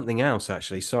there's something else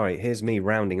actually. Sorry, here's me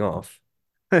rounding off.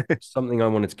 Something I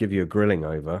wanted to give you a grilling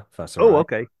over, if that's all Oh, right.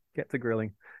 okay. Get to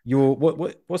grilling. Your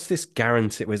what's this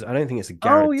guarantee? Was I don't think it's a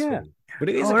Oh, yeah. guarantee, but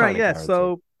it is a All right. kind of Yeah. guarantee.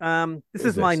 So, this What is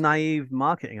is my this? naive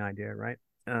marketing idea, right?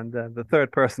 And the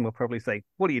third person will probably say,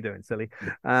 "What are you doing, silly?"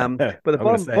 I'm But the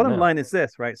going to say it bottom now. line is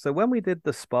this, right? So when we did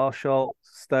the spa shot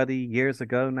study years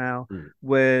ago now Mm.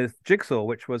 with Jigsaw,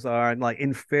 which was our like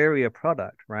inferior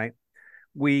product, right?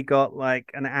 We got like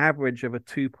an average of a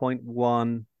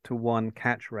 2.1 to 1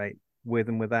 catch rate with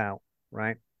and without,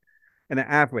 right? And an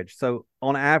average. So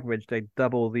on average, they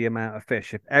double the amount of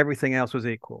fish if everything else was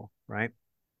equal, right?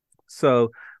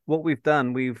 So what we've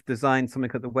done, we've designed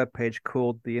something at the webpage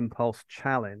called the Impulse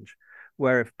Challenge,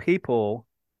 where if people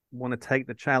want to take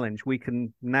the challenge, we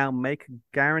can now make a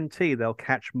guarantee they'll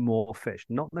catch more fish,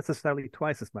 not necessarily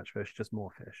twice as much fish, just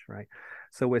more fish, right?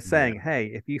 So we're Yeah. saying, hey,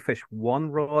 if you fish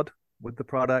one rod with the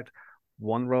product,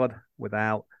 one rod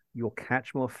without, you'll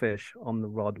catch more fish on the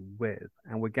rod with.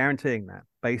 And we're guaranteeing that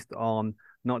based on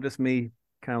not just me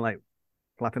kind of like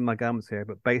flapping my gums here,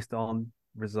 but based on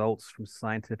results from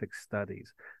scientific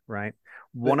studies, right?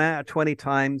 One But out of 20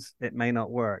 times it may not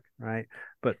work, right?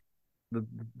 But the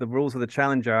the rules of the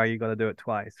challenge are you got to do it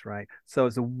twice, right? So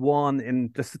it's a one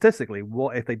in just statistically,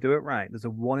 what if they do it right? There's a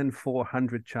 1 in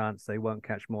 400 chance they won't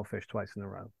catch more fish twice in a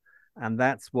row. And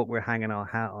that's what we're hanging our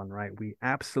hat on, right? We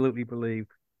absolutely believe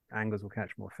anglers will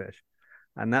catch more fish.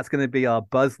 And that's going to be our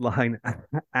buzz line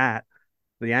at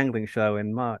the angling show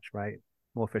in March, right?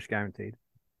 More fish guaranteed.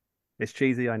 It's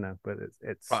cheesy, I know, but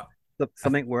it's I, I,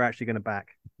 something we're actually going to back,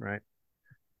 right?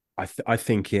 I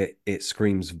think it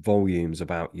screams volumes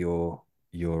about your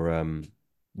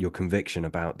conviction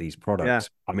about these Yeah, products.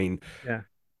 I mean, yeah.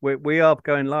 We are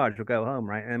going large. We'll go home,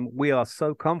 right? And we are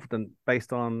so confident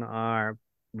based on our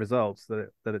results that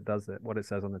it does it what it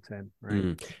says on the tin,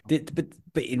 right?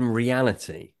 but in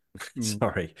reality, Mm.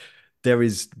 sorry, there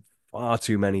is far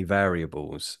too many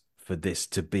variables for this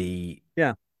to be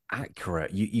Yeah,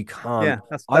 accurate. You can't. yeah.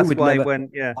 That's I that's would why never. when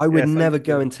yeah I would yeah. So never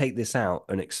go and take this out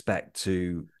and expect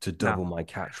to no, double my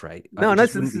catch rate. no, It no,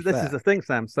 just this wouldn't be is this is fair. the thing,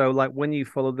 Sam. So like when you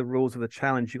follow the rules of the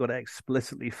challenge, you got to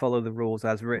explicitly follow the rules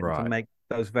as written to Right. make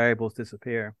those variables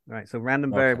disappear, right? So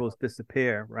random Okay. variables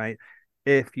disappear, right?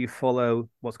 If you follow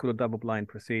what's called a double blind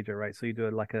procedure, right? So you do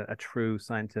it like a true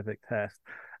scientific test.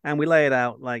 And we lay it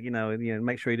out like,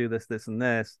 make sure you do this, this, and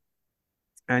this.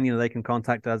 And they can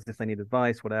contact us if they need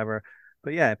advice, whatever.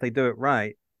 But yeah, if they do it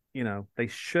right, they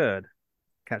should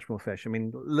catch more fish. I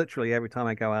mean, literally every time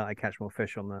I go out, I catch more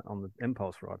fish on the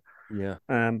impulse rod. Yeah.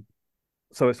 Um,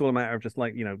 so it's all a matter of just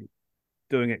like,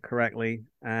 doing it correctly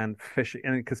and fishing.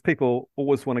 And because people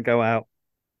always want to go out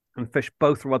and fish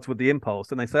both rods with the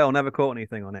impulse and they say, oh, never caught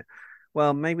anything on it.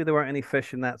 Well, maybe there weren't any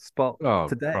fish in that spot Oh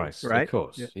today, Christ! Of right? Yeah.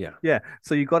 course. Yeah. Yeah.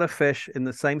 So you got to fish in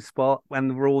the same spot when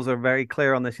the rules are very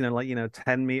clear on this, like,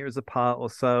 10 meters apart or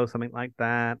so, something like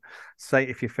that. Say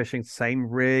if you're fishing same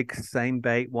rig, same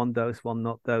bait, one dose, one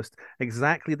not dosed,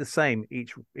 exactly the same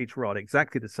each rod,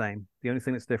 exactly the same. The only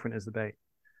thing that's different is the bait.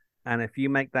 And if you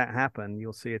make that happen,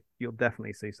 you'll see it. You'll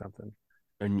definitely see something.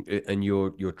 And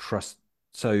your trust.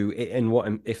 So and what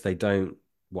if they don't?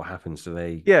 What happens? Do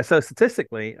they? Yeah. So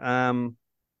statistically,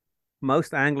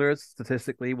 most anglers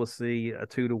statistically will see a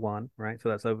 2 to 1, right? So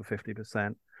that's over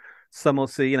 50%. Some will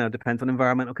see, depends on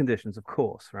environmental conditions, of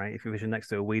course, right? If you're fishing next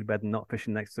to a weed bed and not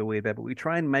fishing next to a weed bed, but we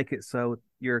try and make it so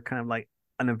you're kind of like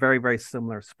in a very, very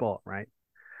similar spot, right?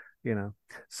 You know,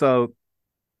 so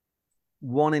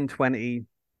 1 in 20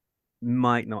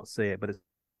 might not see it, but it's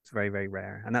very, very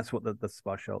rare. And that's what the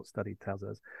Spa Schultz study tells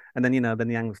us. And then, then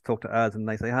the anglers talk to us and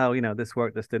they say, oh, this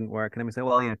worked, this didn't work. And then we say,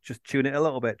 well, just tune it a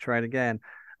little bit, try it again.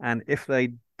 And if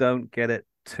they don't get it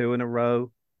two in a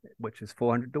row, which is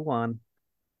 400 to 1,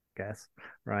 guess,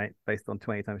 right? Based on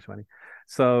 20 times 20.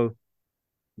 So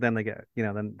then they get,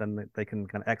 then they can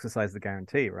kind of exercise the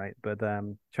guarantee, right? But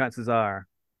chances are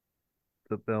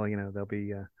that they'll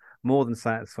be more than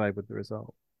satisfied with the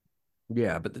result.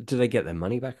 Yeah, but do they get their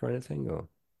money back or anything? Or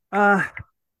Uh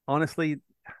honestly,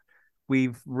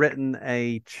 we've written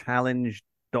a challenge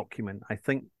document. I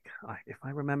think, if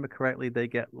I remember correctly, they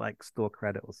get like store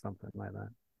credit or something like that.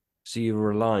 So you're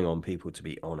relying on people to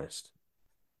be honest.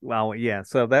 Well, yeah.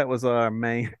 So that was our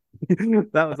main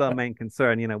that was our main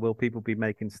concern. Will people be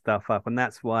making stuff up? And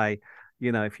that's why,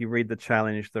 if you read the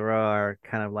challenge, there are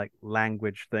kind of like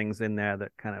language things in there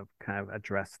that kind of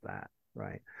address that,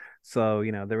 right? So,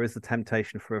 there is the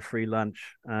temptation for a free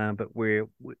lunch, but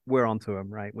we're onto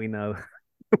them, right? We know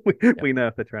Yeah. we know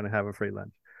if they're trying to have a free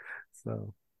lunch.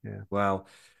 So yeah. Well,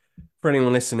 for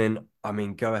anyone listening, I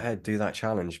mean, go ahead, do that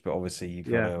challenge, but obviously you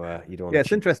got Yeah. to you don't want Yeah, to it's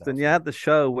cheat interesting. yourself. Yeah, at the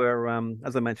show where,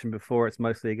 as I mentioned before, it's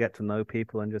mostly get to know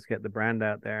people and just get the brand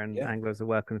out there, and Yeah, anglers are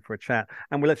welcome for a chat.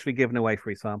 And we're literally giving away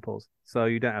free samples, so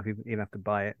you don't even have to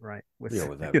buy it, right? yeah.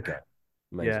 Well, there we go.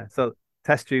 Amazing. Yeah. So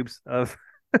test tubes of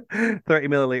 30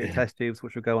 milliliter Yeah. test tubes,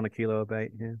 which will go on a kilo of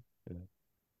bait. Yeah. Yeah.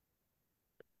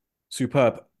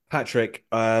 Superb, Patrick.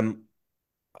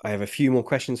 I have a few more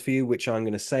questions for you, which I'm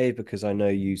going to save because I know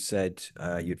you said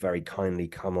you'd very kindly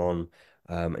come on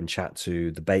and chat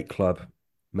to the Bait Club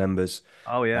members,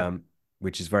 Oh yeah. um,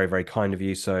 which is very, very kind of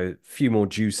you. So, a few more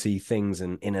juicy things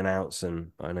and in and outs.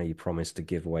 And I know you promised to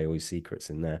give away all your secrets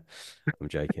in there. I'm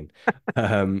joking.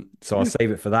 So I'll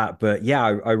save it for that. But yeah,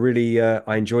 I really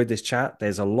I enjoyed this chat.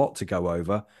 There's a lot to go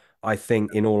over. I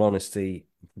think, in all honesty,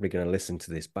 we're going to listen to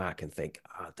this back and think,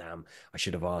 oh, damn, I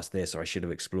should have asked this or I should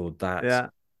have explored that. Yeah.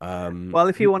 Um, Well,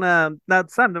 if you want to now,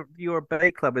 Sam, your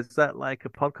bait club, is that like a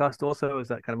podcast also, or is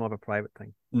that kind of more of a private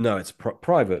thing? no, it's a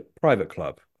private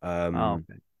club. Oh,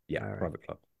 okay. Yeah, All right. private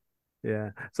club.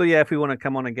 Yeah. So yeah, if we want to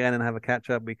come on again and have a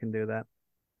catch up, we can do that.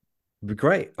 Would be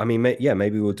great. I mean, yeah,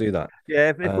 maybe we'll do that. Yeah,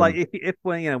 if like Um, if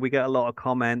when we get a lot of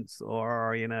comments,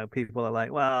 or people are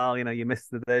like, well, you missed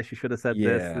this, you should have said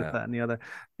this, yeah, that, and the other.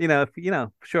 If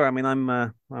sure. I mean, I'm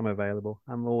available.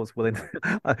 I'm always willing.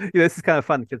 yeah, This is kind of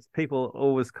fun because people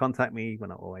always contact me. Well,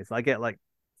 not always. I get like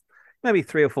maybe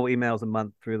 3 or 4 emails a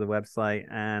month through the website,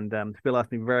 and people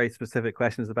ask me very specific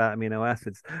questions about amino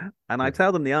acids, and I yeah,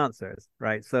 tell them the answers,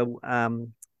 right? So,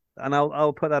 and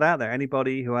I'll put that out there.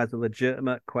 Anybody who has a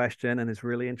legitimate question and is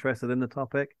really interested in the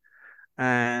topic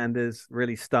and is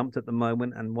really stumped at the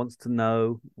moment and wants to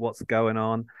know what's going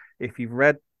on, if you've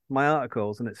read my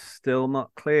articles and it's still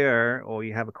not clear, or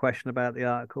you have a question about the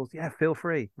articles, yeah, feel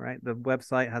free, right? The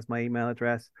website has my email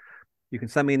address. You can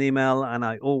send me an email and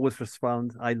I always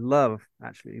respond. I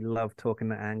actually love talking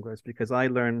to anglers because I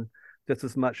learn just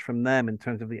as much from them in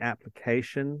terms of the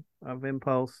application of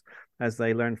impulse as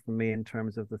they learn from me in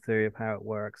terms of the theory of how it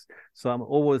works. So I'm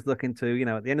always looking to,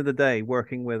 at the end of the day,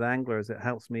 working with anglers, it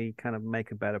helps me kind of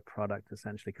make a better product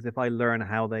essentially. Because if I learn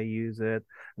how they use it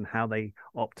and how they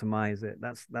optimize it,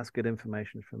 that's good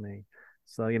information for me.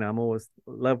 So, I'm always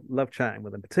love chatting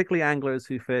with them, particularly anglers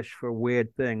who fish for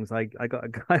weird things. I got a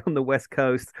guy on the West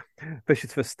Coast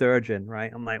fishes for sturgeon,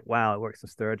 right? I'm like, wow, it works for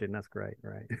sturgeon. That's great,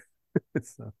 right?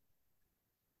 So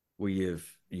well,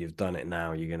 you've done it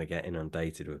now. You're going to get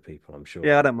inundated with people, I'm sure.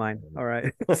 yeah, I don't mind. All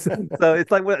right. So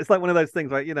it's like one of those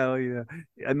things, right?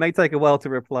 It may take a while to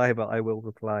reply, but I will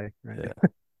reply, right? Yeah,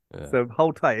 yeah. So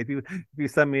hold tight. If you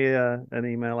send me an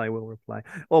email, I will reply.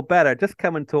 Or better, just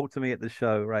come and talk to me at the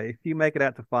show, right? If you make it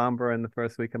out to Farnborough in the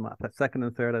first week of March, second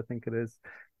and third, I think it is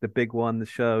the big one, the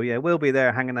show. Yeah, we'll be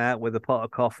there hanging out with a pot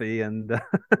of coffee and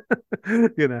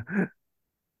you know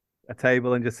a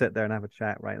table and just sit there and have a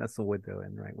chat, right? That's all we're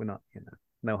doing, right? We're not,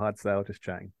 no hard sell, just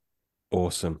chatting.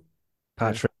 Awesome. Yeah.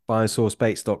 Patrick,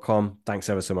 biosourcebaits.com. Thanks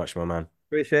ever so much, my man.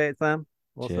 Appreciate it, Sam.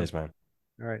 Awesome. Cheers, man.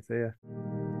 All right, see ya.